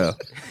saying?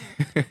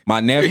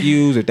 My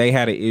nephews, if they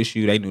had an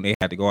issue, they knew they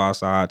had to go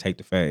outside, take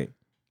the fade.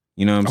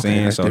 You know what I'm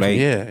saying? So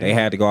they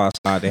had to go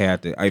outside. They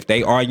had to. If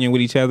they arguing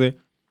with each other,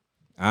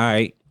 all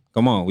right,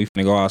 come on, we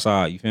finna go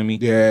outside. You feel me?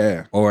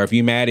 Yeah. Or if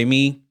you mad at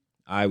me,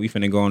 all right, we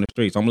finna go on the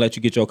streets. I'm gonna let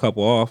you get your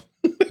couple off.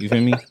 You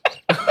feel me?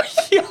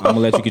 I'm gonna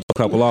let you get your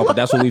couple off, but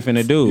that's what we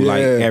finna do.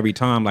 Like every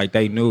time, like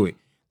they knew it.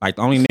 Like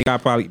the only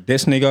nigga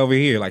this nigga over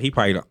here, like he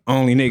probably the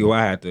only nigga who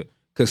I had to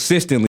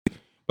consistently.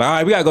 But all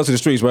right, we gotta go to the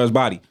streets where his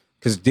body,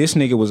 because this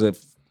nigga was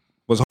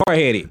hard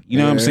headed. You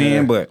know what I'm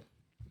saying? But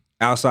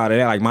outside of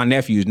that, like my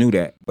nephews knew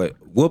that. But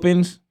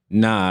whoopings,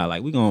 nah.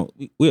 Like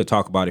we'll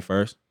talk about it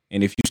first.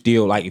 And if you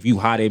still like, if you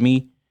hot at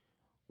me,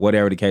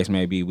 whatever the case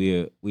may be,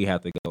 we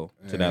have to go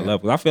to that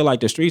level. I feel like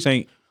the streets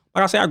ain't,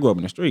 like I say, I grew up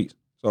in the streets.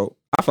 So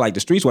I feel like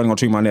the streets wasn't gonna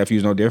treat my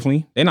nephews no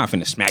differently. They're not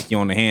finna smack you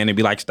on the hand and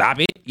be like, stop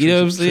it. You know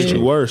what I'm saying? Treat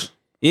you worse.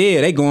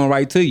 Yeah, they going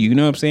right to you. You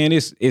know what I'm saying?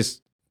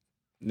 It's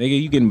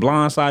nigga, you getting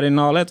blindsided and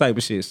all that type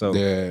of shit. So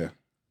yeah,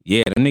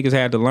 them niggas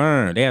had to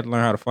learn. They had to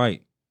learn how to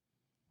fight.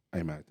 I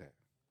ain't mad at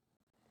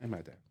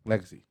that.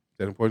 Legacy. Is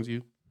that important to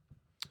you?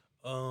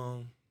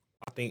 I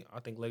think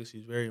legacy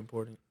is very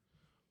important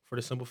for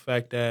the simple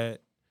fact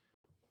that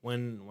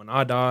when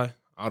I die,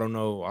 I don't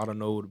know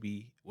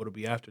what'll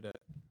be after that.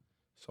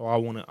 So I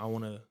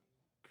wanna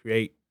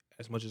create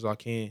as much as I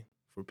can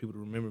for people to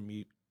remember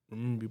me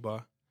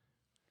by.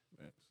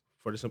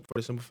 For the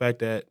simple fact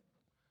that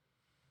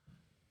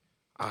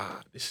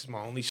this is my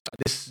only shot.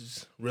 This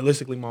is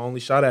realistically my only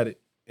shot at it,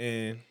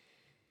 and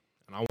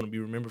I want to be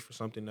remembered for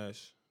something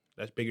that's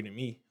bigger than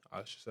me,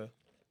 I should say.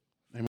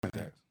 Amen to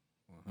that.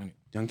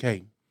 Young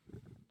K.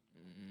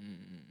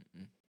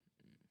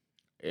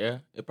 Yeah,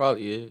 it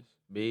probably is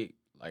big.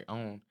 Like I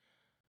don't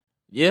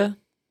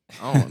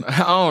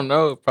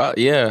know.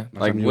 Probably yeah.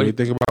 Like what do you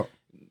think about?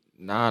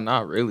 Nah,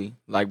 not really.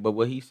 Like, but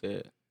what he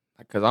said,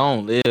 like, cause I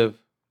don't live.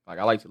 Like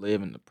I like to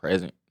live in the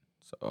present.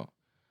 So,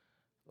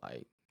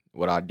 like,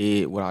 what I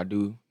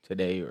do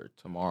today or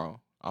tomorrow,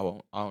 I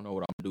don't know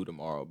what I'm gonna do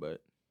tomorrow, but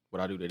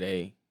what I do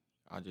today,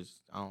 I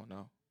don't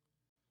know.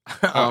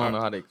 I don't know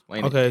how to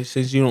explain it. Okay,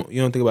 since you don't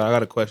think about it, I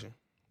got a question.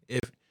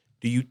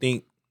 Do you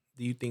think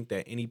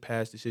that any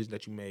past decision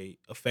that you made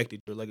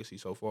affected your legacy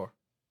so far?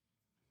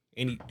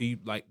 Do you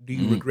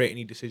regret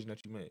any decision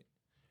that you made?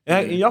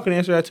 And y'all can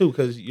answer that too,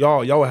 because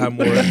y'all will have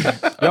more.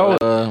 Y'all,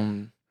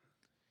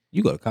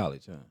 you go to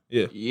college, huh?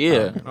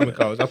 Yeah. I'm in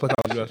college. I play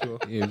college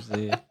basketball. You know what I'm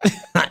saying?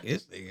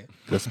 Yes, nigga.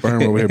 The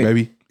sperm over here,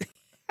 baby.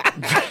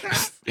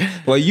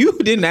 Well, you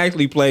didn't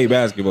actually play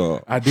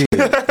basketball. I did.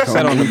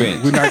 Sat on the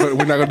bench. We're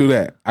not gonna do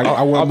that.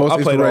 I won most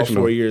I played all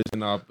inspirational. 4 years,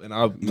 and I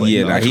played.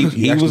 Yeah,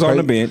 he was on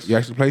the bench. You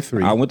actually played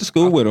 3. I went to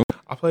school with him.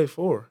 I played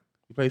 4.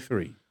 You played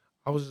 3.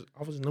 I was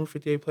number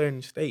 58 player in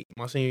the state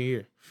my senior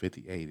year.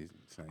 58 is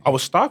insane. I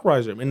was stock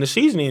riser, and the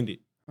season ended.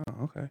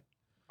 Oh, okay.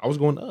 I was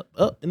going up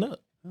and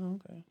up.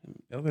 Oh, okay.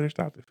 Elevator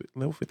stopped at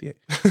level 58.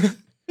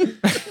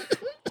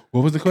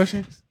 What was the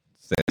question?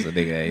 Says a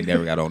nigga ain't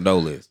never got on no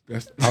list.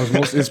 I was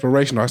most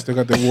inspirational. I still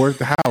got the award at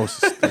the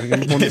house. On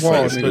the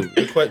wall,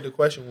 nigga. The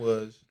question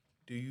was,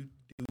 do you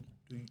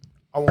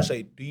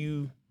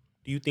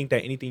think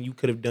that anything you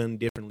could have done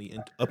differently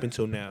up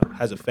until now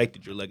has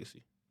affected your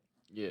legacy?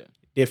 Yeah.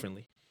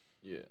 Differently.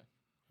 Yeah.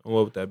 And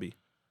what would that be?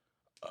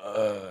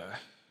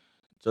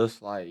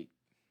 Just like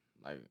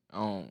I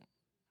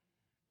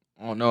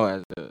don't know,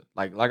 as a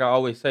like I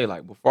always say,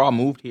 like before I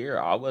moved here,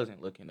 I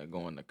wasn't looking to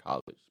go into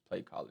college,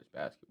 play college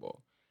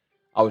basketball.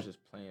 I was just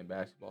playing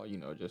basketball,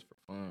 just for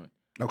fun.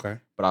 Okay.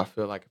 But I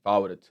feel like if I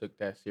would have took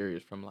that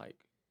serious from like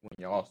when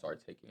y'all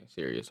start taking it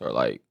serious, or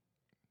like,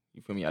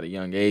 you feel me, at a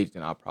young age,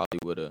 then I probably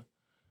would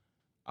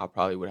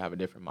have a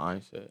different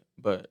mindset.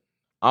 But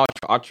I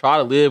try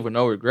to live with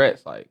no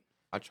regrets. Like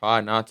I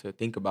try not to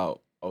think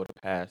about the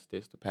past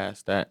this, the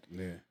past that.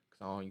 Yeah.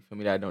 Cause you feel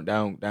me, that ain't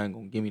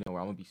gonna get me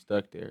nowhere. I'm gonna be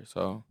stuck there.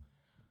 So,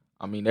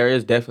 I mean, there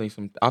is definitely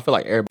some. I feel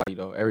like everybody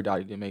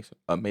did made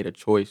a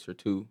choice or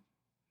two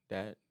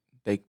that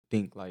they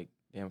think like,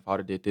 damn, if I'd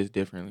have did this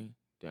differently,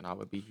 then I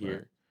would be here.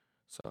 Right.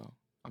 So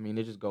I mean,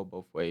 it just go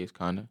both ways,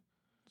 kind of.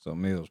 So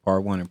Mills,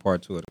 part 1 and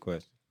part 2 of the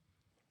question.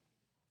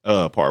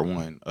 Part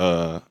 1.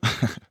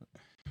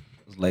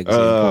 Legacy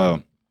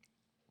important.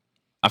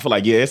 I feel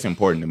like, yeah, it's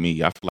important to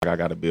me. I feel like I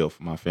got to build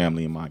for my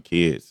family and my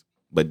kids.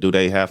 But do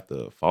they have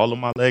to follow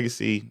my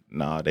legacy?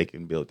 Nah, they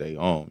can build their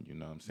own. You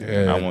know what I'm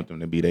saying? Yeah. I want them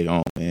to be their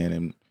own man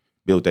and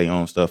build their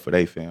own stuff for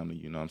their family.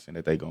 You know what I'm saying?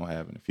 That they gonna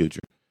have in the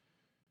future.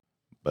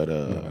 But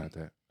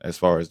as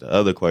far as the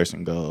other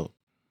question goes,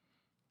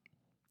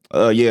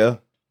 yeah,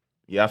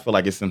 I feel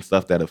like it's some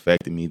stuff that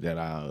affected me that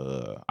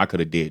I could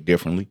have did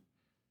differently.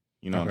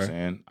 You know what I'm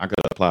saying? I could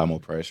apply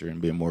more pressure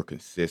and be more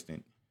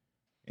consistent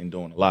in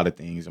doing a lot of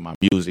things in my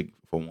music,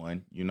 for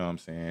one. You know what I'm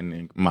saying?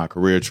 And my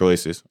career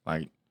choices,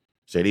 like.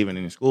 Shit, even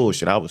in school,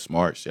 shit, I was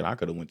smart. Shit, I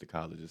could have went to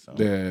college or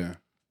something. Yeah.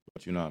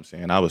 But you know what I'm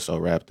saying? I was so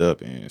wrapped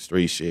up in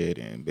street shit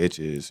and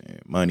bitches and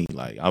money.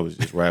 Like, I was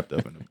just wrapped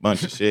up in a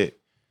bunch of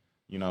shit.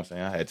 You know what I'm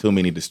saying? I had too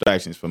many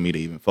distractions for me to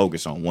even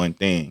focus on one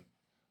thing.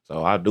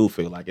 So I do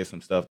feel like it's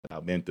some stuff that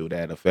I've been through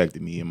that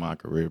affected me in my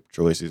career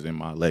choices and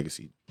my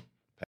legacy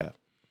path.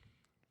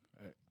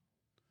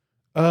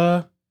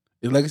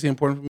 Is legacy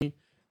important for me?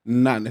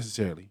 Not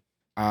necessarily.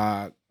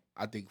 I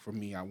think for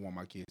me, I want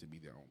my kids to be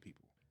their own people.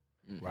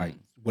 Right.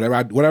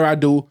 Whatever I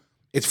do,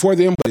 it's for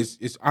them, but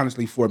it's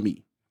honestly for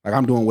me. Like,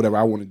 I'm doing whatever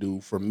I want to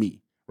do for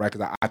me, right?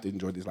 Because I have to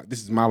enjoy this. Like,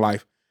 this is my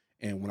life,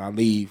 and when I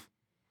leave,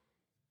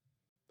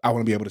 I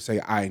want to be able to say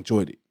I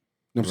enjoyed it.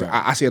 You know what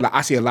I'm saying?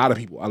 I see a lot of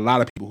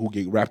people who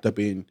get wrapped up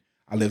in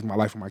I lived my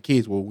life for my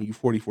kids. Well, when you're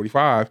 40,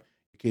 45, your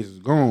kids is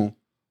gone.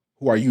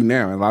 Who are you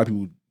now? And a lot of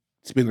people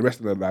spend the rest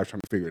of their lives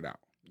trying to figure it out.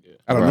 Yeah.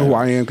 I don't know who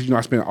I am because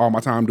I spent all my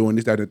time doing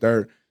this, that, and the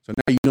third. So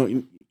now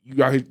you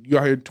out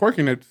here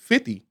twerking at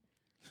 50.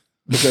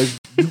 Because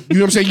you know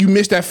what I'm saying, you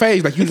missed that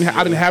phase. Like I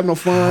didn't have no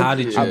fun. How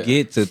did you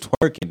get to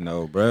twerking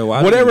though, bro?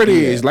 Whatever it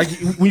is, like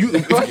when you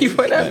why you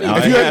put that?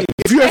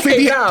 If you're at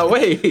 50,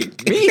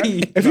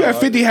 me. If you're at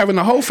 50 having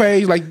the whole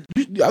phase, like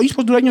you supposed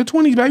to do that in your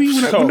 20s, baby.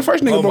 When the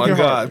first nigga broke your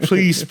heart. Oh my God!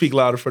 Please speak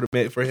louder for him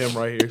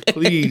right here,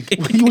 please.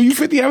 When you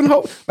 50 having the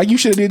whole, like you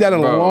should have did that a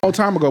long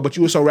time ago, but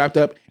you were so wrapped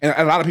up, and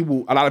a lot of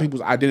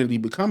people's identity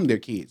become their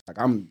kids. Like,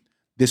 I'm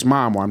this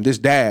mom or I'm this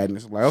dad, and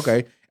it's like,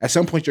 okay. At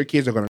some point, your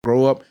kids are gonna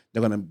grow up.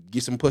 They're gonna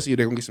get some pussy. Or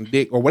they're gonna get some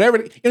dick or whatever.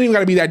 It don't even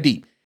gotta be that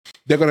deep.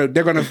 They're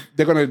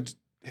gonna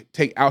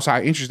take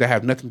outside interests that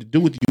have nothing to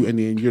do with you, and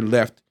then you're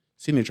left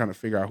sitting there trying to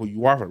figure out who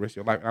you are for the rest of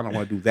your life. I don't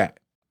want to do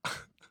that.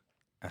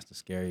 That's the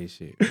scariest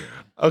shit.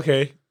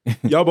 Okay,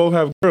 y'all both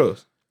have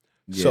girls.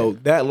 Yeah. So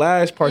that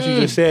last part you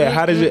just said,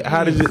 how do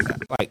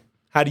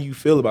you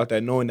feel about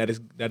that, knowing that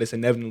it's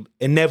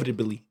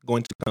inevitably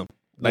going to come?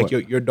 Like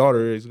your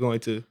daughter is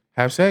going to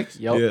have sex?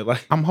 Yep. Yeah,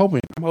 like I'm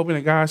hoping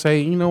that God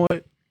say, you know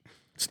what?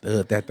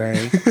 Stud that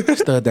thing.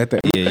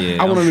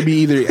 Yeah. I want him to be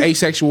either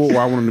asexual or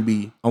I want him to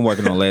be. I'm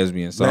working on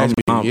lesbian, so I'm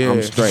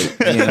straight.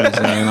 You know what I'm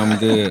saying? I'm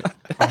good.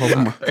 I hope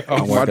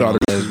my daughter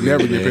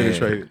never get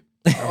penetrated.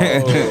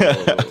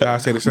 God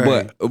say the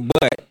same.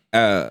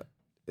 But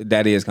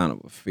that is kind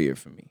of a fear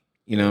for me.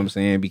 You know what I'm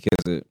saying?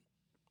 Because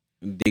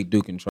dick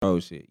do control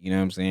shit. You know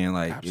what I'm saying?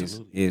 Like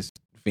it's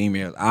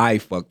females I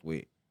fucked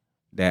with.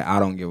 That I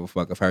don't give a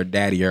fuck if her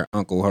daddy, her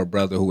uncle, her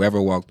brother,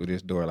 whoever walked through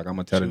this door. Like, I'm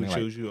gonna tell them, like,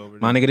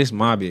 my nigga, this is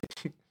my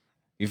bitch.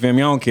 You feel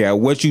me? I don't care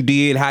what you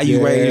did, how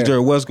you raised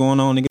her, what's going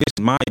on, nigga. This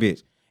is my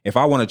bitch. If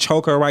I want to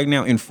choke her right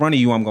now in front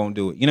of you, I'm gonna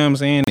do it. You know what I'm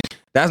saying?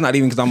 That's not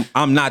even because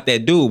I'm not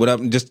that dude, but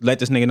I'm just let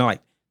this nigga know, like,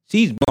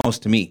 she belongs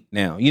to me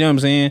now. You know what I'm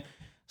saying?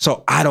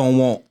 So I don't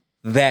want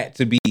that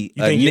to be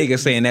a nigga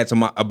saying that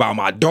to about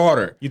my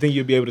daughter. You think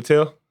you'll be able to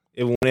tell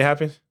when it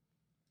happens?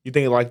 You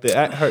think like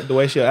the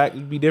way she'll act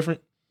would be different?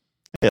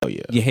 Hell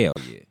yeah. Yeah, hell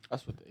yeah.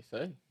 That's what they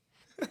say.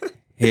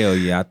 Hell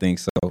yeah, I think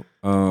so.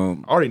 I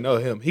already know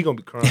him. He gonna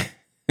be crying.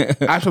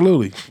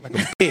 Absolutely. Like a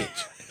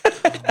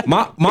bitch.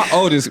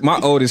 my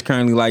oldest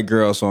currently like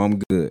girls, so I'm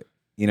good.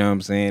 You know what I'm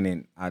saying?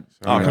 And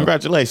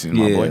congratulations,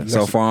 my boy.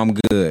 So far I'm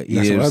good.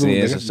 You know what I'm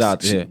saying? So shout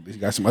out to him. He's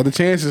got some other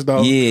chances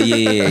though. Yeah.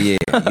 You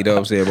know what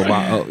I'm saying? But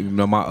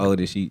my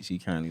oldest, she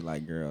currently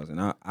like girls,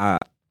 and I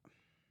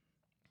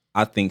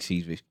think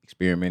she's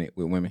experimented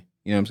with women.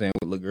 You know what I'm saying?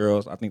 With little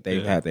girls, I think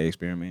they've had their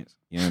experiments.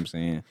 You know what I'm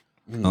saying?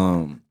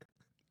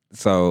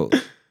 So,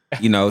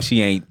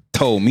 she ain't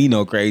told me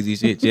no crazy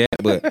shit yet,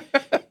 but,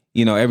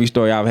 every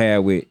story I've had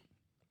with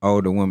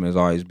older women has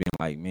always been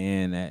like,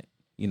 man, that,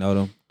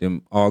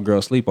 them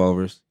all-girl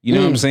sleepovers. You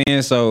know what I'm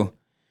saying? So,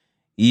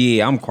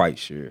 yeah, I'm quite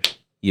sure.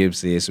 You know what I'm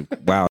saying? It's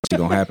wild shit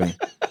gonna happen.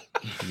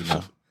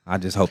 I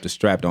just hope the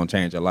strap don't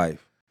change your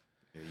life.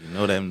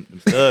 Them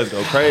studs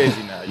go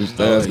crazy now.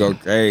 Studs go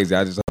crazy.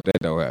 I just hope that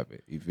don't happen.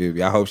 You feel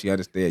me? I hope she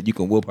understands. You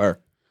can whoop her.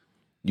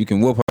 Yeah, I'm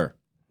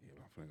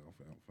finna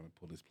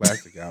pull this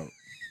plastic out.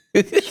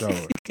 Show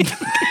her.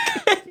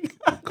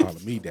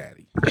 Calling me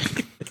daddy.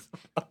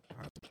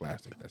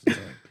 Plastic. That's the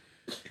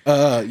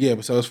thing. Yeah,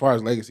 but so as far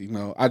as legacy,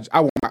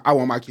 I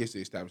want my kids to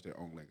establish their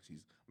own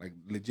legacies. Like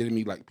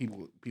legitimately, like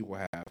people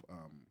have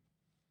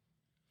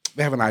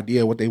they have an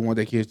idea of what they want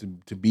their kids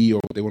to be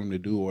or what they want them to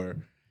do or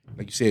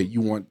like you said,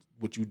 you want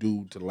what you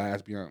do to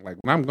last beyond. Like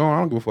when I'm gone, I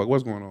don't give a fuck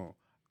what's going on.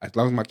 As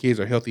long as my kids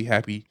are healthy,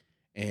 happy,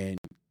 and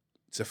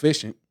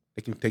sufficient,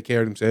 they can take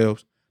care of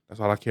themselves. That's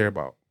all I care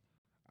about.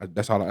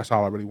 That's all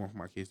I really want for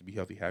my kids, to be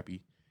healthy,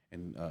 happy,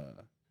 and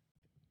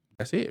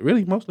that's it.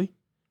 Really, mostly.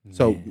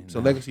 So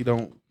legacy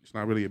it's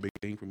not really a big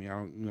thing for me. I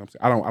don't, you know what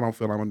I'm saying? I don't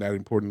feel I'm that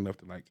important enough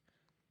to like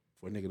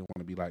for a nigga to want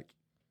to be like,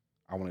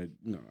 I want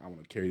to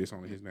carry this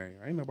on his name.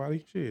 I ain't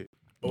nobody. Shit.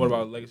 But what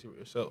about legacy with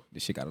yourself?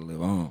 This shit got to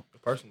live on. The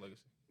personal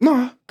legacy.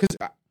 Nah, because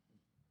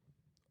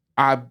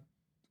I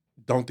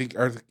don't think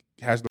Earth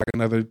has like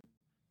another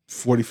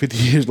 40, 50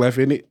 years left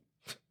in it.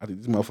 I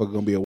think this motherfucker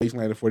gonna be a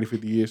wasteland in 40,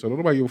 50 years. So don't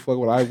nobody give a fuck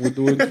what I was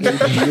doing 40,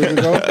 50 years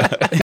ago.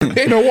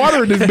 Ain't no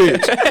water in this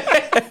bitch.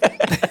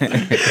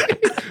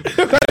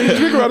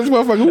 Drink around this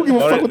motherfucker. Who give a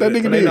fuck what that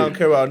nigga did? They don't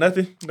care about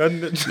nothing.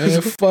 Man,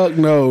 fuck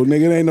no,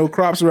 nigga. There ain't no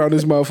crops around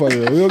this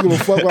motherfucker. We don't give a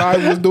fuck what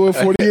I was doing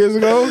 40 years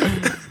ago.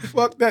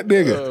 Fuck that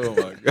nigga. Oh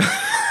my god.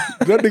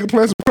 That nigga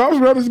plant some crops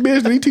around this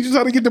bitch. Did he teach us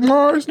how to get to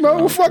Mars?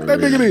 No, fuck that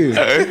nigga then.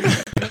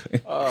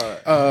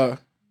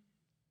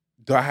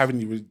 Do I have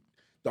any?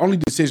 The only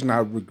decision I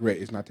regret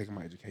is not taking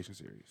my education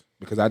serious,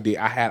 because I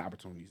had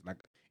opportunities. Like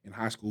in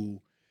high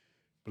school,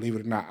 believe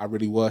it or not, I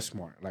really was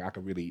smart. Like I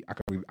could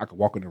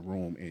walk in a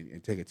room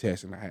and take a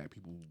test, and I had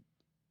people.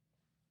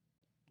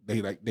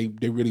 They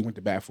really went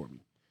to bat for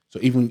me. So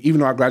even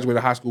though I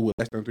graduated high school with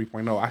less than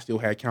 3.0, I still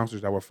had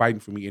counselors that were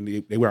fighting for me, and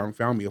they went out and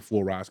found me a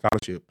full ride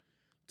scholarship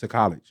to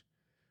college,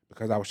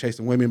 because I was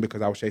chasing women,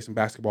 because I was chasing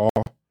basketball.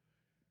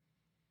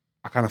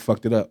 I kind of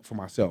fucked it up for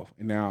myself,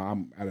 and now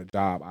I'm at a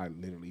job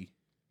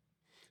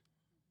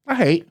I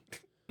hate.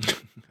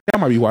 I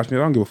might be watching it.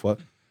 I don't give a fuck.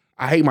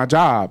 I hate my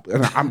job,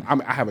 and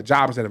I have a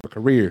job instead of a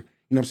career. You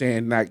know what I'm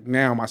saying? Like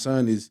now, my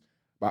son is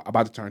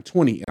about to turn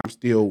 20, and I'm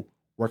still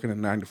working a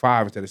 9 to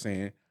 5 instead of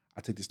saying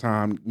I took this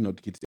time, to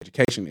get this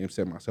education and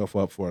set myself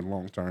up for a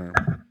long-term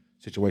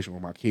situation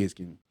where my kids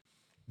can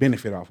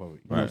benefit off of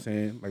it. You know what I'm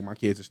saying? Like my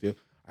kids are still.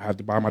 I have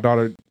to buy my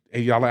daughter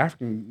 $80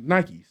 African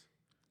Nikes.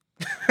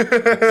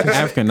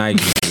 African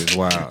Nikes is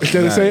wild.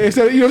 Instead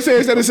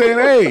of saying,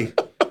 hey,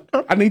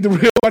 I need the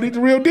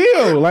real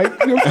deal. Like,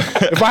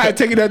 if I had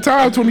taken that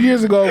time 20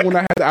 years ago when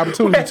I had the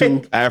opportunity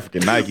to.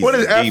 African Nikes. What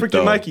is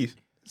African Nikes?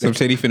 Some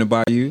shit he finna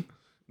buy you?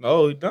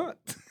 No, he not.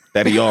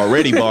 That he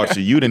already bought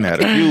you. You didn't have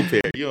a few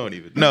pair. You don't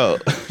even know.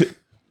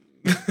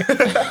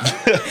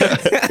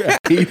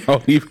 He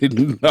don't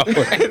even know.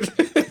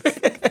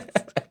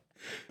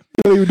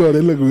 You don't even know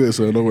they look good,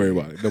 so don't worry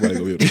about it. Nobody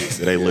gonna be able to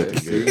see. They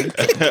look good.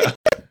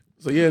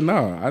 So yeah,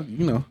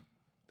 no,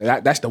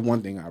 that's the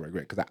one thing I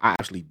regret, because I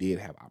actually did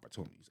have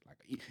opportunities.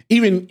 Like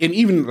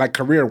even like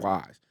career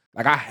wise,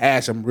 like I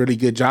had some really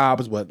good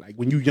jobs, but like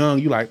when you young,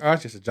 you like, oh,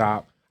 it's just a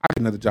job. I get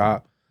another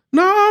job.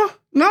 No.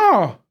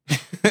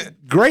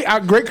 Great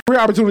career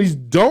opportunities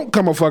don't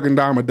come a fucking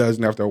dime a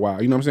dozen after a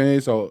while. You know what I'm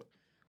saying? So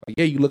like,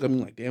 yeah, you look at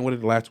me like, damn, what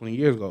did the last 20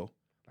 years go?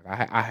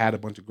 Like I had a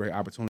bunch of great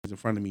opportunities in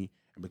front of me,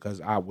 and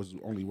because I was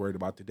only worried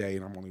about today,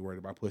 and I'm only worried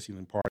about pussy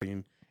and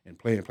partying and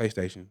playing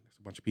PlayStation, it's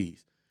a bunch of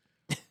peas.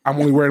 I'm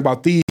only worried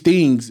about these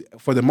things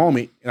for the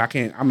moment, and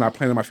I'm not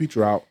planning my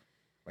future out.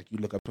 Like you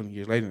look up 20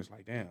 years later, and it's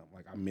like, damn,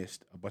 like I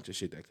missed a bunch of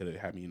shit that could have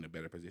had me in a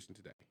better position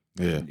today.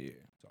 Yeah.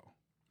 So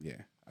yeah,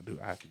 I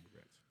have some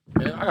regrets.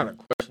 Man, I got a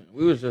question.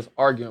 We was just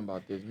arguing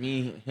about this,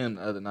 me and him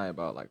the other night,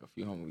 about like a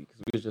few homies, because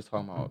we was just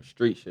talking about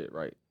street shit,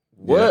 right?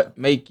 What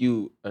make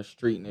you a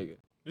street nigga?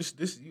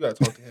 This you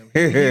gotta talk to him.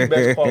 He's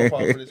best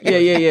qualified for this.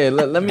 Yeah.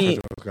 Let me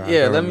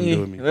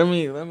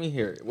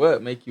hear it.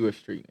 What make you a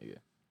street nigga?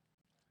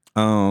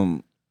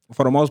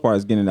 For the most part,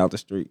 it's getting it out the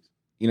streets.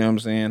 You know what I'm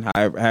saying?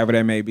 However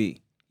that may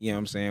be. You know what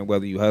I'm saying?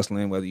 Whether you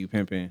hustling, whether you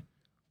pimping,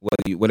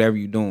 whatever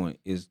you doing,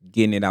 is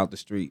getting it out the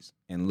streets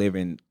and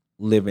living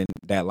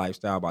that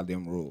lifestyle by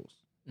them rules.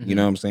 Mm-hmm. You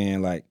know what I'm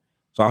saying? Like,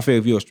 so I feel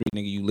if you're a street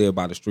nigga, you live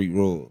by the street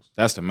rules.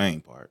 That's the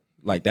main part.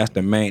 Like that's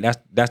the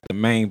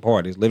main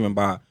part, is living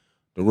by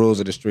the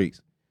rules of the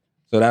streets.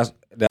 So that's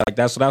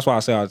why I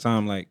say all the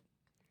time, like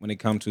when it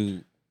comes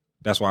to,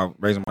 that's why I'm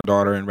raising my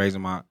daughter and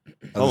raising my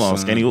hold on,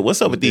 Skinny.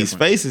 What's up with these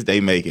faces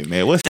they making,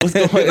 man? What's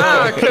going on?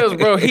 Nah, cause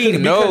bro, he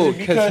knows.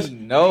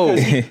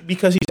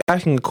 Because he's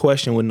asking a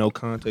question with no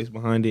context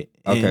behind it.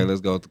 Okay,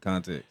 let's go with the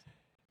context.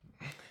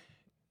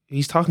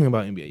 He's talking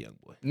about NBA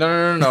Youngboy.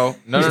 No.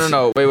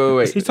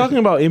 Wait. He's talking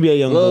about NBA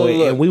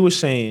Youngboy, and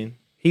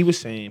he was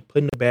saying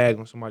putting a bag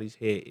on somebody's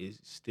head is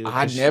still.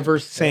 I never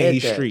saying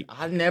he's street.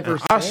 I never.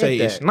 I say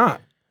that. It's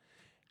not.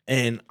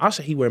 And I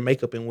say he wear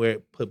makeup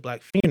and put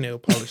black fingernail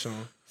polish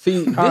on.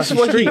 See, this is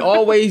what he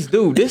always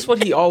do. Is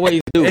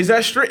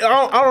that street?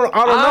 I don't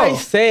know. I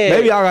said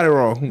maybe I got it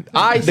wrong. He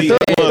was a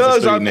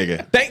street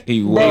nigga.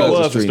 He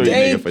was a street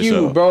nigga for sure. Thank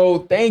you, bro.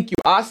 Thank you.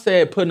 I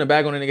said putting a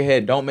bag on a nigga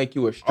head don't make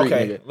you a street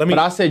nigga. But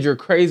I said you're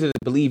crazy to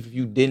believe if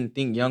you didn't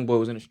think Youngboy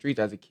was in the streets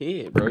as a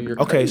kid, bro. You're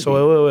okay. Crazy.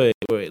 So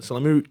wait. So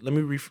let me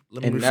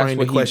reframe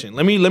the question.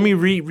 Let me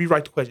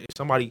rewrite the question.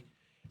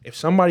 If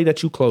somebody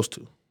that you close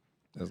to,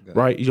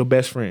 right, is your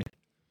best friend,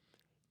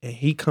 and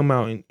he come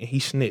out and he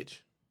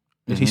snitch.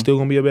 Is he still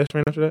gonna be your best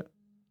friend after that?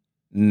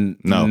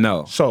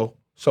 No. So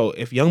So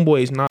if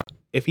Youngboy is not,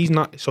 if he's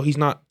not, so he's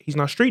not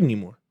street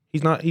anymore.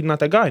 He's not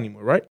that guy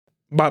anymore, right?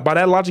 By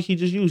that logic he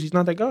just used, he's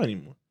not that guy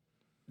anymore.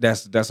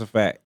 That's a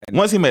fact.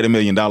 Once he made $1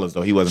 million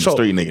though, he wasn't a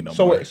street nigga no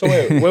more.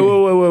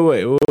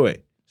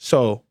 Wait.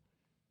 So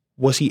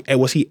was he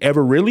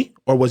ever really,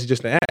 or was he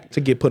just an act to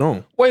get put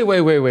on? Wait.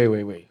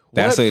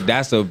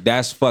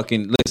 That's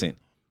fucking. Listen,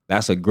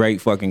 that's a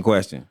great fucking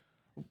question.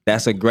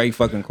 That's a great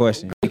fucking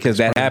question because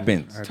that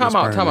happens. Time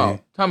out.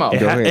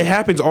 It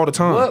happens all the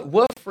time.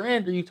 What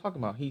friend are you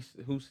talking about?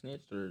 Who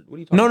snitched or what are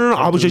you talking about? No.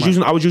 I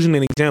was using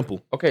an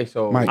example. Okay,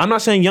 so I'm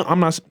not saying you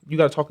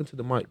got to talk into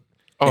the mic.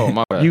 Oh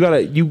my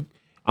bad.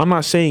 I'm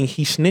not saying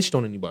he snitched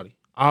on anybody.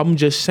 I'm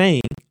just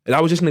saying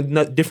that was just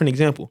a different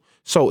example.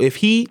 So if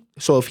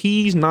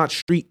he's not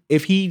street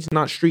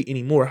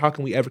anymore, how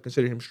can we ever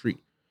consider him street?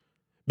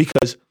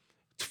 Because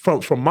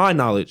from my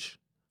knowledge,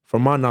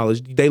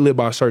 they live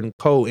by a certain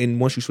code, and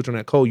once you switch on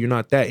that code, you're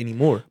not that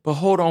anymore. But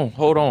hold on.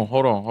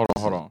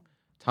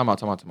 Time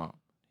out.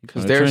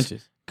 Because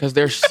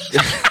there's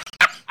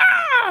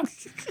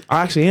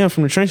I actually am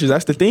from the trenches.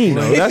 That's the thing,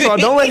 though. That's why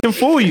don't let him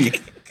fool you.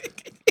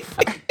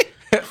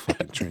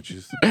 Fucking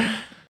trenches.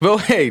 But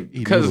hey,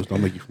 because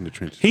don't make you from the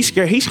trenches. He's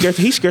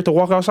scared to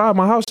walk outside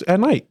my house at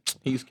night.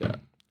 he's scared.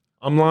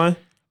 I'm lying.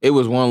 It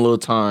was one little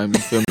time, you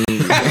feel me?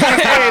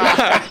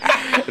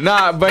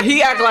 Nah, but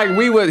he act like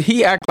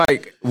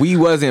we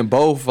wasn't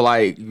both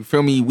like, you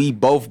feel me? We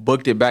both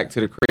booked it back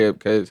to the crib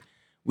because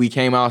we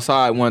came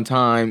outside one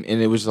time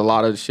and it was a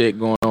lot of shit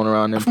going on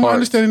around them From my parks.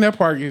 understanding, that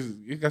park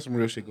it got some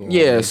real shit going on.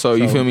 Yeah, so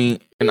you feel me?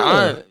 And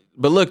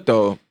but look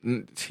though,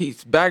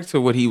 he's back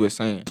to what he was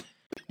saying.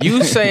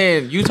 You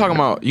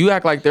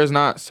act like there's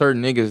not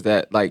certain niggas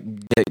that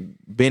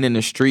been in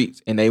the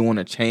streets and they want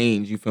to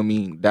change. You feel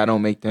me? That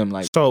don't make them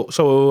like.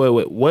 So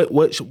wait.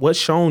 What's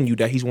shown you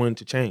that he's wanting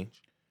to change?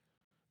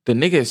 The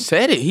nigga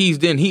said it. He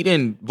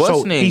didn't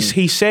bust names.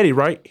 He said it,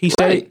 right? He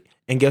said it,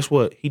 and guess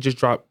what? He just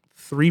dropped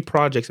 3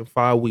 projects in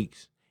 5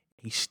 weeks.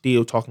 He's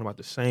still talking about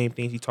the same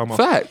things he's talking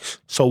about. Facts.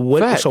 So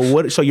what? Facts. So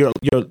what? So your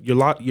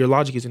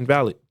logic is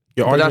invalid.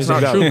 Your But argument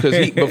that's not is invalid.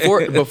 true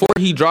because before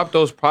he dropped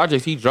those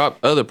projects, he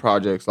dropped other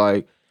projects.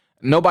 Like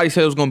nobody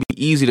said it was gonna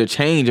be easy to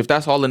change. If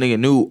that's all the nigga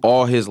knew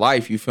all his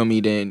life, you feel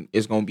me? Then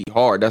it's gonna be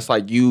hard. That's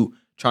like you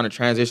trying to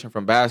transition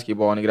from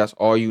basketball, nigga. That's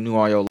all you knew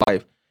all your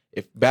life.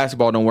 If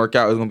basketball don't work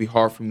out, it's gonna be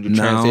hard for me to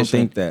transition. I don't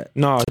think that.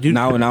 No,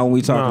 Now when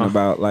we talking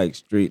about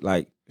street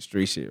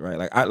shit, right?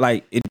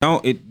 It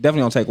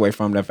definitely don't take away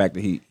from the fact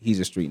that he's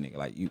a street nigga.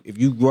 Like if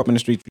you grew up in the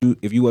street,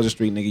 if you was a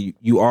street nigga,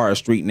 you are a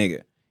street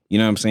nigga. You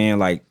know what I'm saying?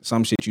 Like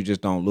some shit you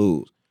just don't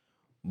lose.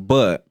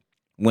 But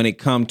when it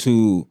come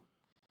to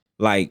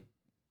like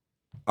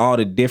all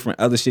the different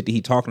other shit that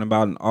he talking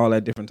about and all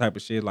that different type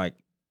of shit, like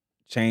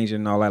changing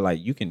and all that,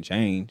 like you can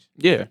change.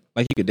 Yeah,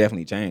 like you could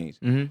definitely change.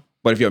 Mm-hmm.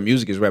 But if your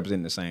music is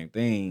representing the same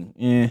thing,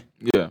 yeah,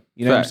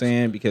 you know what I'm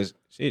saying? Because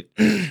shit,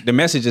 the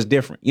message is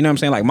different. You know what I'm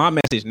saying? Like my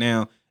message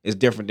now is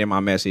different than my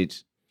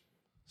message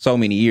so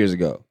many years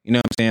ago. You know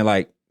what I'm saying?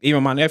 Like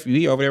even my nephew,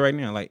 he over there right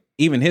now. Like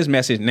even his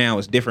message now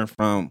is different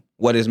from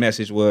what his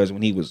message was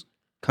when he was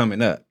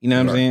coming up. You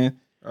know what I'm saying?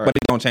 Right. But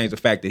it don't change the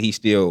fact that he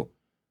still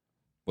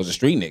was a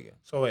street nigga.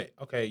 So wait,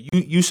 okay,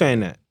 you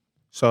saying that?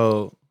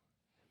 So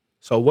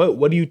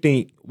what do you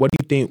think? What do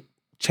you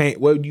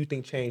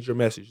think changed your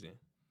message then?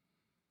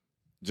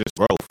 Just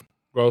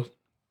growth.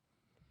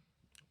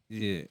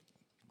 Yeah.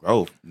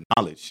 Growth.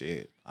 Knowledge.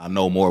 Shit. I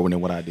know more than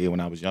what I did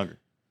when I was younger.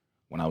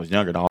 When I was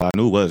younger, all I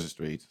knew was the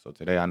streets. So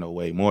today I know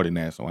way more than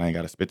that. So I ain't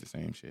gotta spit the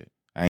same shit.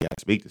 I ain't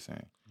gotta speak the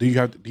same. Do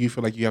you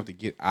feel like you have to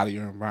get out of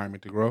your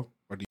environment to grow?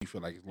 Or do you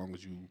feel like as long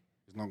as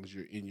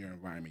you're in your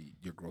environment,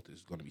 your growth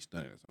is gonna be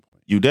stunted at some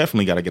point? You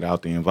definitely gotta get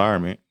out the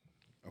environment.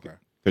 Okay.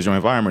 Because your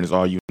environment is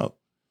all you know.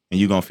 And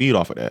you're gonna feed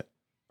off of that.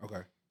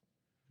 Okay.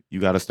 You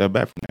gotta step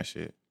back from that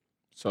shit.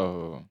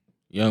 So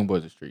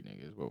Youngboy's a street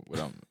nigga.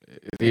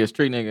 Is he a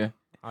street nigga?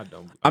 I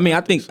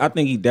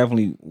think he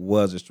definitely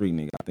was a street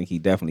nigga. I think he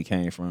definitely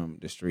came from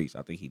the streets.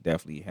 I think he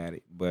definitely had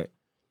it. But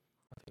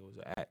I think it was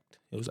an act.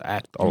 It was an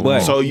act.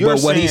 So you're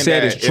what he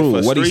said is true.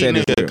 If a what he said street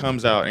is nigga true.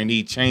 comes out and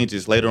he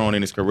changes later on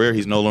in his career,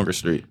 he's no longer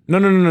street.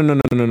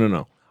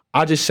 No.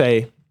 I just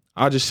say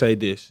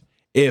this.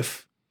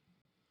 If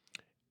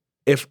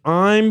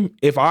I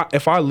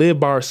live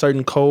by a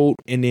certain code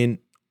and then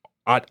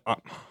I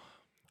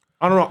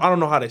don't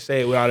know how to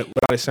say it without it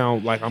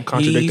sound like I'm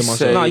contradicting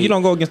myself. No, you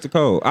don't go against the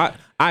code.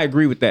 I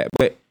agree with that,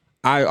 but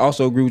I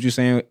also agree with you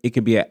saying it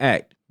could be an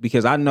act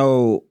because I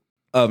know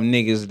of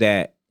niggas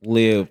that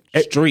live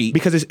street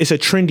because it's a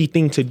trendy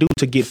thing to do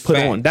to get put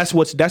on. That's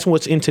what's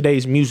in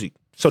today's music.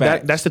 So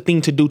that's the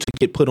thing to do to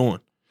get put on.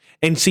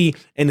 And see,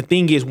 and the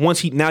thing is,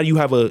 now you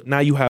have a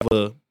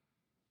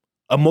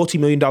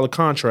multi-million-dollar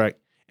contract,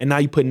 and now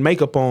you putting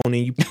makeup on and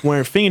you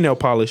wearing fingernail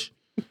polish,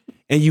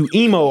 and you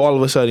emo all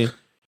of a sudden.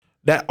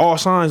 That all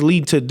signs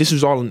lead to this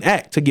is all an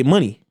act to get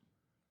money.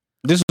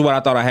 This is what I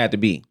thought I had to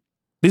be.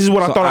 This is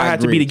what I thought I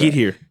had to be to get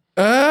here.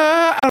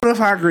 I don't know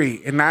if I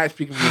agree, and not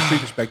speaking from a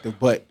street perspective,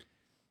 but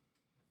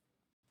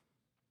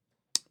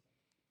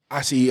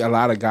I see a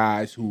lot of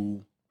guys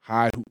who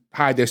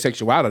hide their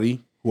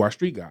sexuality who are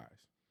street guys.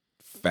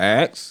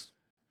 Facts.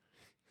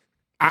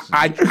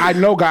 I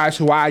know guys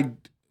who not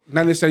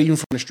necessarily even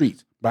from the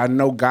streets, but I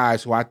know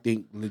guys who I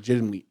think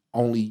legitimately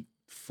only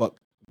fuck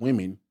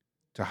women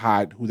to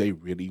hide who they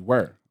really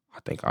were. I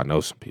think I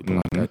know some people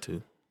like that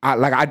too.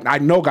 I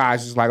know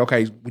guys. It's like,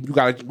 okay,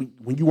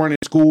 when you weren't in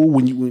school,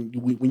 when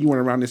you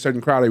weren't around this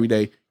certain crowd every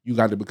day, you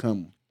got to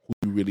become who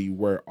you really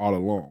were all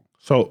along.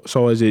 So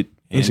is it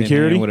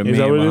insecurity? Is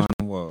that what it is?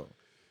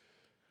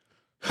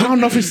 I don't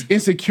know if it's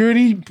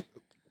insecurity.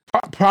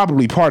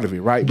 Probably part of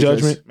it, right?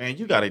 Judgment. Because, man,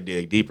 you got to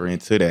dig deeper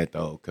into that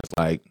though, because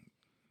like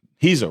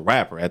he's a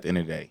rapper at the end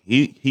of the day.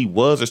 He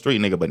was a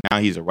street nigga, but now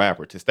he's a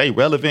rapper. To stay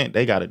relevant,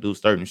 they got to do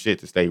certain shit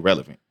to stay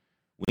relevant.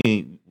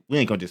 We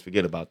ain't gonna just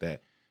forget about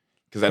that.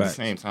 Because at the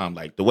same time,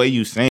 like the way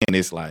you saying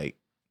it's like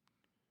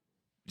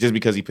just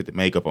because he put the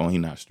makeup on, he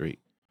not street.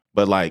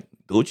 But like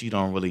Gucci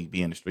don't really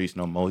be in the streets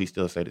no more. He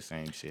still say the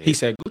same shit. He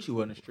said Gucci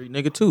wasn't a street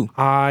nigga too.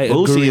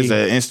 Boosie agree. is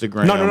an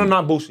Instagram. No,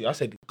 not Boosie. I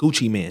said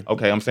Gucci man.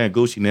 Okay, I'm saying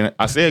Gucci. Then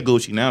I said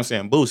Gucci. Now I'm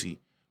saying Boosie.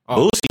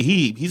 Oh.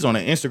 Boosie, he's on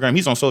the Instagram.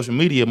 He's on social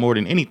media more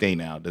than anything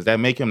now. Does that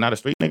make him not a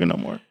street nigga no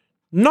more?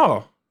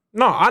 No.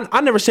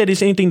 I never said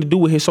it's anything to do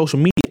with his social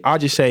media. I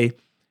just say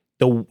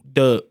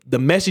the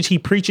message he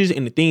preaches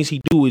and the things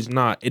he do is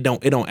not. It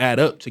don't add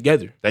up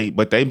together.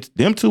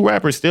 Them two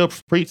rappers still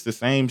preach the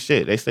same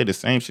shit. They say the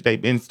same shit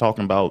they've been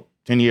talking about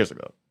 10 years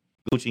ago.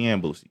 Gucci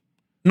and Boosie.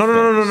 No.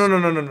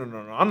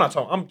 I'm not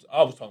talking.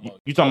 I was talking about.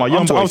 You talking about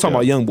Youngboy? I was talking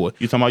about Youngboy.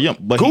 You talking about Young?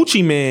 But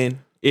Gucci man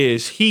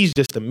he's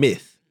just a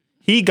myth.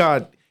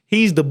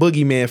 He's the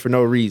boogeyman for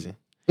no reason.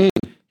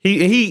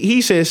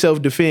 He said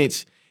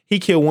self-defense. He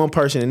killed one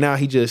person and now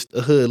he just a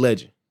hood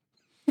legend.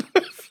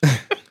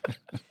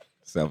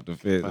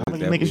 Self-defense. How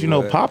many niggas you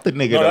know pop the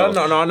nigga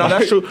though? No,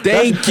 that's true.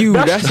 Thank you.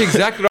 That's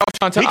exactly what I was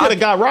trying to tell you. He could have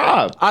got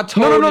robbed. I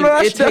told you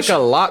it takes a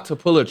lot to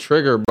pull a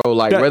trigger, bro.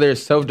 Like whether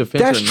it's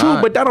self-defense or not. That's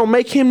true, but that don't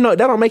make him no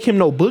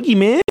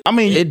boogeyman. I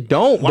mean, it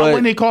don't. Why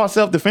wouldn't he call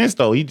self-defense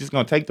though? He just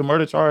gonna take the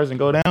murder charge and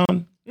go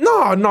down?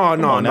 No. He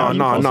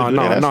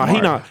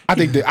not. I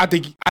think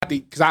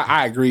because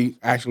I agree.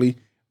 Actually,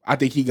 I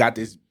think he got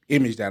this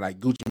image that like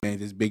Gucci man is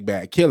this big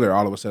bad killer.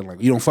 All of a sudden,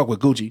 like you don't fuck with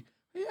Gucci.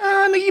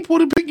 Nigga, you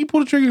pull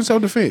the trigger in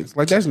self-defense.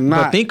 Like that's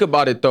not. But think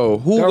about it though.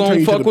 Who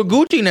gonna fuck with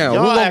Gucci now?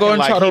 Y'all Who gonna go and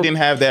like try to? He didn't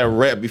have that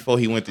rep before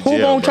he went to jail. Who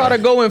gonna try to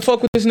go and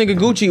fuck with this nigga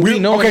Gucci? We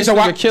know this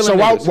nigga killing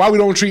niggas. Why we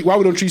don't treat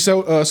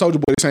Soulja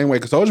Boy the same way?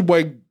 Because Soulja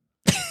Boy.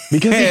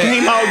 Because he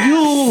came out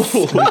you.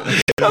 He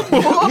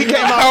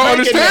came out. I don't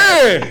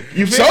understand.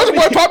 Soulja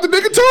Boy popped the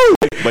nigga too.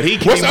 But he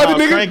came out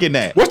cranking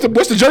that. What's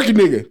the jerky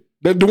nigga?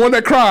 The one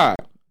that cried.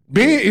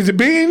 Is it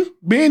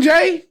Ben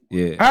J?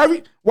 Yeah.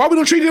 Harvey? Why we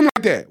don't treat him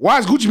like that? Why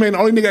is Gucci Man the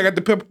only nigga that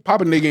got the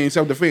popping nigga in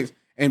self-defense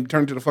and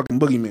turned to the fucking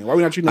boogeyman? Why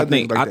we not treating that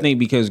nigga like that? I think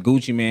because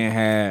Gucci Man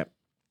had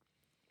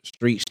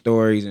street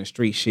stories and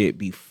street shit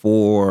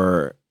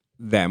before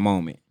that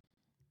moment.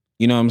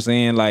 You know what I'm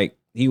saying? Like,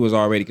 he was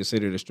already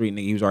considered a street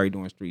nigga. He was already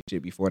doing street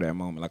shit before that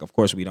moment. Like, of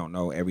course, we don't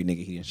know every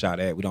nigga he didn't shot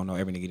at. We don't know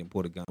every nigga he didn't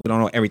pull a gun. We don't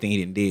know everything he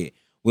didn't did.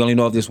 We only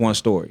know of this one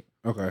story.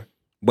 Okay.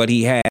 But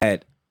he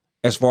had,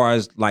 as far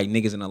as like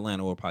niggas in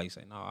Atlanta will probably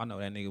say, no, I know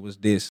that nigga was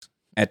this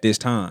at this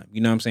time. You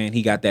know what I'm saying?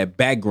 He got that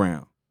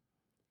background.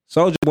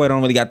 Soulja Boy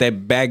don't really got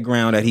that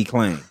background that he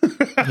claimed.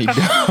 He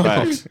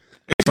does.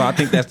 So I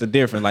think that's the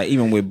difference. Like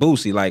even with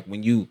Boosie, like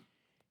when you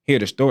hear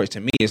the stories, to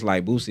me it's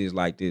like Boosie is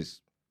like this.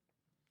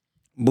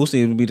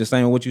 Boosie would be the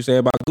same with what you say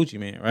about Gucci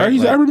Man, right?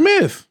 He's like, every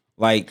myth.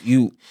 Like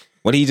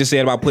what he just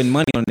said about putting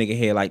money on a nigga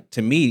head. Like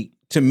to me,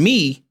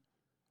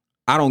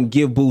 I don't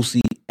give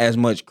Boosie as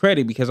much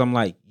credit because I'm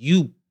like,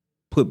 you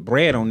put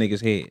bread on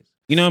niggas' heads.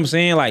 You know what I'm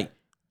saying? Like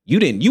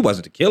you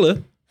wasn't the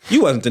killer.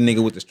 You wasn't the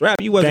nigga with the strap.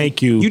 You wasn't.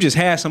 Thank you. You just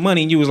had some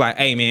money and you was like,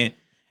 hey man,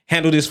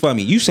 handle this for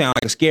me. You sound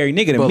like a scary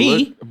nigga to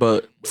me.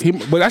 But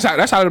that's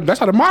how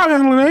the mob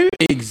handling it.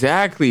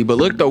 Exactly. But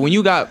look though, when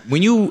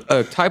you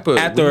type of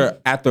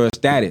after a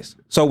status.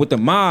 So with the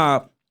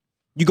mob,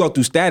 you go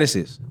through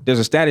statuses. There's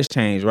a status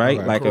change, right?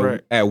 Okay,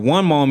 like at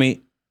one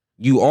moment,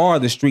 you are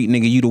the street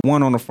nigga. You the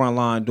one on the front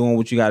line doing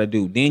what you got to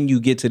do. Then you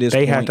get to this. They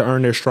point. have to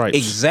earn their stripes.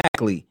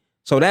 Exactly.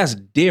 So that's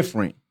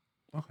different.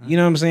 Okay. You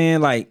know what I'm saying?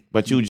 Like,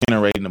 but you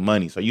generating the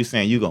money. So you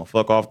saying you gonna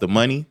fuck off the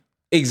money?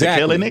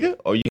 Exactly. To kill a nigga,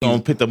 or you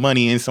gonna put the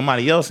money in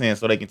somebody else's hands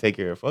so they can take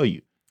care of it for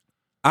you?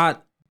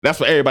 That's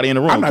for everybody in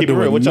the room. I'm not Keep it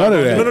real. doing none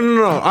of that.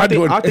 No. I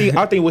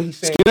think what he's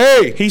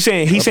saying. He's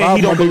saying he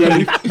don't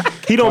believe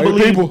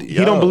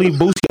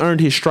Boosie earned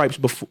his stripes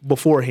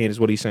beforehand. Is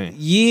what he's saying.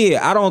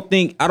 Yeah, I don't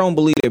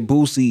believe that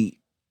Boosie.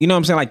 You know what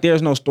I'm saying? Like,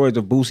 there's no stories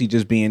of Boosie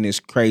just being this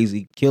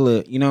crazy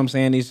killer. You know what I'm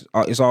saying?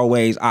 It's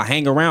always I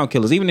hang around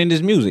killers. Even in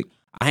this music,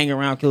 I hang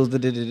around killers.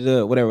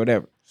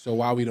 Whatever. So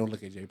why we don't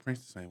look at Jay Prince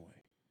the same way?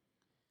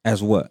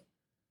 As what?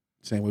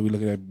 Same way we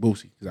look at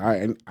Boosie.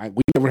 Because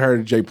we never heard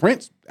of Jay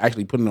Prince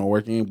actually putting no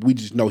work in. We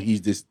just know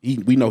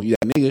we know he's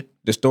that nigga.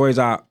 The stories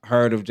I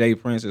heard of Jay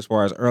Prince as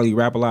far as early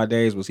Rap-A-Lot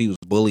days was he was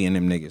bullying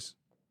them niggas.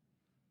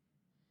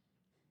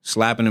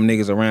 Slapping them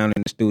niggas around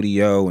in the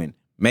studio and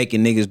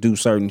making niggas do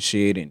certain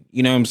shit. And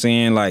you know what I'm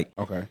saying? Like,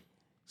 okay.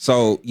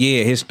 So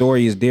yeah, his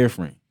story is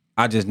different.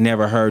 I just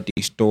never heard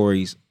these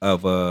stories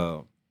of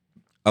a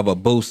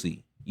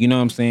Boosie. You know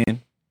what I'm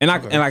saying? And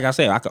like I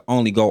said, I could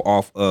only go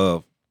off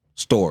of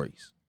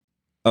stories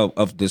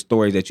of the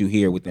stories that you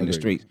hear within the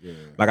streets. Yeah.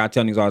 Like I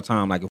tell niggas all the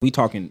time, like when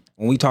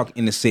we talk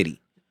in the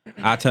city,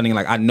 I tell niggas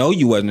like I know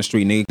you wasn't a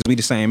street nigga because we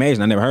the same age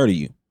and I never heard of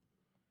you.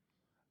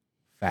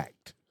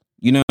 Fact.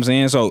 You know what I'm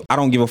saying? So I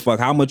don't give a fuck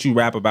how much you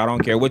rap about. I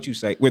don't care what you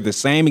say. We're the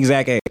same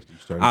exact age.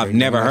 I've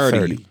never heard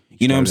of you.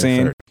 You know what I'm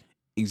saying?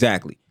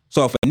 Exactly.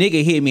 So if a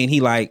nigga hit me and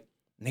he like,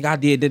 nigga, I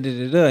did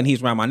da-da-da-da, and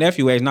he's around my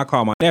nephew age, and I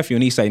call my nephew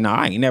and he say, nah,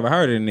 I ain't never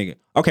heard of the nigga.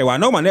 Okay, well, I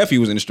know my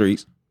nephew was in the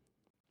streets.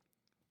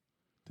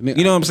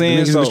 You know what I'm saying?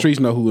 Niggas in the streets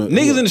know who.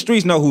 Niggas in the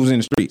streets know who's in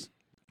the streets.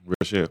 Real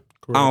shit.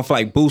 I don't feel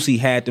like Boosie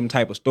had them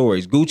type of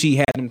stories. Gucci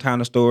had them kind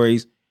of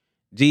stories.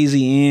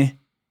 Jeezy in.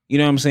 You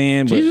know what I'm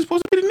saying? Jeezy was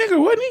supposed to be the nigga,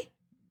 wasn't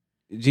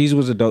he? Jeezy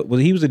was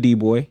he was a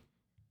D-boy.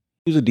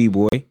 He was a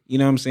D-boy. You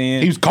know what I'm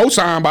saying? He was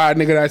co-signed by a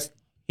nigga that's...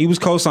 He was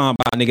co-signed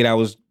by a nigga that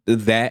was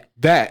that.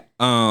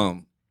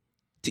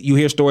 You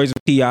hear stories of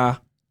T.I.,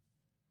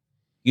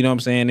 you know what I'm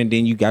saying? And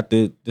then you got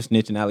the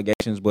snitching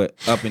allegations, but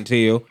up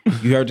until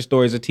you heard the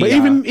stories of T.I.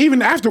 But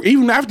even after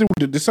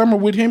the summer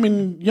with him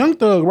and Young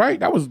Thug, right?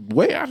 That was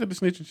way after the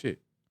snitching shit.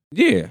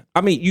 Yeah.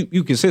 I mean,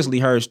 you consistently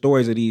heard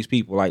stories of these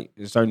people. Like,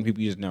 certain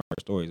people you just never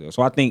heard stories of.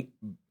 So I think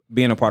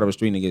being a part of a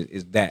street nigga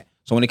is that.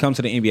 So when it comes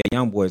to the NBA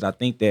Youngboys, I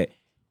think that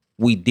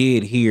we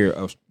did hear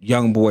of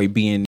Youngboy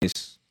being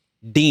this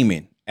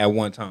demon at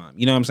one time.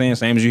 You know what I'm saying?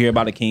 Same as you hear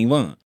about the King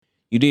Von.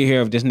 You did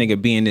hear of this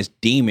nigga being this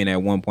demon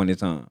at one point in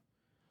time.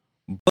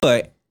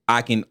 But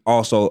I can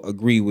also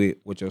agree with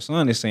what your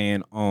son is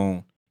saying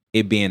on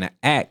it being an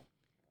act,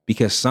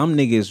 because some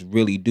niggas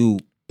really do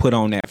put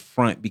on that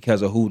front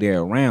because of who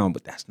they're around,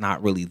 but that's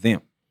not really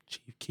them.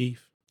 Chief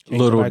Keef.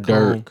 Little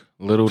Dirk.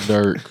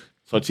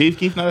 So Chief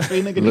Keef not a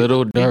street nigga?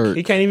 Little Dirk.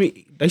 He can't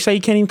even, they say he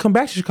can't even come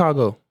back to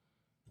Chicago.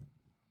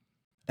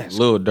 That's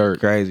Little Dirk.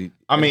 Crazy.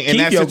 I mean, in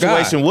Keef that your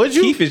situation, guy. would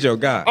you? Keef is your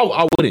guy. Oh,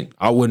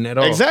 I wouldn't at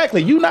all.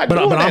 Exactly. You not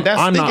doing that.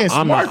 That's thinking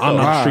smart, though. I'm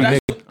not a street nigga.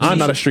 I'm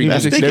not a street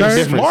That's nigga.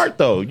 thinking smart,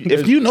 though.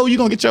 If you know you're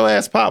going to get your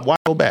ass popped, why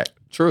go back?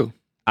 True.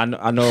 I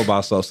know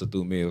about Sosa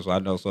through Mills, so I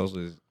know Sosa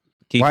is...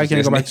 Keef Why is he can't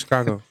this go back nigga. to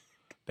Chicago?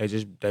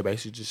 They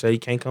basically just say he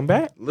can't come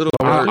back. Little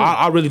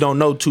I really don't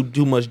know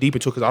too much deeper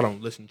to it because I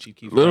don't listen to Chief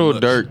Keef. Little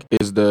Dirk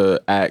is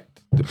the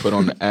act to put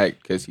on the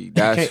act because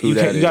that's who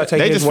that You gotta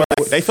is. take his word.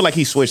 They feel like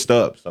he switched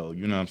up, so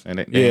you know what I'm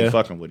saying? They ain't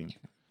fucking with him.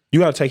 You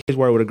gotta take his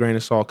word with a grain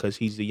of salt because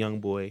he's the young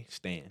boy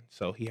Stan,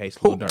 so he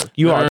hates Lil Durk.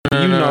 You know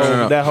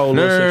that whole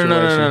little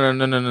situation.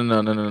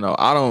 No.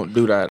 I don't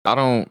do that. I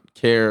don't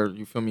care.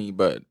 You feel me?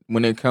 But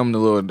when it comes to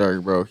Lil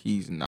Durk, bro,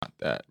 he's not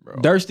that,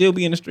 bro. Dirk still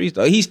be in the streets,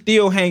 though. He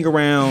still hang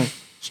around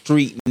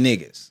street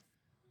niggas.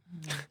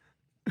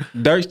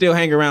 Dirk still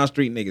hang around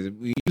street niggas.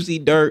 If you see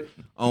Dirk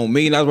on $1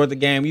 million worth of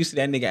game, you see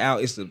that nigga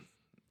out, it's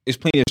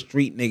plenty of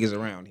street niggas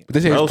around him. But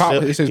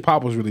they say his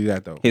pop was really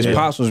that, though. His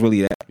pops was really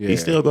that. Yeah. He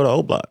still go to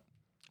O Block.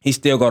 He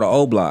still go to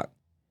O Block.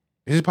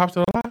 Is his pop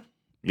still alive?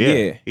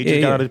 Yeah. He just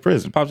got out of His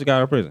prison. pops just got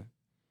out of prison.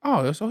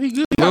 Oh, so he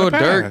good. Lil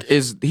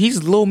Durk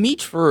he's Lil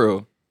Meech for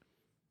real.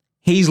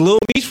 He's Lil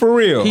Meech for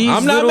real. He's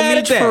I'm not Lil mad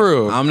Meech at that. for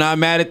real. I'm not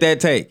mad at that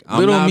take. I'm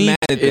Little not Meech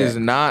mad at that. is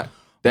not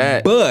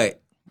that. But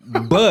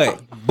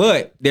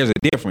there's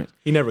a difference.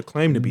 He never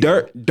claimed to be.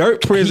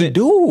 Dirk prison. He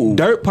do.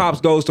 Dirk pops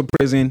goes to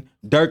prison.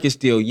 Dirk is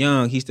still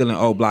young. He's still in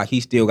O Block.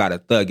 He still got to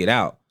thug it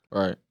out.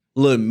 Right.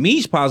 Lil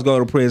Meech pops go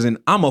to prison.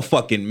 I'm a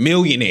fucking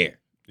millionaire.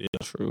 Yeah,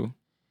 true.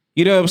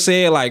 You know what I'm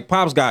saying? Like,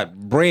 pops got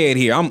bread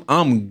here.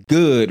 I'm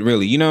good,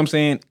 really. You know what I'm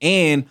saying?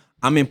 And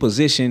I'm in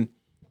position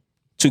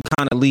to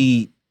kind of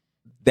lead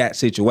that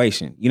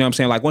situation. You know what I'm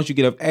saying? Like, once you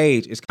get of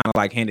age, it's kind of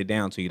like handed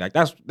down to you. Like,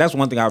 that's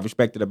one thing I've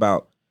respected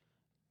about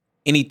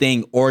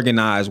anything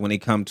organized when it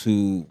comes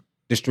to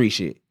the street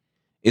shit.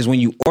 Is when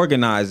you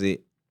organize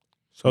it.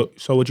 So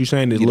what you're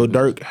saying is Lil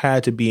Durk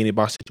had to be in a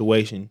boss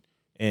situation,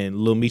 and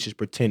Lil Meech is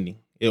pretending,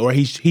 or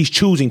he's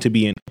choosing to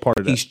be in part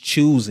of that. He's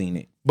choosing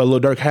it. But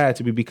Lil Durk had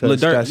to be because Lil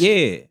Durk, that's,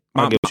 yeah.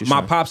 I get what you're My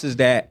saying. pops is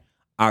that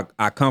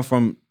I come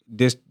from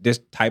this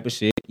type of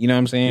shit. You know what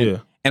I'm saying? Yeah.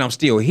 And I'm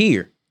still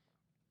here.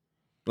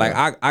 Like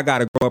I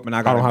gotta grow up and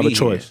I gotta don't have be a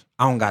choice. here.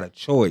 I don't got a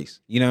choice.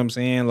 You know what I'm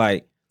saying?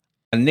 Like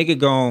a nigga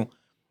gon'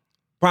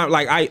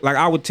 like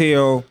I would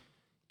tell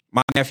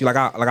my nephew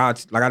I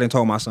didn't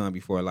told my son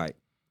before, like,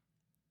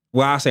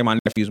 well, I say my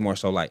nephew's more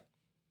so like,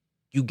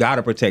 you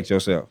gotta protect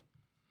yourself.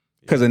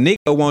 Cause a nigga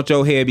want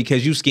your head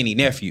because you skinny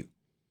nephew.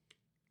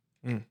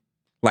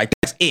 Like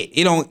that's it.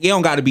 It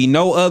don't gotta be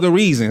no other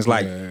reasons.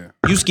 Like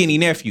you skinny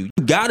nephew.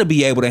 You gotta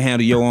be able to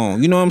handle your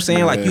own. You know what I'm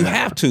saying? Like you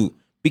have to.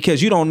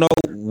 Because you don't know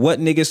what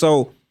niggas,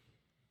 so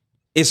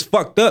it's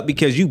fucked up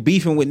because you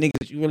beefing with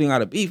niggas you really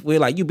gotta beef with.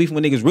 Like you beefing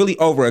with niggas really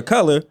over a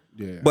color,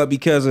 but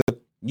because of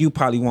you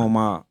probably want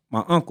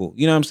my uncle.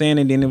 You know what I'm saying?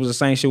 And then it was the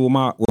same shit with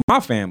my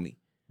family.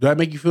 Do that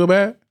make you feel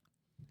bad?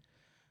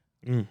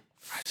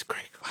 That's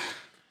great.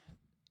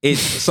 It's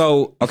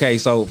so okay.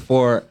 So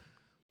for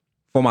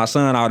my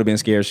son, I would have been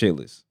scared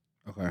shitless.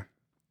 Okay.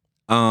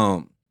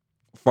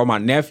 for my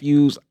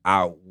nephews,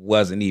 I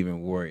wasn't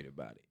even worried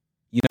about it.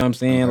 You know what I'm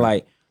saying?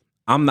 Okay.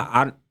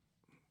 Like,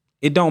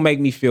 it don't make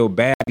me feel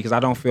bad because I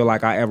don't feel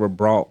like I ever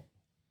brought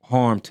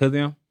harm to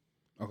them.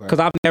 Okay. Because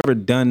I've never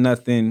done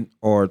nothing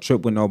or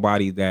tripped with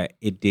nobody that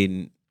it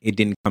didn't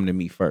come to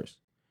me first.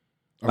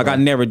 Like, I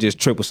never just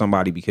tripped with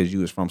somebody because you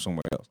was from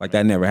somewhere else. Like,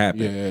 that never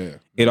happened. Yeah.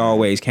 It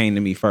always came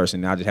to me first,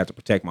 and I just have to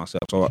protect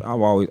myself. So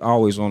I'm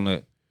always on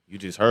the. You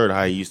just heard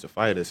how he used to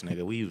fight us,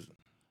 nigga. We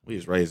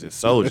was raised as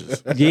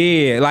soldiers.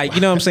 Yeah, like,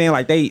 you know what I'm saying?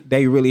 Like,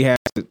 they really have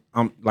to,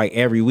 like,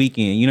 every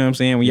weekend. You know what I'm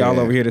saying? When y'all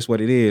over here, that's what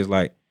it is.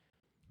 Like,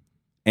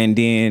 and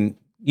then,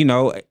 you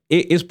know,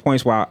 it's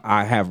points where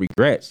I have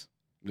regrets.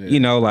 Yeah. You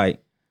know, like,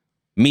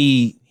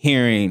 me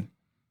hearing,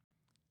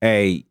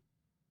 hey,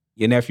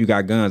 your nephew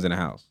got guns in the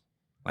house.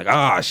 Like,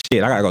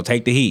 shit, I gotta go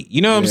take the heat.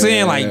 You know what I'm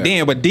saying? Like,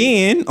 damn, but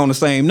then, on the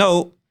same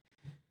note,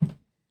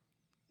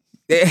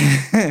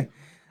 I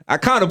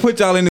kind of put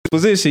y'all in this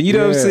position, you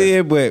know what I'm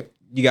saying? But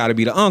you gotta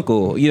be the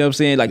uncle, you know what I'm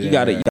saying? Like, you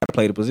gotta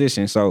play the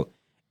position. So,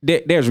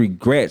 there's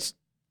regrets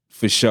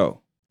for sure.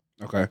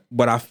 Okay.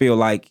 But I feel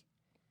like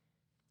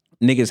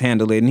niggas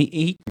handle it, and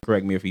he can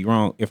correct me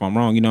if I'm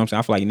wrong, you know what I'm saying?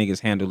 I feel like niggas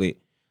handle it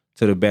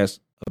to the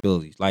best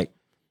abilities. Like,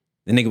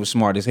 the nigga was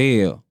smart as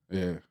hell.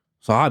 Yeah.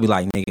 So I'll be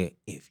like, nigga,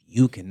 if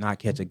you cannot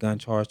catch a gun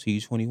charge till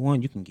you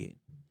 21, you can get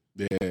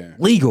Yeah.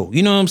 legal.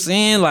 You know what I'm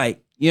saying?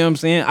 Like, you know what I'm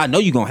saying? I know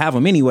you're going to have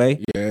them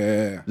anyway.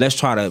 Yeah. Let's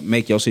try to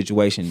make your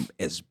situation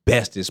as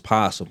best as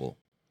possible.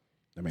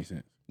 That makes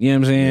sense. You know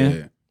what I'm saying?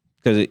 Yeah.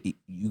 Because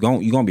you're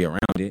going to be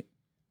around it.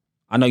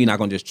 I know you're not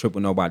going to just trip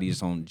with nobody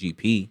just on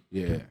GP.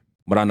 Yeah.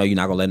 But I know you're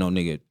not going to let no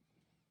nigga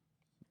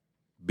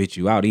bitch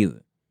you out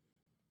either.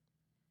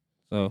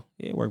 So,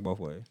 yeah, it worked both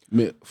ways.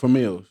 For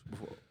Mills.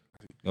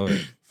 Go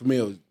ahead. For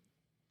Mills,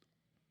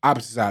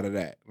 opposite side of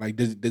that. Like,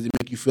 does it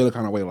make you feel the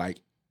kind of way like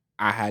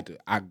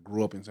I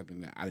grew up in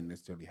something that I didn't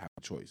necessarily have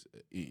a choice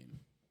in?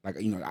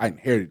 Like, you know, I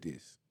inherited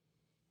this.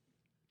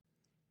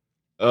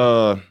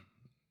 I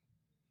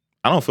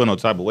don't feel no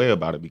type of way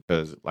about it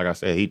because, like I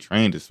said, he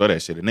trained us for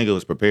that shit. The nigga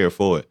was prepared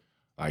for it.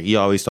 Like, he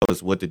always told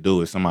us what to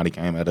do if somebody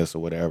came at us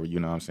or whatever, you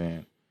know what I'm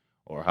saying?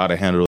 Or how to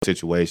handle the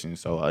situation.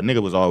 So a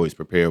nigga was always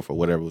prepared for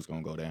whatever was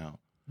gonna go down.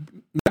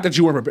 Not that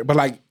you weren't prepared, but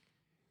like,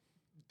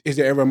 is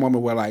there ever a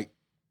moment where like,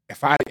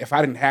 if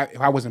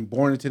I wasn't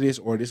born into this,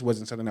 or this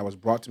wasn't something that was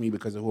brought to me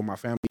because of who my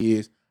family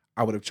is,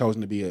 I would have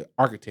chosen to be an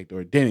architect or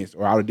a dentist,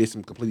 or I would have did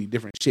some completely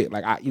different shit.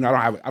 Like, I don't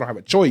have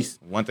a choice.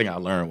 One thing I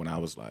learned when I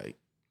was like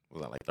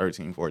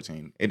 13,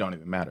 14, it don't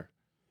even matter.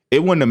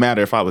 It wouldn't have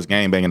mattered if I was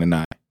gangbanging or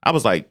not. I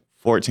was like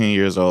 14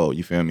 years old,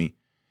 you feel me?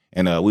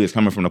 And we was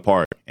coming from the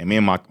park, and me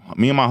and my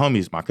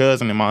homies, my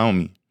cousin and my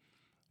homie,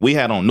 we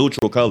had on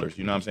neutral colors,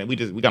 you know what I'm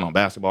saying? We got on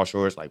basketball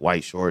shorts, like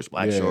white shorts,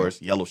 black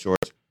shorts, yellow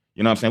shorts,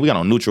 you know what I'm saying? We got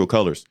on neutral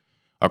colors.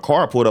 A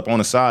car pulled up on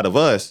the side of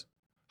us,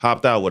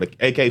 hopped out with an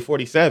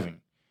AK-47.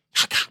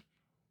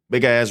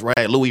 Big ass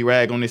rag, Louis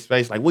rag on his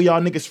face, like, where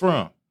y'all niggas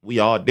from? We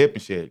all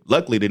dipping shit.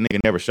 Luckily, the nigga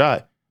never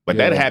shot. But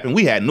that happened,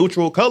 we had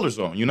neutral colors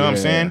on, you know what I'm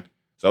saying?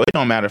 So it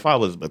don't matter if I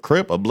was a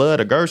Crip, a Blood,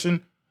 a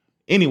Gershon,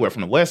 anywhere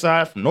from the west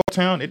side, from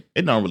Northtown,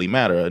 it don't really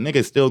matter. A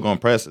nigga's still gonna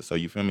press it. So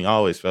you feel me? I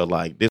always felt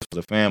like this was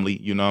a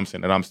family, you know what I'm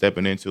saying, that I'm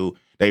stepping into.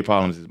 They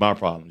problems is my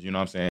problems, you know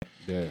what I'm saying?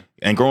 Yeah.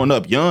 And growing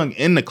up young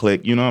in the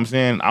clique, you know what I'm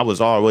saying, I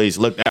was always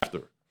looked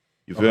after.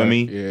 You feel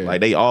me? Yeah. Like,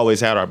 they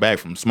always had our back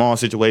from small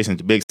situations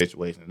to big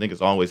situations.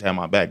 Niggas always had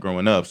my back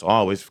growing up. So I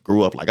always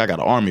grew up like I got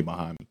an army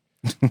behind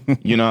me.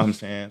 You know what I'm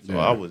saying? So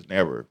I was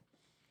never.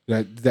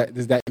 Does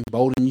that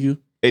embolden you?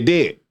 It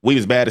did. We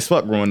was bad as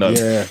fuck growing up.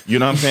 Yeah. You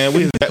know what I'm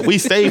saying? We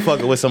stayed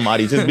fucking with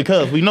somebody just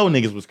because we know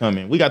niggas was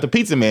coming. We got the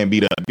pizza man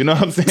beat up. You know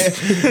what I'm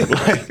saying?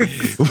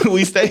 Like,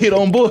 we stayed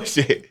on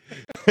bullshit.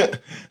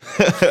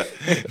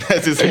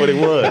 That's just what it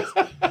was.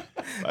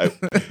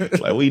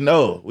 Like we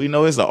know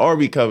it's an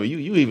army coming.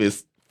 You even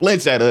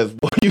flinch at us,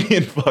 boy, you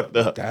getting fucked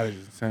up. That is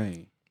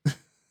insane.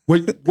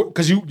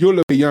 Because you're a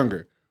little bit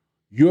younger.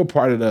 You're a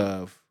part of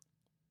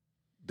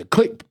the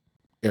clique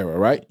era,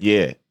 right?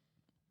 Yeah.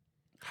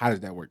 How does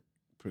that work?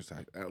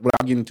 Precise.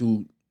 Without getting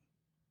to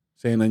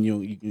saying nothing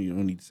you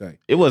don't need to say.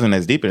 It wasn't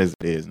as deep as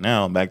it is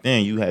now. Back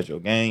then, you had your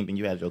gang, then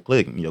you had your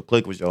clique, and your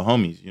clique was your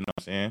homies. You know what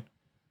I'm saying?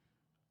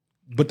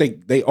 But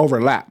they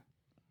overlap.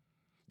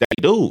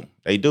 They do.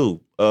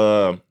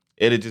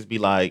 It'll just be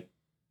like,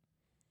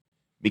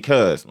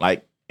 because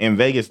like in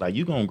Vegas, like,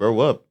 you gonna grow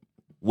up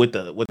with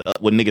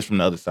niggas from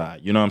the other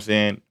side. You know what I'm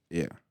saying?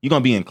 Yeah. You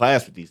gonna be in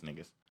class with these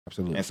niggas.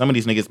 Absolutely. And some of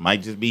these niggas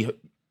might just be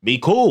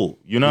cool.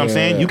 You know what I'm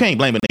saying? You can't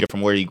blame a nigga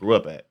from where he grew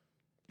up at.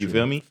 You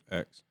feel me?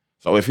 Facts.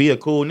 So if he a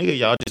cool nigga,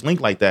 y'all just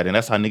link like that, and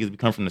that's how niggas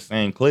become from the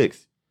same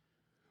cliques.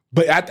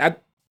 But I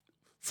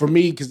for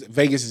me, because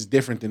Vegas is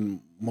different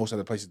than most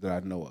other places that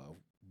I know of,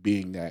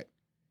 being that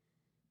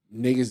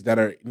niggas that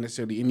are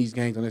necessarily in these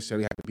gangs don't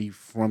necessarily have to be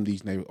from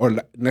these neighborhoods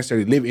or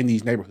necessarily live in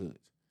these neighborhoods.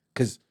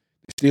 Because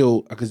there's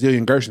still a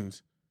gazillion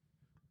Gershons.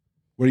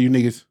 Where are you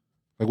niggas?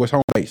 Like, what's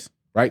home base?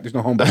 Right? There's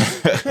no home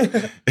base.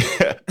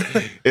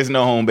 It's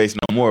no home base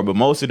no more. But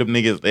most of them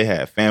niggas, they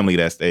have family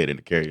that stayed in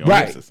the carry-on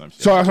right. or some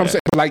shit. So that's what I'm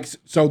saying. like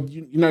so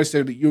you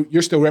necessarily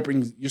you're still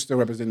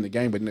representing the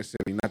game, but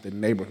necessarily not the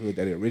neighborhood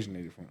that it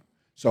originated from.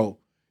 So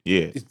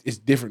Yeah, it's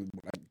different.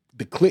 Like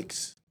the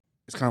cliques,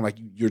 it's kind of like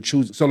you're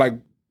choosing. So like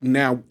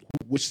now,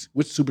 which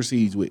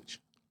supersedes which?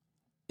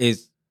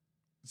 Is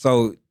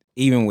so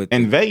even with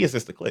in Vegas,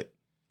 it's the click.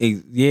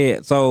 yeah.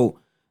 So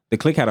the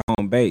clique had a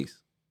home base.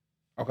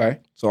 Okay.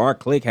 So our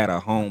clique had a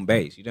home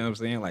base. You know what I'm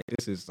saying? Like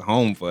this is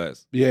home for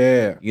us.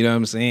 Yeah. You know what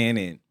I'm saying?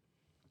 And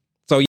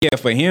so yeah,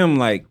 for him,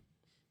 like,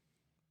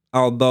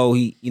 although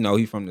he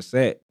from the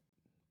set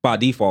by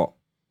default,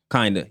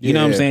 kinda. You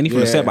know what I'm saying? He from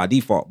the set by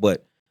default,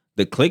 but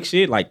the clique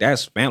shit, like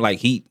that's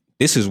like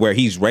this is where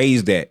he's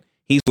raised at.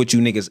 He's with you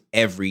niggas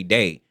every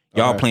day.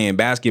 Y'all playing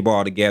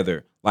basketball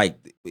together. Like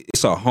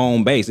it's a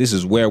home base. This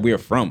is where we're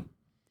from.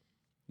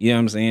 You know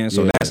what I'm saying?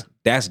 So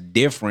that's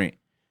different.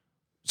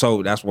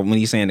 So that's what when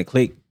he's saying the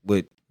clique,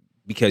 but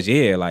because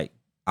like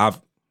I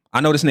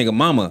know this nigga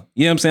mama.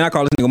 You know what I'm saying? I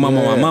call this nigga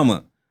mama my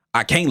mama.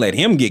 I can't let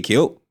him get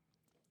killed.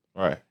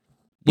 Right.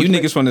 You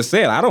niggas from the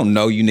set. I don't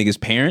know you niggas'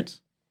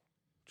 parents.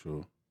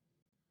 True.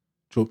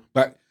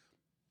 But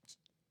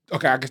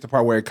okay, I guess the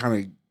part where it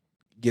kind of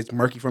gets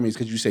murky for me is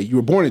because you say you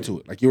were born into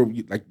it. Like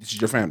this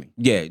is your family.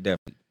 Yeah,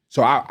 definitely.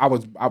 So I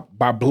was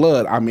by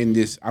blood. I'm in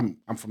this. I'm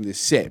from this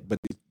set, but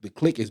the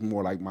clique is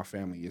more like my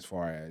family as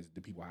far as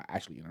the people I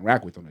actually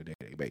interact with on a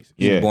day-to-day basis.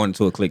 You were born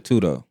into a clique too,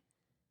 though.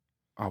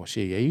 Oh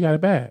shit! Yeah, you got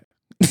it bad.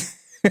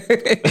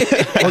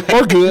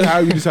 or good. How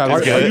you decide?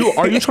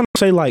 Are you trying to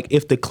say like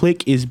if the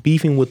clique is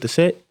beefing with the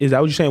set? Is that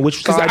what you're saying?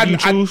 Which side do you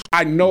choose?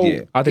 I know.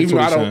 Yeah, I think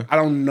even though saying. I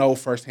don't know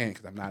firsthand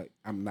because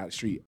I'm not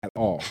street at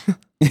all.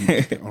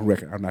 On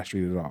record, I'm not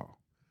street at all.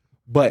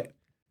 But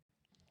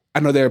I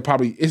know there are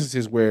probably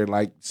instances where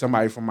like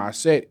somebody from my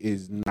set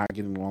is not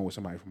getting along with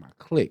somebody from my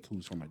clique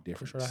who's from a different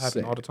For sure, that set.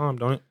 happens all the time,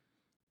 don't it?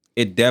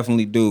 It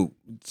definitely do.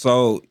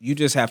 So you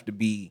just have to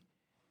be.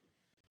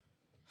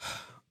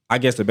 I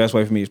guess the best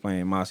way for me to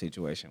explain my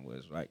situation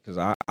was right because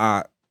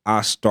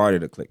I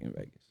started a clique in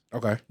Vegas.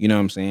 Okay, you know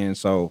what I'm saying.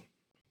 So,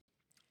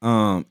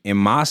 in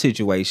my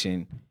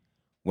situation,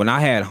 when I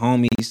had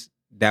homies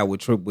that would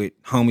trip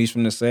with homies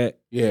from the set,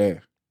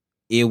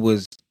 it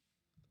was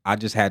I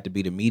just had to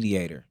be the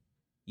mediator.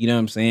 You know what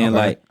I'm saying?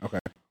 Like,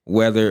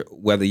 whether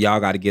y'all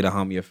got to get a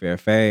homie a fair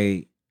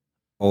fade,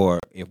 or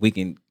if we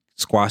can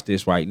squash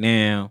this right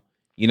now,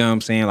 you know what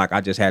I'm saying? Like, I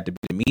just had to be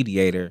the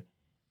mediator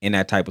in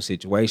that type of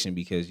situation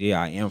because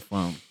I am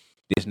from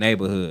this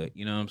neighborhood.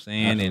 You know what I'm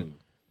saying? Absolutely.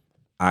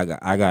 And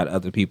I got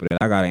other people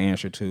that I got to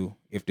answer to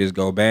if this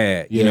go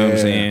bad. You know what I'm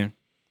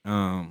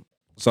saying?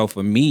 So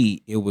for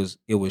me, it was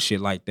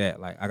shit like that.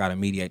 Like I got to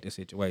mediate the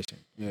situation.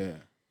 Yeah.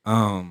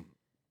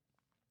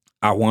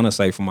 I want to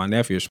say for my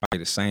nephew, it's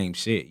probably the same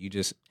shit. You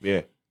just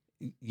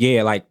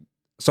like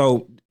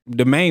so.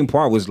 The main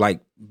part was like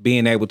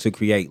being able to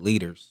create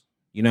leaders.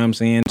 You know what I'm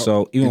saying?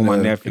 So even with my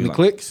nephew, in the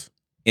cliques,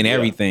 in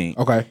everything.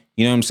 Okay.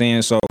 You know what I'm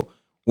saying? So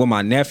with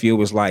my nephew, it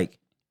was like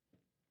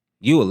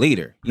you a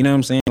leader. You know what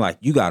I'm saying? Like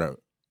you gotta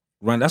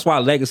run. That's why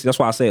legacy. That's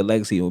why I say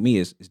legacy with me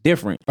is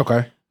different.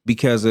 Okay.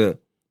 Because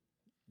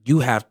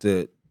you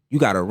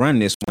gotta run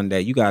this one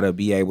day. You gotta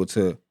be able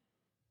to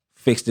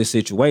fix this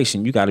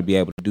situation. You gotta be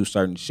able to do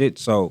certain shit.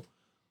 So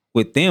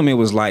with them, it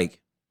was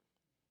like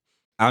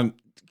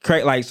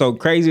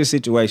craziest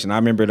situation. I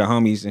remember the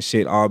homies and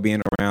shit all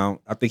being around.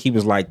 I think he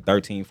was like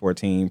 13,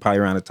 14, probably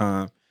around the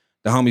time.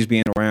 The homies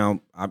being around,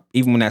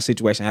 even when that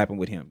situation happened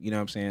with him. You know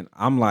what I'm saying?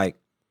 I'm like,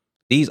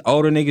 these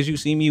older niggas you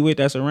see me with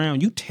that's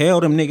around, you tell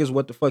them niggas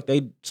what the fuck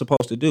they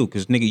supposed to do.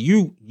 Cause nigga,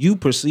 you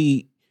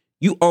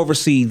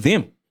oversee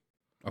them.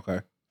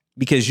 Okay.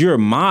 Because you're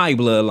my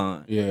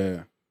bloodline.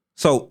 Yeah.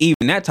 So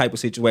even that type of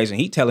situation,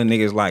 he telling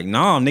niggas like,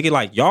 nah, nigga,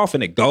 like y'all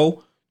finna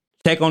go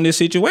check on this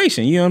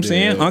situation. You know what I'm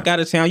saying? Unc out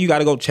of town, you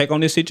gotta go check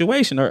on this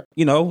situation. Or,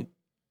 you know,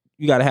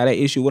 you gotta have that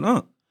issue with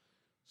Unc.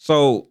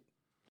 So,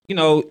 you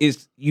know,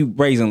 it's you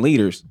raising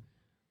leaders.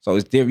 So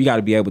it's different. You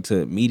gotta be able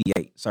to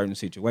mediate certain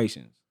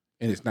situations.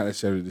 And it's not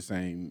necessarily the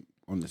same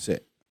on the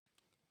set.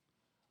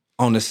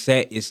 On the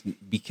set, it's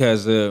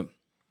because when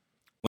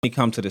it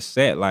comes to the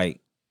set,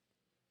 like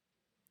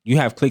you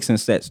have cliques and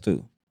sets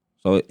too.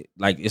 So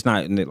like it's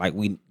not like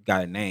we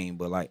got a name,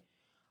 but like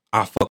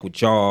I fuck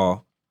with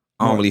y'all.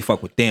 I don't really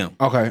fuck with them.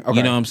 Okay.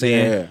 You know what I'm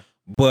saying? Yeah.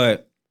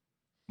 But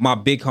my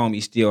big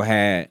homie still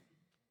had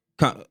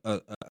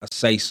a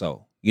say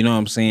so. You know what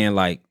I'm saying?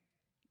 Like,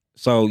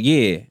 so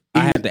yeah, I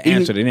had to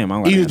answer to them.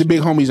 Even if the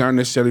big homies aren't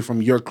necessarily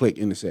from your clique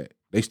in the set,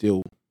 they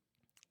still.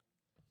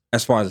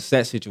 As far as the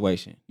set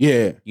situation.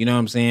 Yeah. You know what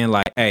I'm saying?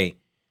 Like, hey,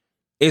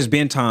 it's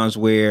been times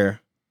where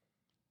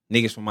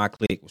niggas from my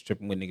clique was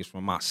tripping with niggas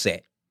from my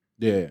set.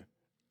 Yeah.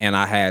 And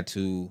I had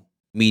to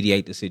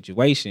mediate the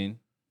situation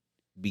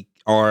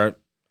or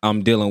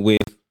I'm dealing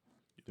with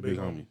the big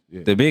homies.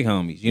 Yeah. The big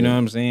homies. You know what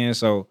I'm saying?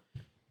 So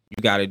you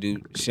got to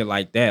do shit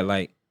like that.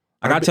 Like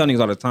I tell niggas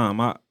all the time,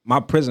 my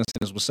prison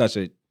sentence was such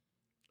a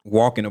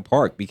walk in the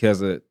park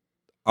because of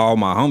all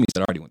my homies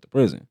that already went to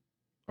prison.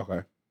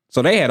 Okay.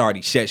 So they had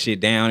already shut shit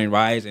down and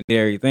riots and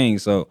everything.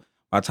 So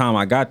by the time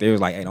I got there, it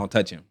was like, hey, don't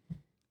touch him.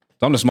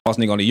 So I'm the smallest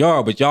nigga on the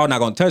yard, but y'all not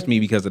gonna touch me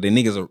because of the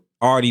niggas are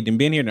already done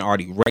been here and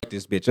already wrecked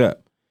this bitch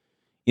up.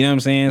 You know what I'm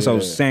saying? Yeah. So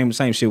same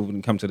shit when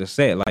it comes to the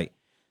set. Like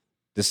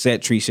the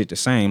set treat shit the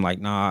same. Like,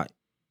 nah,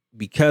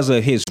 because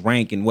of his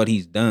rank and what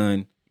he's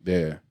done,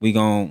 we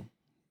gonna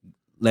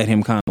let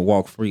him kind of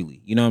walk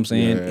freely. You know what I'm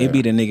saying? Yeah. It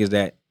be the niggas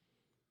that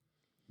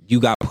you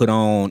got put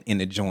on in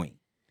the joint.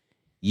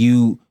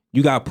 You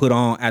got put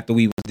on after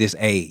we was this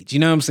age. You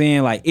know what I'm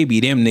saying? Like, it be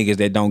them niggas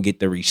that don't get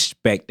the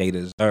respect they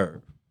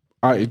deserve.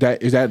 All right,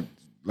 is that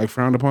like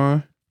frowned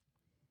upon?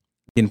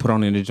 Getting put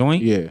on in the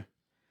joint? Yeah.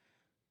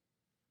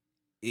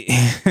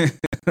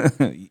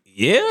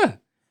 Yeah.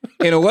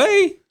 In a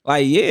way.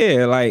 Like,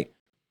 yeah, like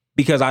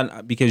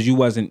because you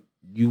wasn't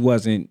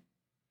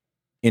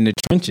in the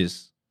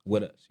trenches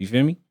with us. You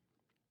feel me?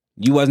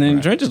 You wasn't in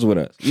the trenches with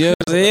us. You know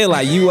what I'm saying?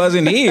 Like, you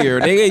wasn't here,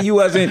 nigga. You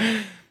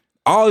wasn't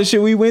all the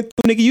shit we went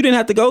through, nigga. You didn't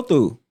have to go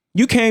through.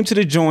 You came to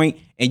the joint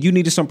and you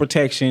needed some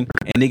protection,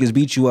 and niggas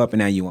beat you up, and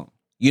now you on.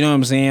 You know what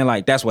I'm saying?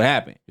 Like, that's what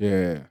happened.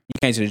 Yeah. You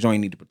came to the joint,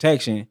 you needed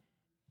protection,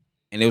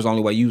 and it was the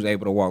only way you was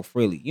able to walk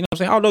freely. You know what I'm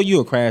saying? Although you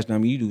a crash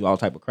dummy, you do all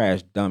type of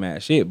crash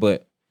dumbass shit,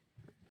 but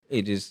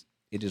it just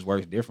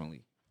works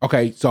differently.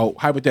 Okay, so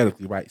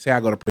hypothetically, right? Say I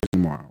go to prison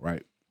tomorrow,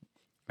 right?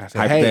 I say,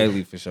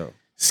 hypothetically, for sure.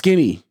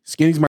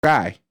 Skinny's my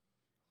guy.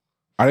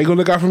 Are they gonna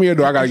look out for me, or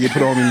do I gotta get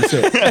put on in the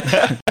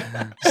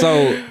set?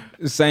 So,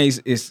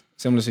 it's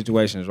similar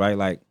situations, right?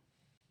 Like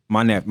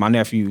my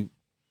nephew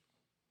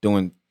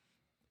doing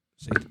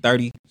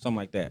 30, something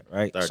like that,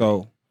 right? 30.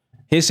 So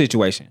his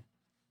situation,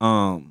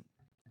 when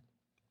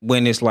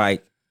it's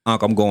like,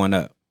 Unc, I'm going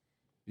up.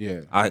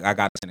 Yeah. I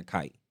got to send a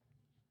kite.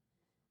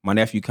 My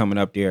nephew coming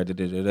up there,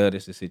 this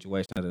is the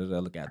situation,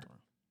 look after him.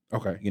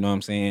 Okay. You know what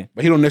I'm saying?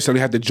 But he don't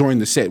necessarily have to join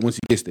the set once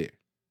he gets there.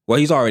 Well,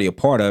 he's already a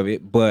part of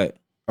it, but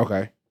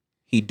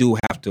he do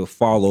have to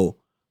follow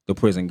the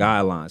prison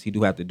guidelines. He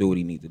do have to do what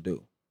he needs to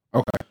do.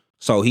 Okay.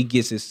 So he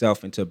gets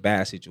himself into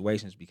bad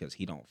situations because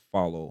he don't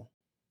follow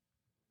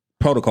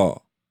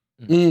protocol.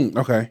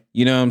 Okay.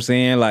 You know what I'm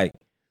saying? Like,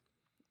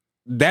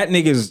 that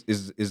nigga is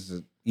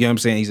you know what I'm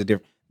saying? He's a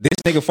different. This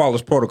nigga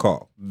follows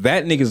protocol.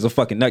 That nigga's a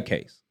fucking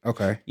nutcase.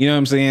 Okay. You know what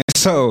I'm saying?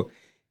 So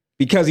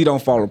because he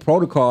don't follow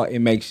protocol, it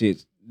makes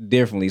shit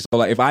differently. So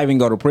like, if I even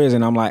go to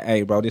prison, I'm like,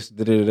 hey, bro, this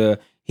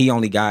he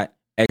only got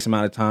X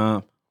amount of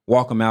time.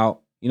 Walk him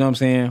out. You know what I'm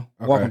saying?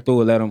 Walk him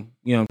through it. Let him.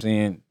 You know what I'm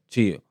saying?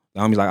 Chill.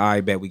 The homie's like, all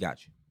right, bet we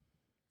got you.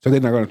 So they're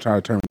not gonna try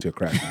to turn him into a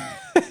crash.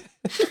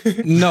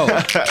 No.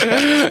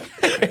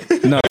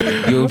 No.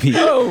 You'll be.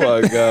 Oh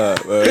my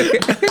god, man.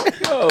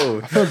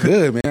 I feel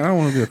good, man. I don't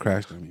want to be a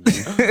crash dummy, man.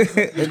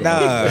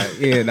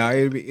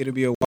 It'll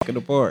be a walk in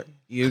the park.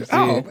 You know what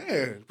I'm saying?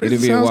 Man,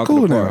 It'll be a walk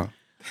in the park.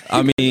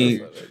 I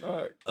mean,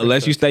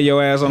 unless you stay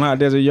your ass on Hot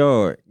Desert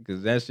Yard,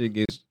 because that shit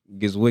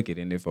gets wicked.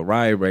 And if a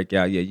riot break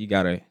out, you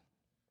gotta.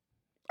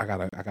 I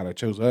gotta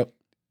choose up.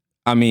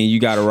 I mean, you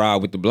gotta ride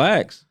with the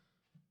blacks.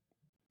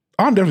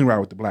 I'm definitely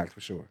riding with the blacks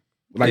for sure.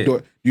 Like,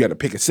 you got to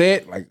pick a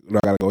set. Like, do I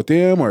gotta go with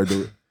them or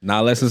do it?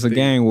 Not unless it's a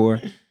gang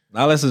war.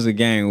 Not unless it's a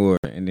gang war,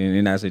 and then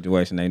in that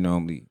situation, they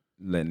normally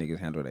let niggas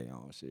handle their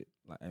own shit.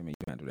 Like, I mean,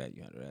 you handle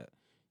that.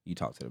 You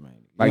talk to the man.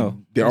 Like,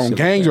 their own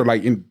gangs or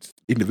like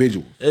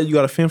individuals. Yeah, you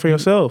gotta fend for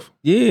yourself.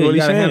 Yeah, you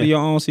gotta handle your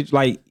own situation.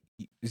 Like,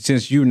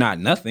 since you're not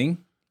nothing,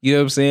 you know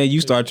what I'm saying?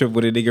 You start tripping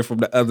with a nigga from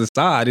the other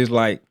side. It's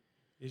like,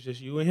 it's just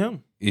you and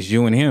him. It's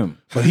you and him.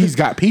 But he's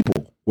got people.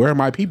 Where are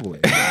my people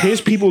at? His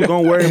people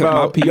gonna worry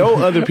about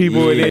your other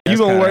people, and then you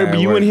gonna worry about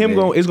you and him.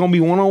 It's gonna be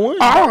 1-on-1.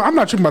 I'm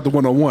not tripping about the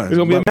 1-on-1. It's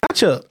gonna be a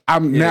matchup.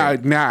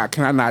 Now.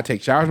 Can I not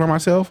take showers by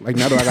myself? Like,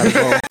 now that I gotta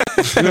go,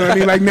 you know what I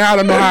mean? Like, now I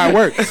don't know how it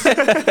works.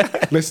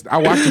 Listen, I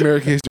watched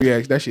American History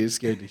X. That shit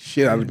scared the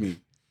shit out of me.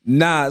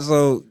 Nah,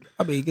 so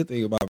I mean, good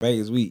thing about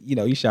Vegas,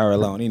 you shower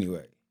alone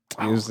anyway.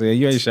 You know what I'm saying?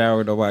 You ain't shower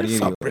with nobody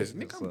anyway.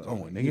 Nigga,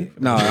 I'm going,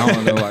 nigga. No, I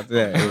don't know about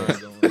that.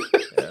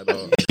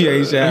 You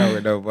ain't shower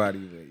with nobody.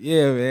 But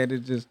yeah, man,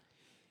 it's just,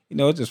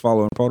 it's just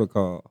following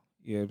protocol.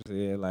 You know what I'm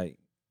saying? Like,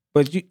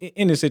 but you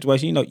in this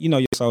situation, you know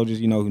your soldiers,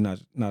 you know who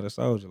not a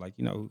soldier. Like,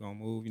 you know who gonna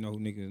move, you know who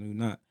niggas and who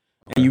not.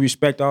 And you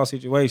respect all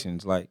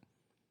situations. Like,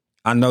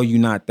 I know you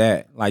not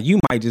that. Like, you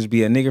might just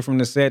be a nigga from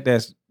the set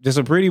that's just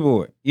a pretty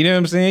boy. You know what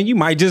I'm saying? You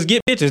might just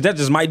get bitches. That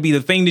just might be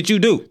the thing that you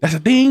do. That's a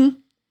thing?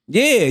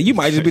 Yeah, you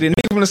might just be the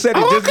nigga from the set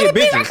that just get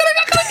bitches. I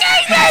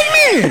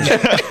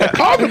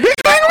could have been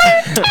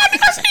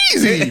that's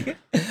easy.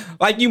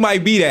 Like, you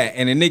might be that,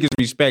 and the niggas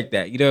respect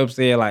that. You know what I'm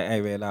saying? Like,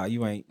 hey man, nah,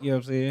 you ain't. You know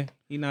what I'm saying?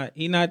 He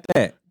not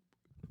that.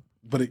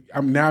 But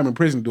I'm in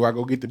prison. Do I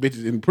go get the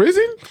bitches in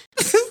prison?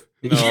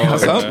 No,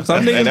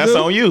 some niggas that's do.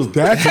 on you.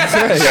 That's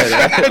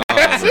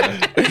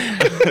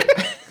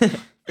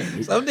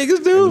some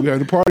niggas do. We have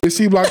the party at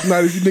C Block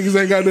tonight. If you niggas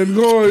ain't got nothing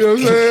going, you know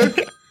what I'm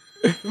saying?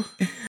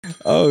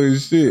 Oh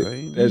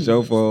shit, that's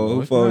your phone.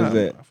 Who phone is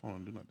that? My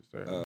phone do not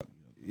disturb.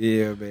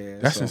 Yeah, man.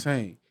 That's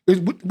insane.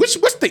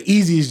 What's the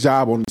easiest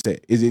job on the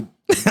set? Is it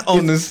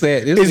on the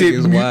set? Is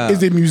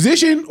it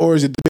musician or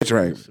is it the bitch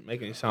right?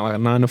 Making it sound like a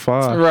 9 to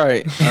 5.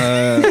 Right.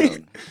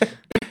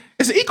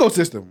 It's an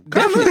ecosystem.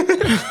 Definitely the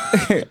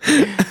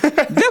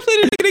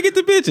nigga that get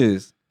the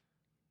bitches.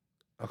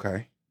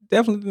 Okay.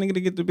 Definitely the nigga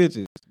to get the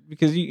bitches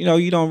because you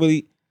don't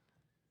really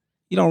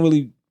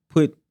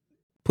put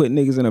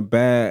niggas in a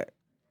bad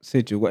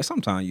situation.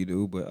 Sometimes you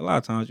do, but a lot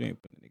of times you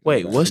ain't putting niggas.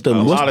 Wait, A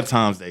lot of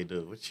times they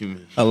do. What you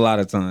mean? A lot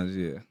of times,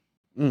 yeah.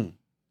 You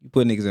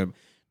put niggas in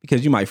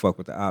because you might fuck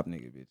with the op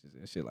nigga bitches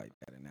and shit like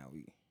that, and now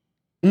we.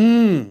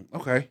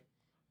 Okay.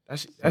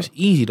 That's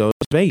easy though.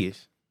 It's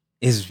Vegas.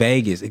 It's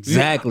Vegas,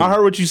 exactly. I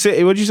heard what you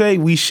said. What'd you say?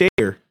 We share.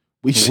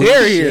 We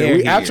share here.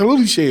 We here.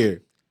 absolutely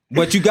share.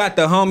 But you got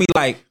the homie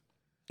like,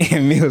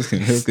 and Mills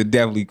could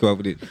definitely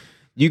cover it.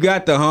 You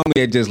got the homie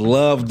that just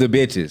love the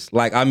bitches.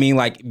 Like, I mean,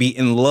 like, be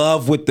in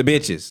love with the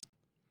bitches.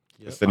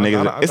 It's the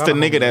nigga. It's the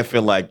nigga that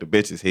feel like the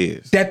bitch is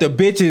his. That the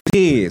bitch is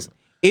his.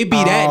 It be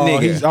that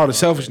nigga. He's the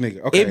selfish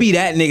nigga. Okay. It be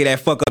that nigga that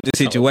fuck up the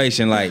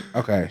situation. Like,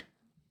 okay.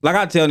 Like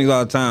I tell niggas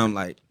all the time,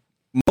 like,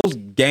 most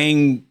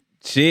gang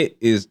shit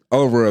is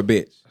over a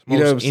bitch. You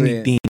know what I'm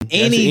saying?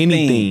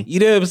 Anything. You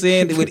know what I'm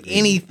saying? With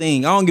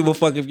anything. I don't give a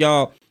fuck if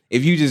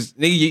you just,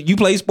 nigga, you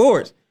play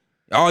sports.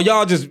 All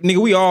y'all just, nigga,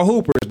 we all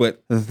hoopers,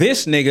 but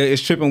this nigga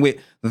is tripping with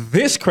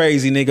this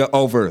crazy nigga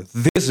over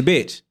this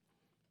bitch.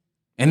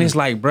 And it's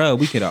like, bro,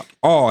 we could have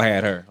all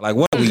had her. Like,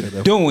 what are we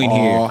doing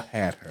here? All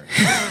had her.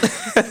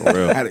 For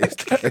real. That is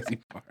the crazy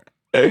part.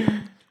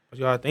 But you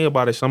gotta think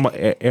about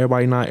it.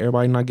 Everybody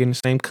not getting the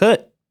same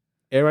cut.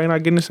 Everybody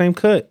not getting the same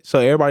cut. So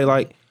everybody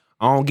like,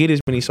 I don't get as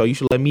many, so you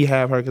should let me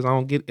have her because I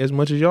don't get as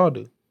much as y'all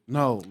do.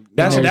 No,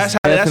 that's how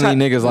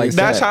niggas like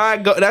that's that. how I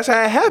go. That's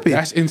how it happens.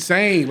 That's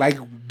insane. Like,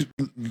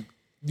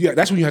 yeah,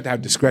 that's when you have to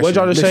have discretion. What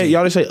y'all just say?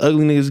 Y'all just say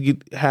ugly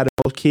niggas had the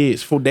most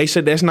kids. They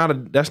said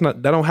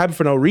that don't happen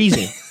for no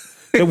reason.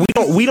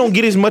 we don't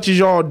get as much as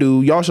y'all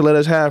do. Y'all should let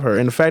us have her.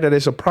 And the fact that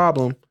it's a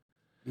problem.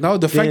 No,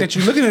 the fact that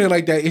you're looking at it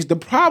like that is the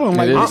problem.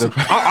 Like,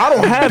 I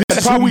don't have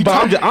that problem.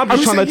 I'm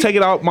just trying to take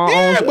it out my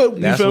own. But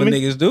that's what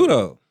niggas do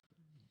though.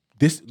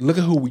 Look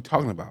at who we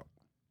talking about.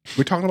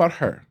 We're talking about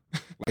her.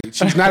 Like,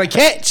 she's not a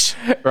catch,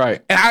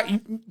 right?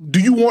 And do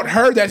you want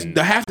her? That's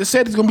the half the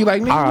set is gonna be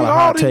like.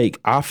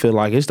 I feel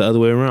like it's the other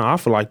way around. I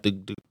feel like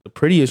the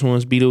prettiest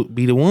ones be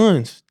the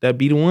ones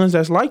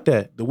that's like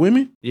that. The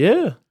women,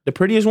 yeah. The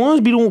prettiest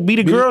ones be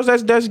the girls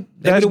that's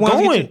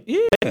going. Yeah,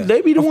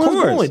 they be the ones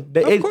going.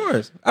 Of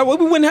course. We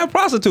wouldn't have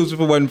prostitutes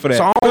if it wasn't for that.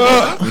 So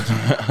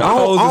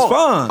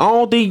I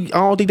don't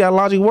think that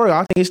logic works.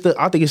 I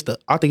think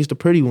it's the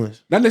pretty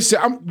ones. Not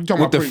necessarily. I'm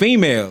talking with about the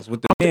females.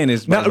 With the men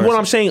is what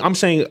I'm saying.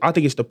 I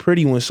think it's the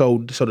pretty ones. So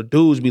the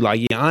dudes be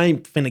like, yeah, I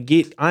ain't finna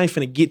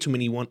get too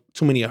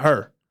many of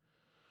her.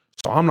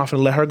 So I'm not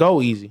finna let her go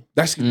easy.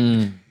 That's.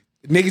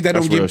 Niggas that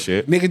don't get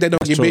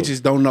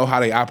bitches don't know how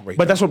they operate.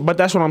 But that's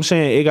what I'm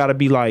saying. It gotta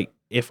be like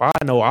if I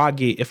know I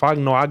get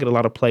a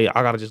lot of play,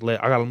 I gotta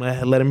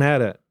let him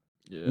have that.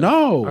 Yeah.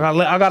 No,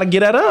 I gotta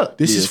get that up.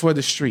 This is for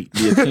the street.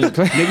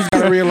 Niggas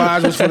gotta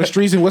realize what's for the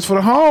streets and what's for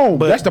the home.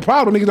 But that's the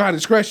problem. Niggas don't have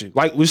discretion.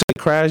 Like we say,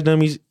 crash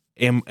dummies.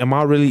 Am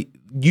I really?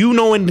 You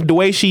knowing the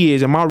way she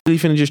is? Am I really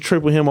finna just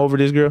trip with him over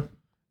this girl?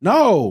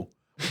 No,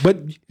 but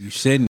you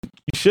shouldn't.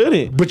 You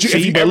shouldn't. But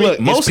look,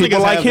 most niggas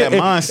like him.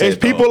 It's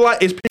people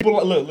like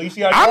look. You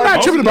see how I'm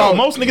not tripping about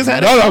most niggas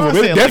had that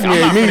mindset.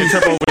 Definitely I'm not finna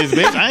trip over this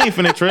bitch. I ain't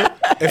finna trip.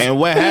 And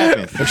what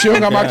happens? If she don't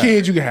got my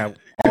kids, you can have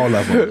all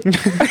of them. You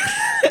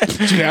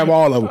can have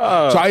all of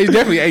them. So it's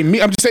definitely ain't me.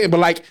 I'm just saying, but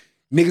like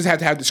niggas have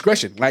to have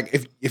discretion. Like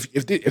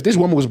if this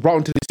woman was brought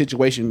into this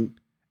situation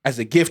as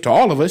a gift to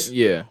all of us,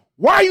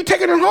 why are you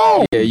taking her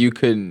home? Yeah, you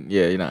couldn't.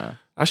 Yeah, nah.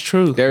 That's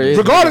true. There is,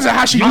 regardless of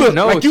how she looks.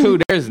 Know like too.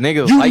 There's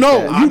niggas like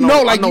that. I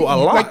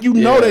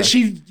know that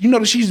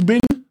she's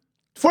been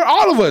for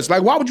all of us.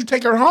 Like, why would you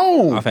take her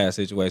home? I've had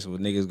situations where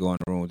niggas go in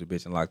the room with the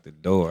bitch and lock the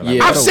door.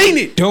 Like, I've seen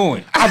it.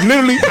 I've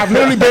literally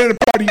been at a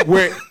party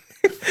where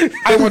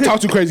I don't want to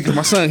talk too crazy because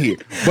my son here,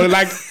 but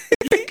like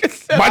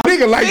my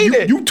nigga, like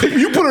you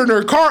put her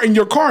in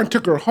your car and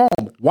took her home.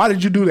 Why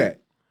did you do that?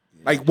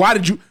 Like, why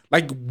did you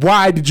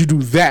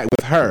do that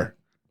with her?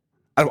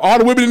 Out of all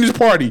the women in this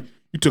party.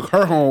 You took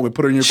her home and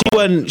put her in your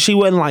car. She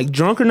wasn't like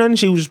drunk or nothing.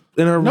 She was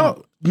in her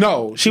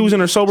No. She was in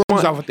her sober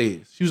mind. She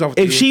was off with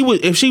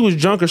If she was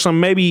drunk or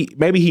something,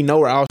 maybe he know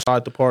her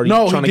outside the party.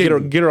 No, trying to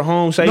get her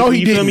home safe. No,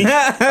 he didn't. Feel me?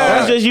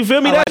 That's just, you feel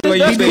me?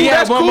 He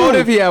had one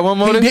motive. He had one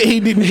motive. He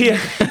didn't. You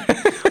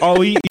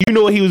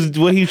know what he was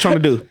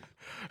trying to do.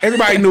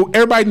 Everybody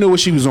knew what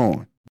she was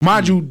on.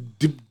 Mind you,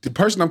 the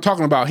person I'm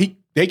talking about,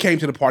 they came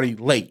to the party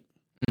late.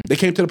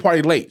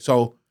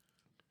 So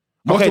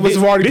most of us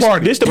have already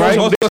partied.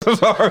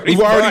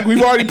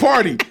 We've already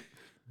partied.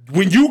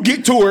 When you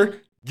get to her,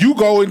 you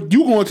go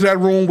into that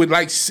room with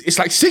it's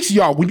like 6 of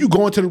y'all. When you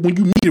go into the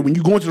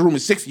room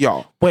with 6 of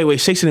y'all.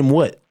 Wait, 6 of them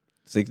what?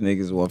 6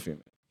 niggas, 1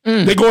 female.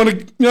 They going to,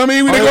 you know what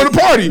I mean? They going to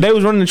party. They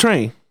was running the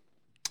train.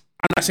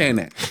 I'm not saying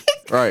that.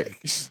 Right.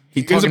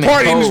 There's a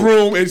party in this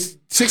room. It's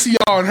 6 of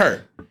y'all and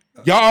her.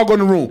 Y'all all go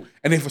in the room,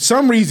 and then for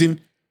some reason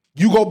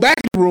you go back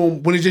in the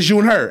room when it's just you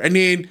and her, and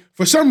then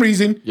for some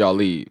reason y'all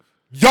leave.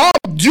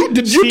 You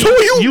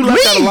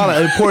left out a lot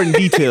of important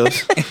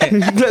details.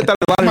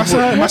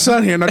 My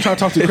son here, and I'm trying to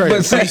talk to you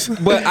crazy.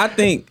 But I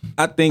think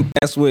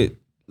that's what,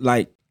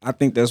 like, I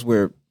think that's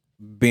where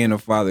being a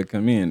father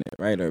come in,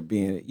 right? Or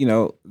being,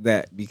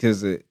 that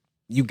because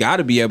you got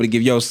to be able to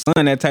give your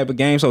son that type of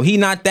game. So he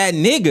not that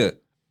nigga.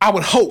 I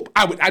would hope.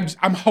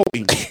 I'm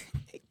hoping.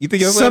 You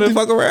think your son will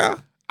fuck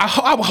around?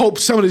 I would hope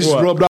some of this is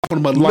rubbed off on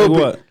him a Like little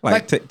what? bit.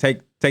 Like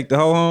take the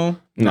hoe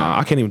home? Nah,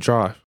 I can't even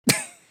drive.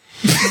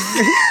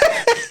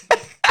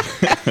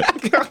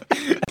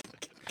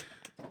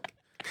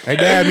 Hey,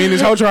 Dad, me and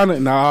this hoe trying to.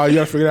 Nah, you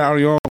gotta figure it out on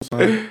your own,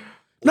 son.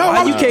 No,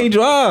 why you can't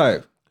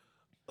drive?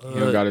 He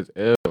don't got his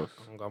L's. I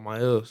don't got my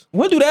L's.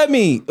 What do that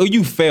mean? Oh,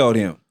 you failed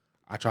him.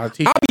 I try to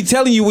teach. I'll be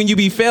telling you when you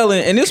be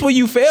failing, and this where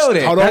you failed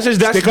at. Hold on,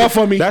 stick up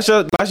for me. That's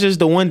just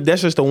the one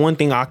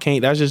thing I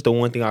can't. That's just the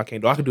one thing I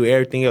can't do. I can do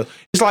everything else.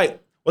 It's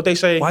like what they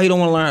say. Why you don't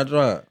want to learn how to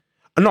drive?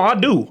 No, I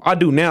do. I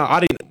do now.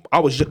 I didn't. I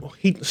was.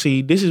 This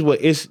is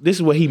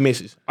what he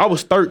misses. I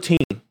was 13,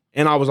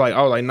 and I was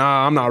like,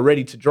 nah, I'm not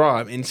ready to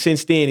drive. And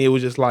since then, it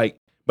was just like.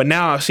 But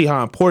now I see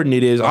how important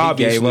it is. So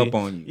obviously, he gave up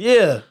on you.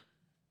 Yeah.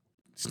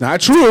 It's not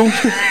true.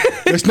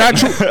 It's not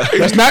true.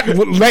 That's not.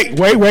 Wait,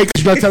 because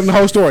you're not telling the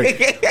whole story.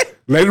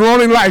 Later on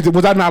in life,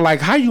 was I not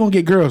like, how you gonna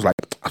get girls? Like,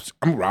 I'm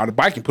gonna ride a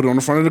bike and put it on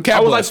the front of the cab. I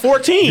was like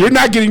 14. You're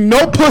not getting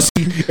no pussy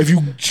if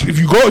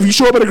you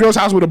show up at a girl's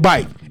house with a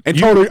bike and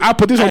told her I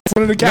put this on the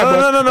front of the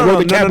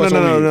cab.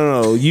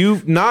 No.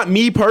 You, not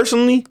me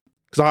personally,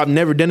 because I've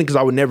never done it because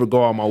I would never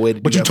go out my way to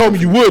do But you that. told me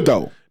you would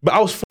though. But I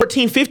was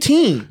 14,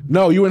 15.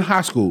 No, you were in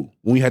high school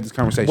when we had this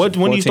conversation. When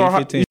 14, you start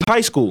 15.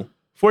 high school?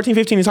 14,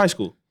 15 is high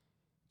school.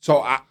 So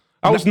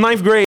I was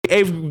ninth grade,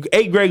 eighth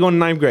grade going to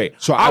ninth grade.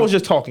 So I was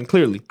just talking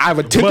clearly. I've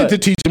attempted to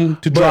teach him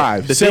to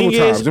drive The several thing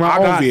times is, in my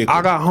own vehicle.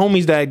 I got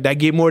homies that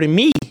get more than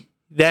me.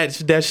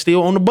 That's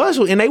still on the bus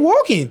and they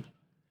walking.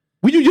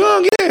 When you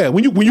young, yeah.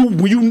 When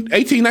you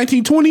 18,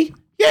 19, 20,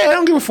 yeah, I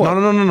don't give a fuck.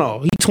 No.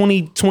 He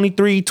 20,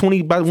 23, 20,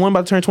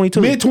 about to turn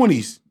 22.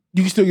 Mid-20s,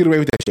 you can still get away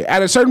with that shit.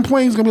 At a certain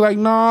point, he's gonna be like,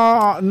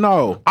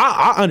 no.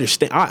 I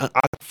understand. I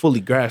fully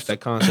grasp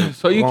that concept.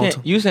 So you can't.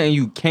 You saying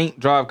you can't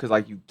drive because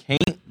like you can't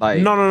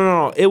like.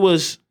 No. It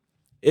was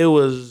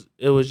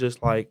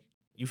just like,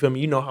 you feel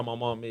me. You know how my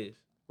mom is,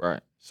 Right.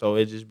 so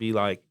it just be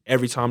like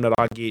every time that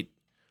I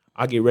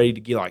get ready to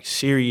get like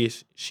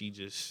serious, she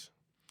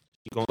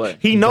gonna.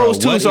 He knows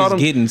too. What So I is don't.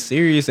 getting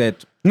serious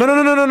at? No.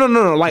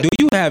 Like Do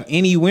you have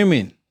any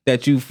women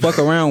that you fuck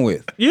around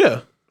with?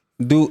 yeah.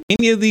 Do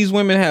any of these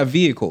women have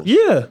vehicles?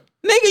 Yeah.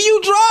 Nigga,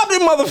 you drive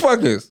them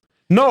motherfuckers.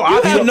 No, I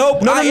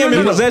am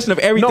in possession of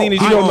everything that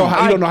you You don't know own.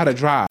 how. You don't know how to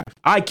drive.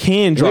 I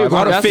can drive.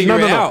 We're gonna figure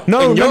it out in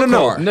your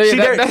car. No, See,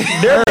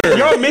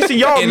 y'all missing.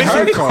 Y'all In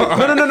missing. her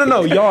car.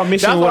 No. Y'all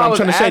missing That's what what I I'm was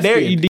trying to say.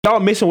 asking. Y'all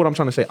missing what I'm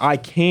trying to say. I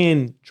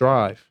can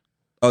drive.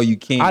 Oh, you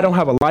can't. I don't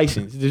have a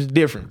license. There's a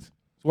difference.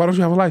 Why don't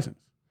you have a license?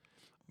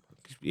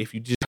 If you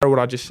just heard what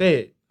I just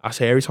said, I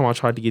say every time I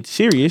tried to get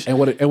serious. And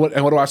what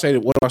do I say?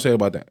 What do I say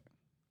about that?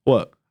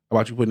 What?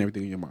 About you putting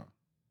everything in your mouth?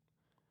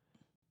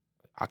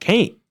 I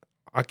can't.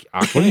 I can't.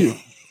 I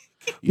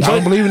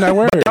don't believe in that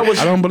word.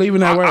 I don't believe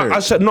in that word. I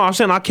said no. I'm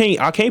saying I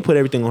can't put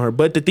everything on her.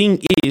 But the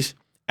thing is,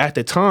 at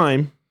the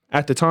time,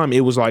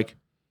 it was like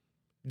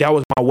that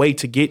was my way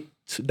to get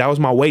to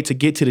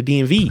the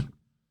DMV.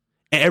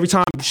 And every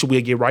time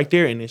we'd get right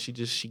there, and then she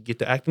get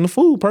to acting the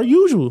fool per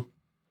usual.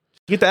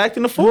 Get to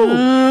acting the fool.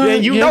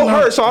 And you know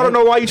her, so I don't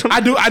know why you trying.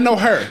 I know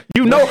her.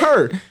 You know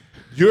her.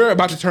 You're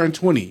about to turn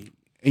 20,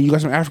 and you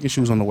got some African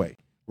shoes on the way,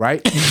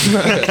 right?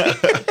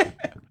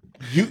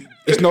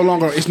 It's no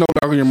longer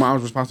your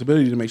mom's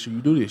responsibility to make sure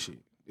you do this shit.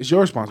 It's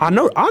your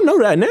responsibility. I know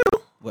that now.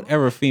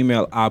 Whatever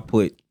female I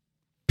put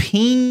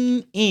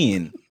peen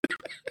in,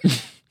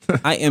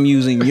 I am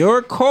using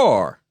your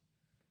car,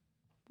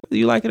 whether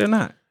you like it or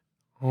not.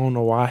 I don't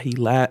know why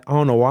I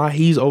don't know why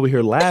he's over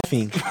here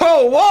laughing.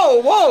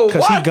 Whoa!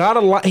 Because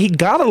he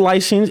got a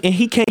license and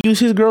he can't use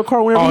his girl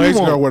car whenever he his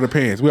wants. girl wear the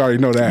pants. We already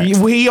know that.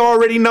 He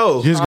already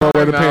knows. His girl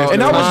wear the pants.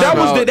 And that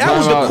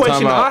was the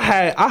question I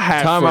had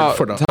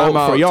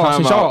for y'all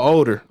since y'all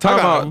older. Time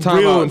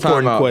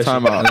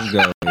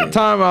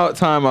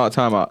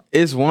out.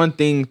 It's one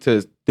thing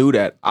to do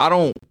that. I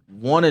don't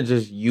want to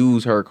just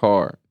use her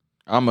car.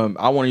 I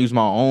want to use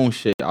my own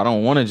shit. I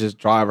don't want to just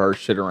drive her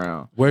shit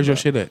around. Where's your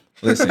shit at?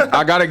 Listen,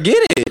 I gotta get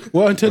it.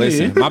 Well, until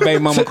listen, my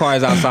baby mama car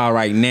is outside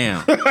right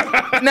now.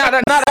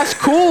 That's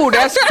cool.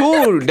 That's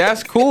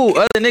cool.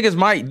 Other niggas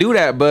might do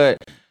that, but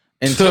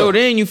until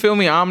then, you feel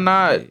me? I'm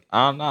not.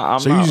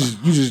 So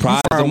you just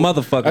Pride is a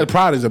motherfucker.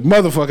 Pride is a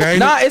motherfucker. Ain't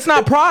Nah, it? it's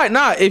not pride.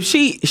 Nah, if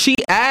she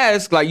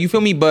asks, like, you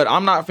feel me? But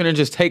I'm not finna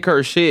just take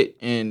her shit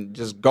and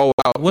just go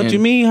out. What you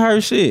mean her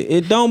shit?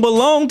 It don't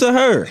belong to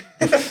her.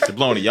 It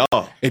belong to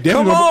y'all. It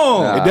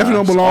definitely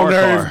don't belong to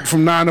her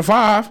from 9 to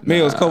 5.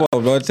 Mills, come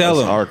on, bro. Tell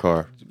It's him. our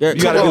car. You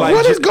gotta be like,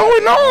 What is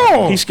going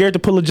on? he's scared to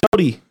pull a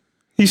Jody.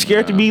 He's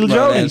scared to be Jody.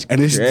 that's-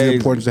 And this is the Crazy.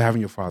 importance of having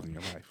your father in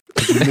your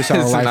life. You miss out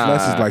on It's life not.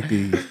 lessons like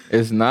these.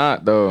 It's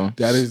not though.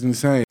 That is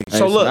insane.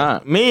 So It's look,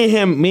 not. me and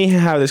him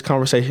have this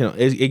conversation.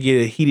 It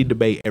get a heated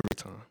debate every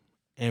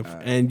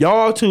time, and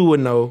y'all two would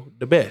know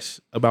the best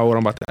about what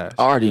I'm about to ask.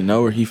 I already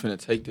know where he finna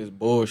take this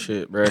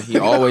bullshit, bro. He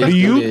always Do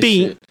this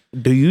shit.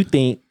 you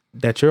think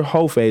that your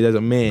whole phase as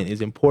a man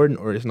is important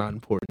or it's not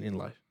important in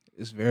life?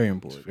 It's very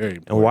important. It's very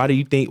important. And why do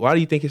you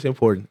think it's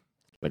important?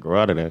 Like,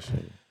 grow out of that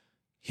shit.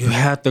 You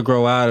have to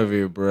grow out of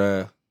it,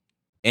 bruh.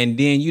 And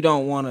then you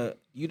don't want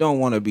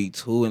to be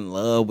too in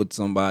love with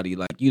somebody.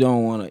 Like, you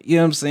don't want to, you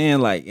know what I'm saying?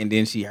 Like, and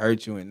then she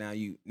hurt you, and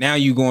now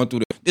you going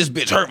through this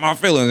bitch hurt my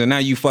feelings, and now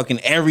you fucking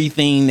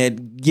everything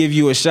that give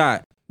you a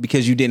shot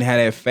because you didn't have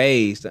that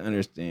phase to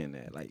understand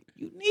that. Like,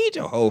 you need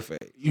your whole phase.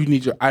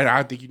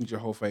 I think you need your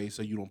whole phase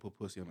so you don't put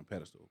pussy on a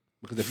pedestal.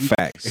 Because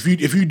Facts.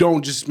 If you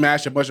don't just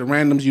smash a bunch of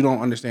randoms, you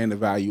don't understand the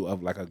value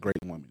of like a great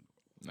woman.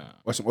 Nah.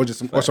 Or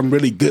some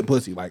really good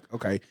pussy. Like,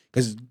 okay,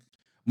 because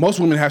most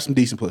women have some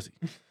decent pussy.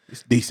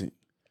 It's decent.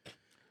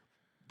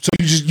 So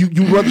you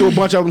run through a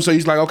bunch of them. So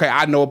he's like, okay,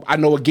 I know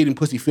what getting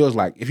pussy feels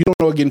like. If you don't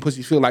know what getting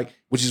pussy feel like,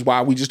 which is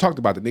why we just talked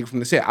about the nigga from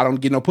the set, I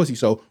don't get no pussy.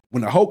 So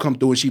when the hoe come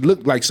through and she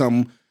looked like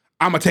something,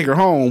 I'm gonna take her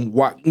home.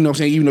 Why, you know what I'm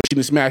saying? Even though she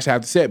didn't smash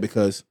half the set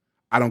because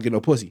I don't get no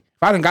pussy.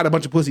 If I done got a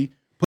bunch of pussy,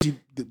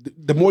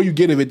 the more you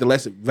get of it, the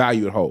less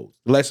value it holds,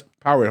 the less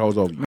power it holds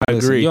over you. I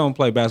agree. You don't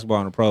play basketball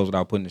in the pros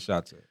without putting the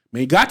shots in.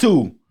 Man, you got to.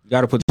 You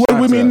got to put the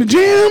shots with me in the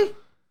gym.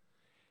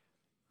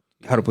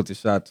 Got to put the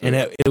shots in.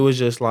 And it was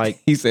just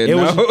like he said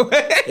no.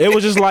 It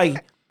was just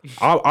like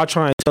I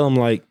try and tell him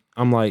like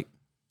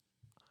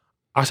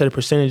I said a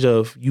percentage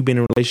of you being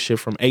in a relationship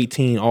from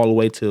 18 all the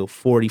way to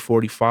 40,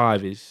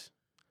 45 is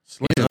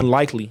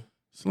unlikely.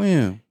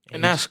 Slim.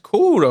 And that's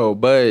cool though,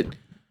 but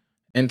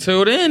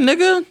until then,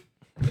 nigga,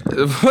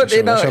 but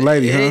it don't,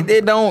 lady, huh?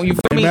 it don't. You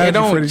feel me? It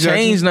don't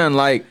change nothing.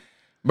 Like,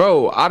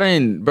 bro,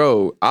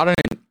 I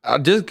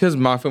just cause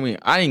my family,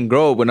 I didn't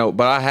grow up with no,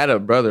 but I had a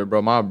brother,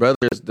 bro. My brother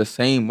is the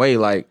same way.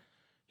 Like,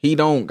 he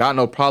don't got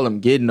no problem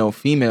getting no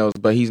females,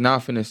 but he's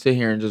not finna sit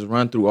here and just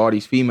run through all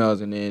these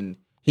females, and then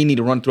he need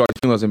to run through all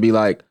these females and be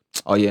like,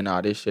 oh yeah,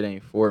 nah, this shit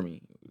ain't for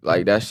me.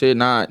 Like, that shit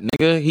not,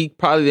 nigga. He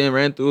probably didn't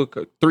ran through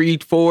 3,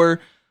 4.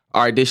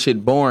 All right, this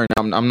shit boring.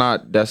 I'm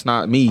not. That's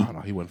not me. Oh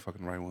no, he wasn't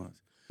fucking the right ones.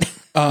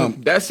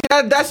 That's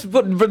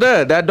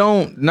that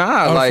don't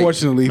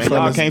Unfortunately, man,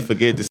 y'all can't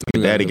forget this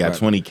daddy got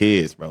 20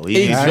 kids, bro.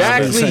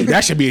 Exactly.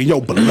 That should be in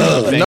your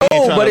blood. No,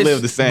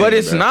 but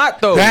it's not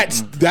though.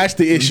 That's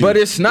the issue. But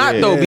it's not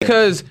though,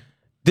 because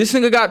this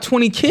nigga got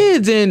 20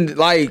 kids and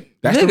like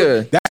that's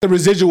nigga. That's the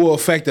residual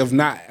effect of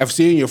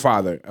seeing your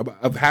father,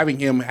 of having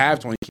him have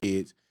 20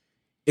 kids.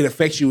 It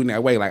affects you in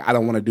that way. Like, I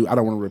don't want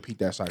to repeat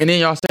that cycle. And then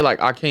y'all say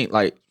like I can't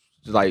like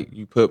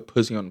you put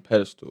pussy on the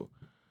pedestal.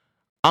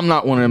 I'm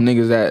not one of them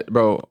niggas that,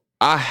 bro,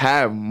 I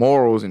have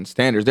morals and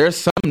standards. There's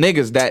some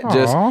niggas that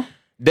just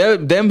there's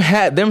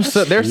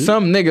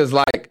some niggas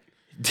like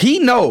he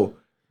know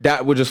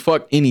that would just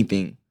fuck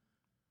anything.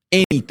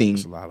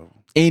 There's a lot of them.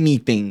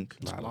 Anything.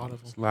 There's a lot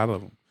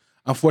of them.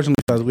 Unfortunately,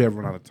 because we have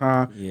run out of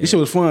time. Yeah. This shit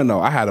was fun though.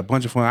 I had a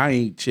bunch of fun. I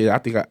ain't shit. I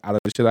think out of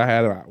the shit I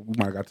had, we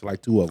might have got to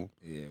like 2 of them.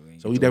 Yeah,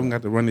 so we definitely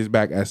got to run this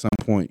back at some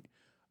point.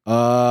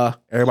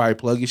 Everybody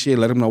plug your shit.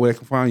 Let them know where they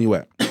can find you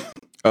at.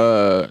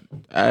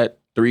 At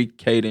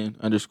 3Kayden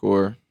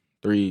 _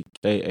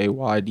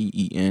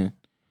 3KAYDEN.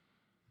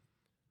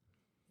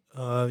 You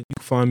can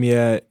find me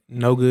at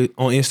No Good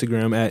on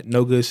Instagram at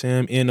No Good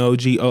Sam,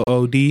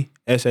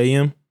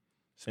 NOGOODSAM.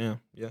 Sam,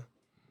 yeah.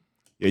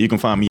 Yeah, you can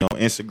find me on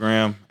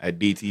Instagram at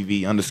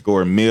DTV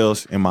 _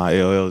 Mills,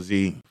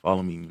 MILLZ.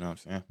 Follow me, you know what I'm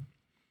saying?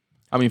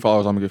 How many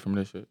followers I'm gonna get from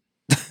this shit?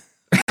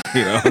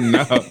 You don't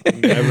know.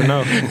 You never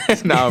know.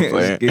 Nah, I'm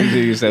playing. Get to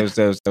yourself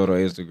on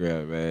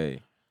Instagram,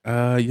 man.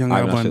 Young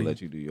Al Bundy. Should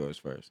let you do yours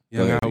first.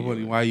 Young Al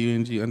Bundy,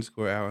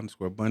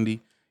 YUNG_Al_Bundy.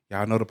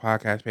 Y'all know the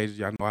podcast pages.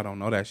 Y'all know I don't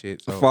know that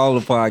shit. So follow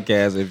the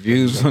podcast at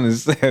Views from the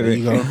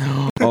 7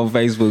 on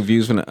Facebook,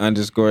 Views from the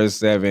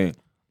 _7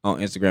 on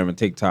Instagram and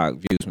TikTok,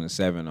 Views from the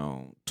 7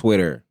 on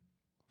Twitter.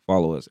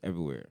 Follow us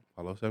everywhere.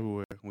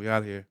 We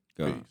out here.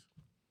 Go. Peace.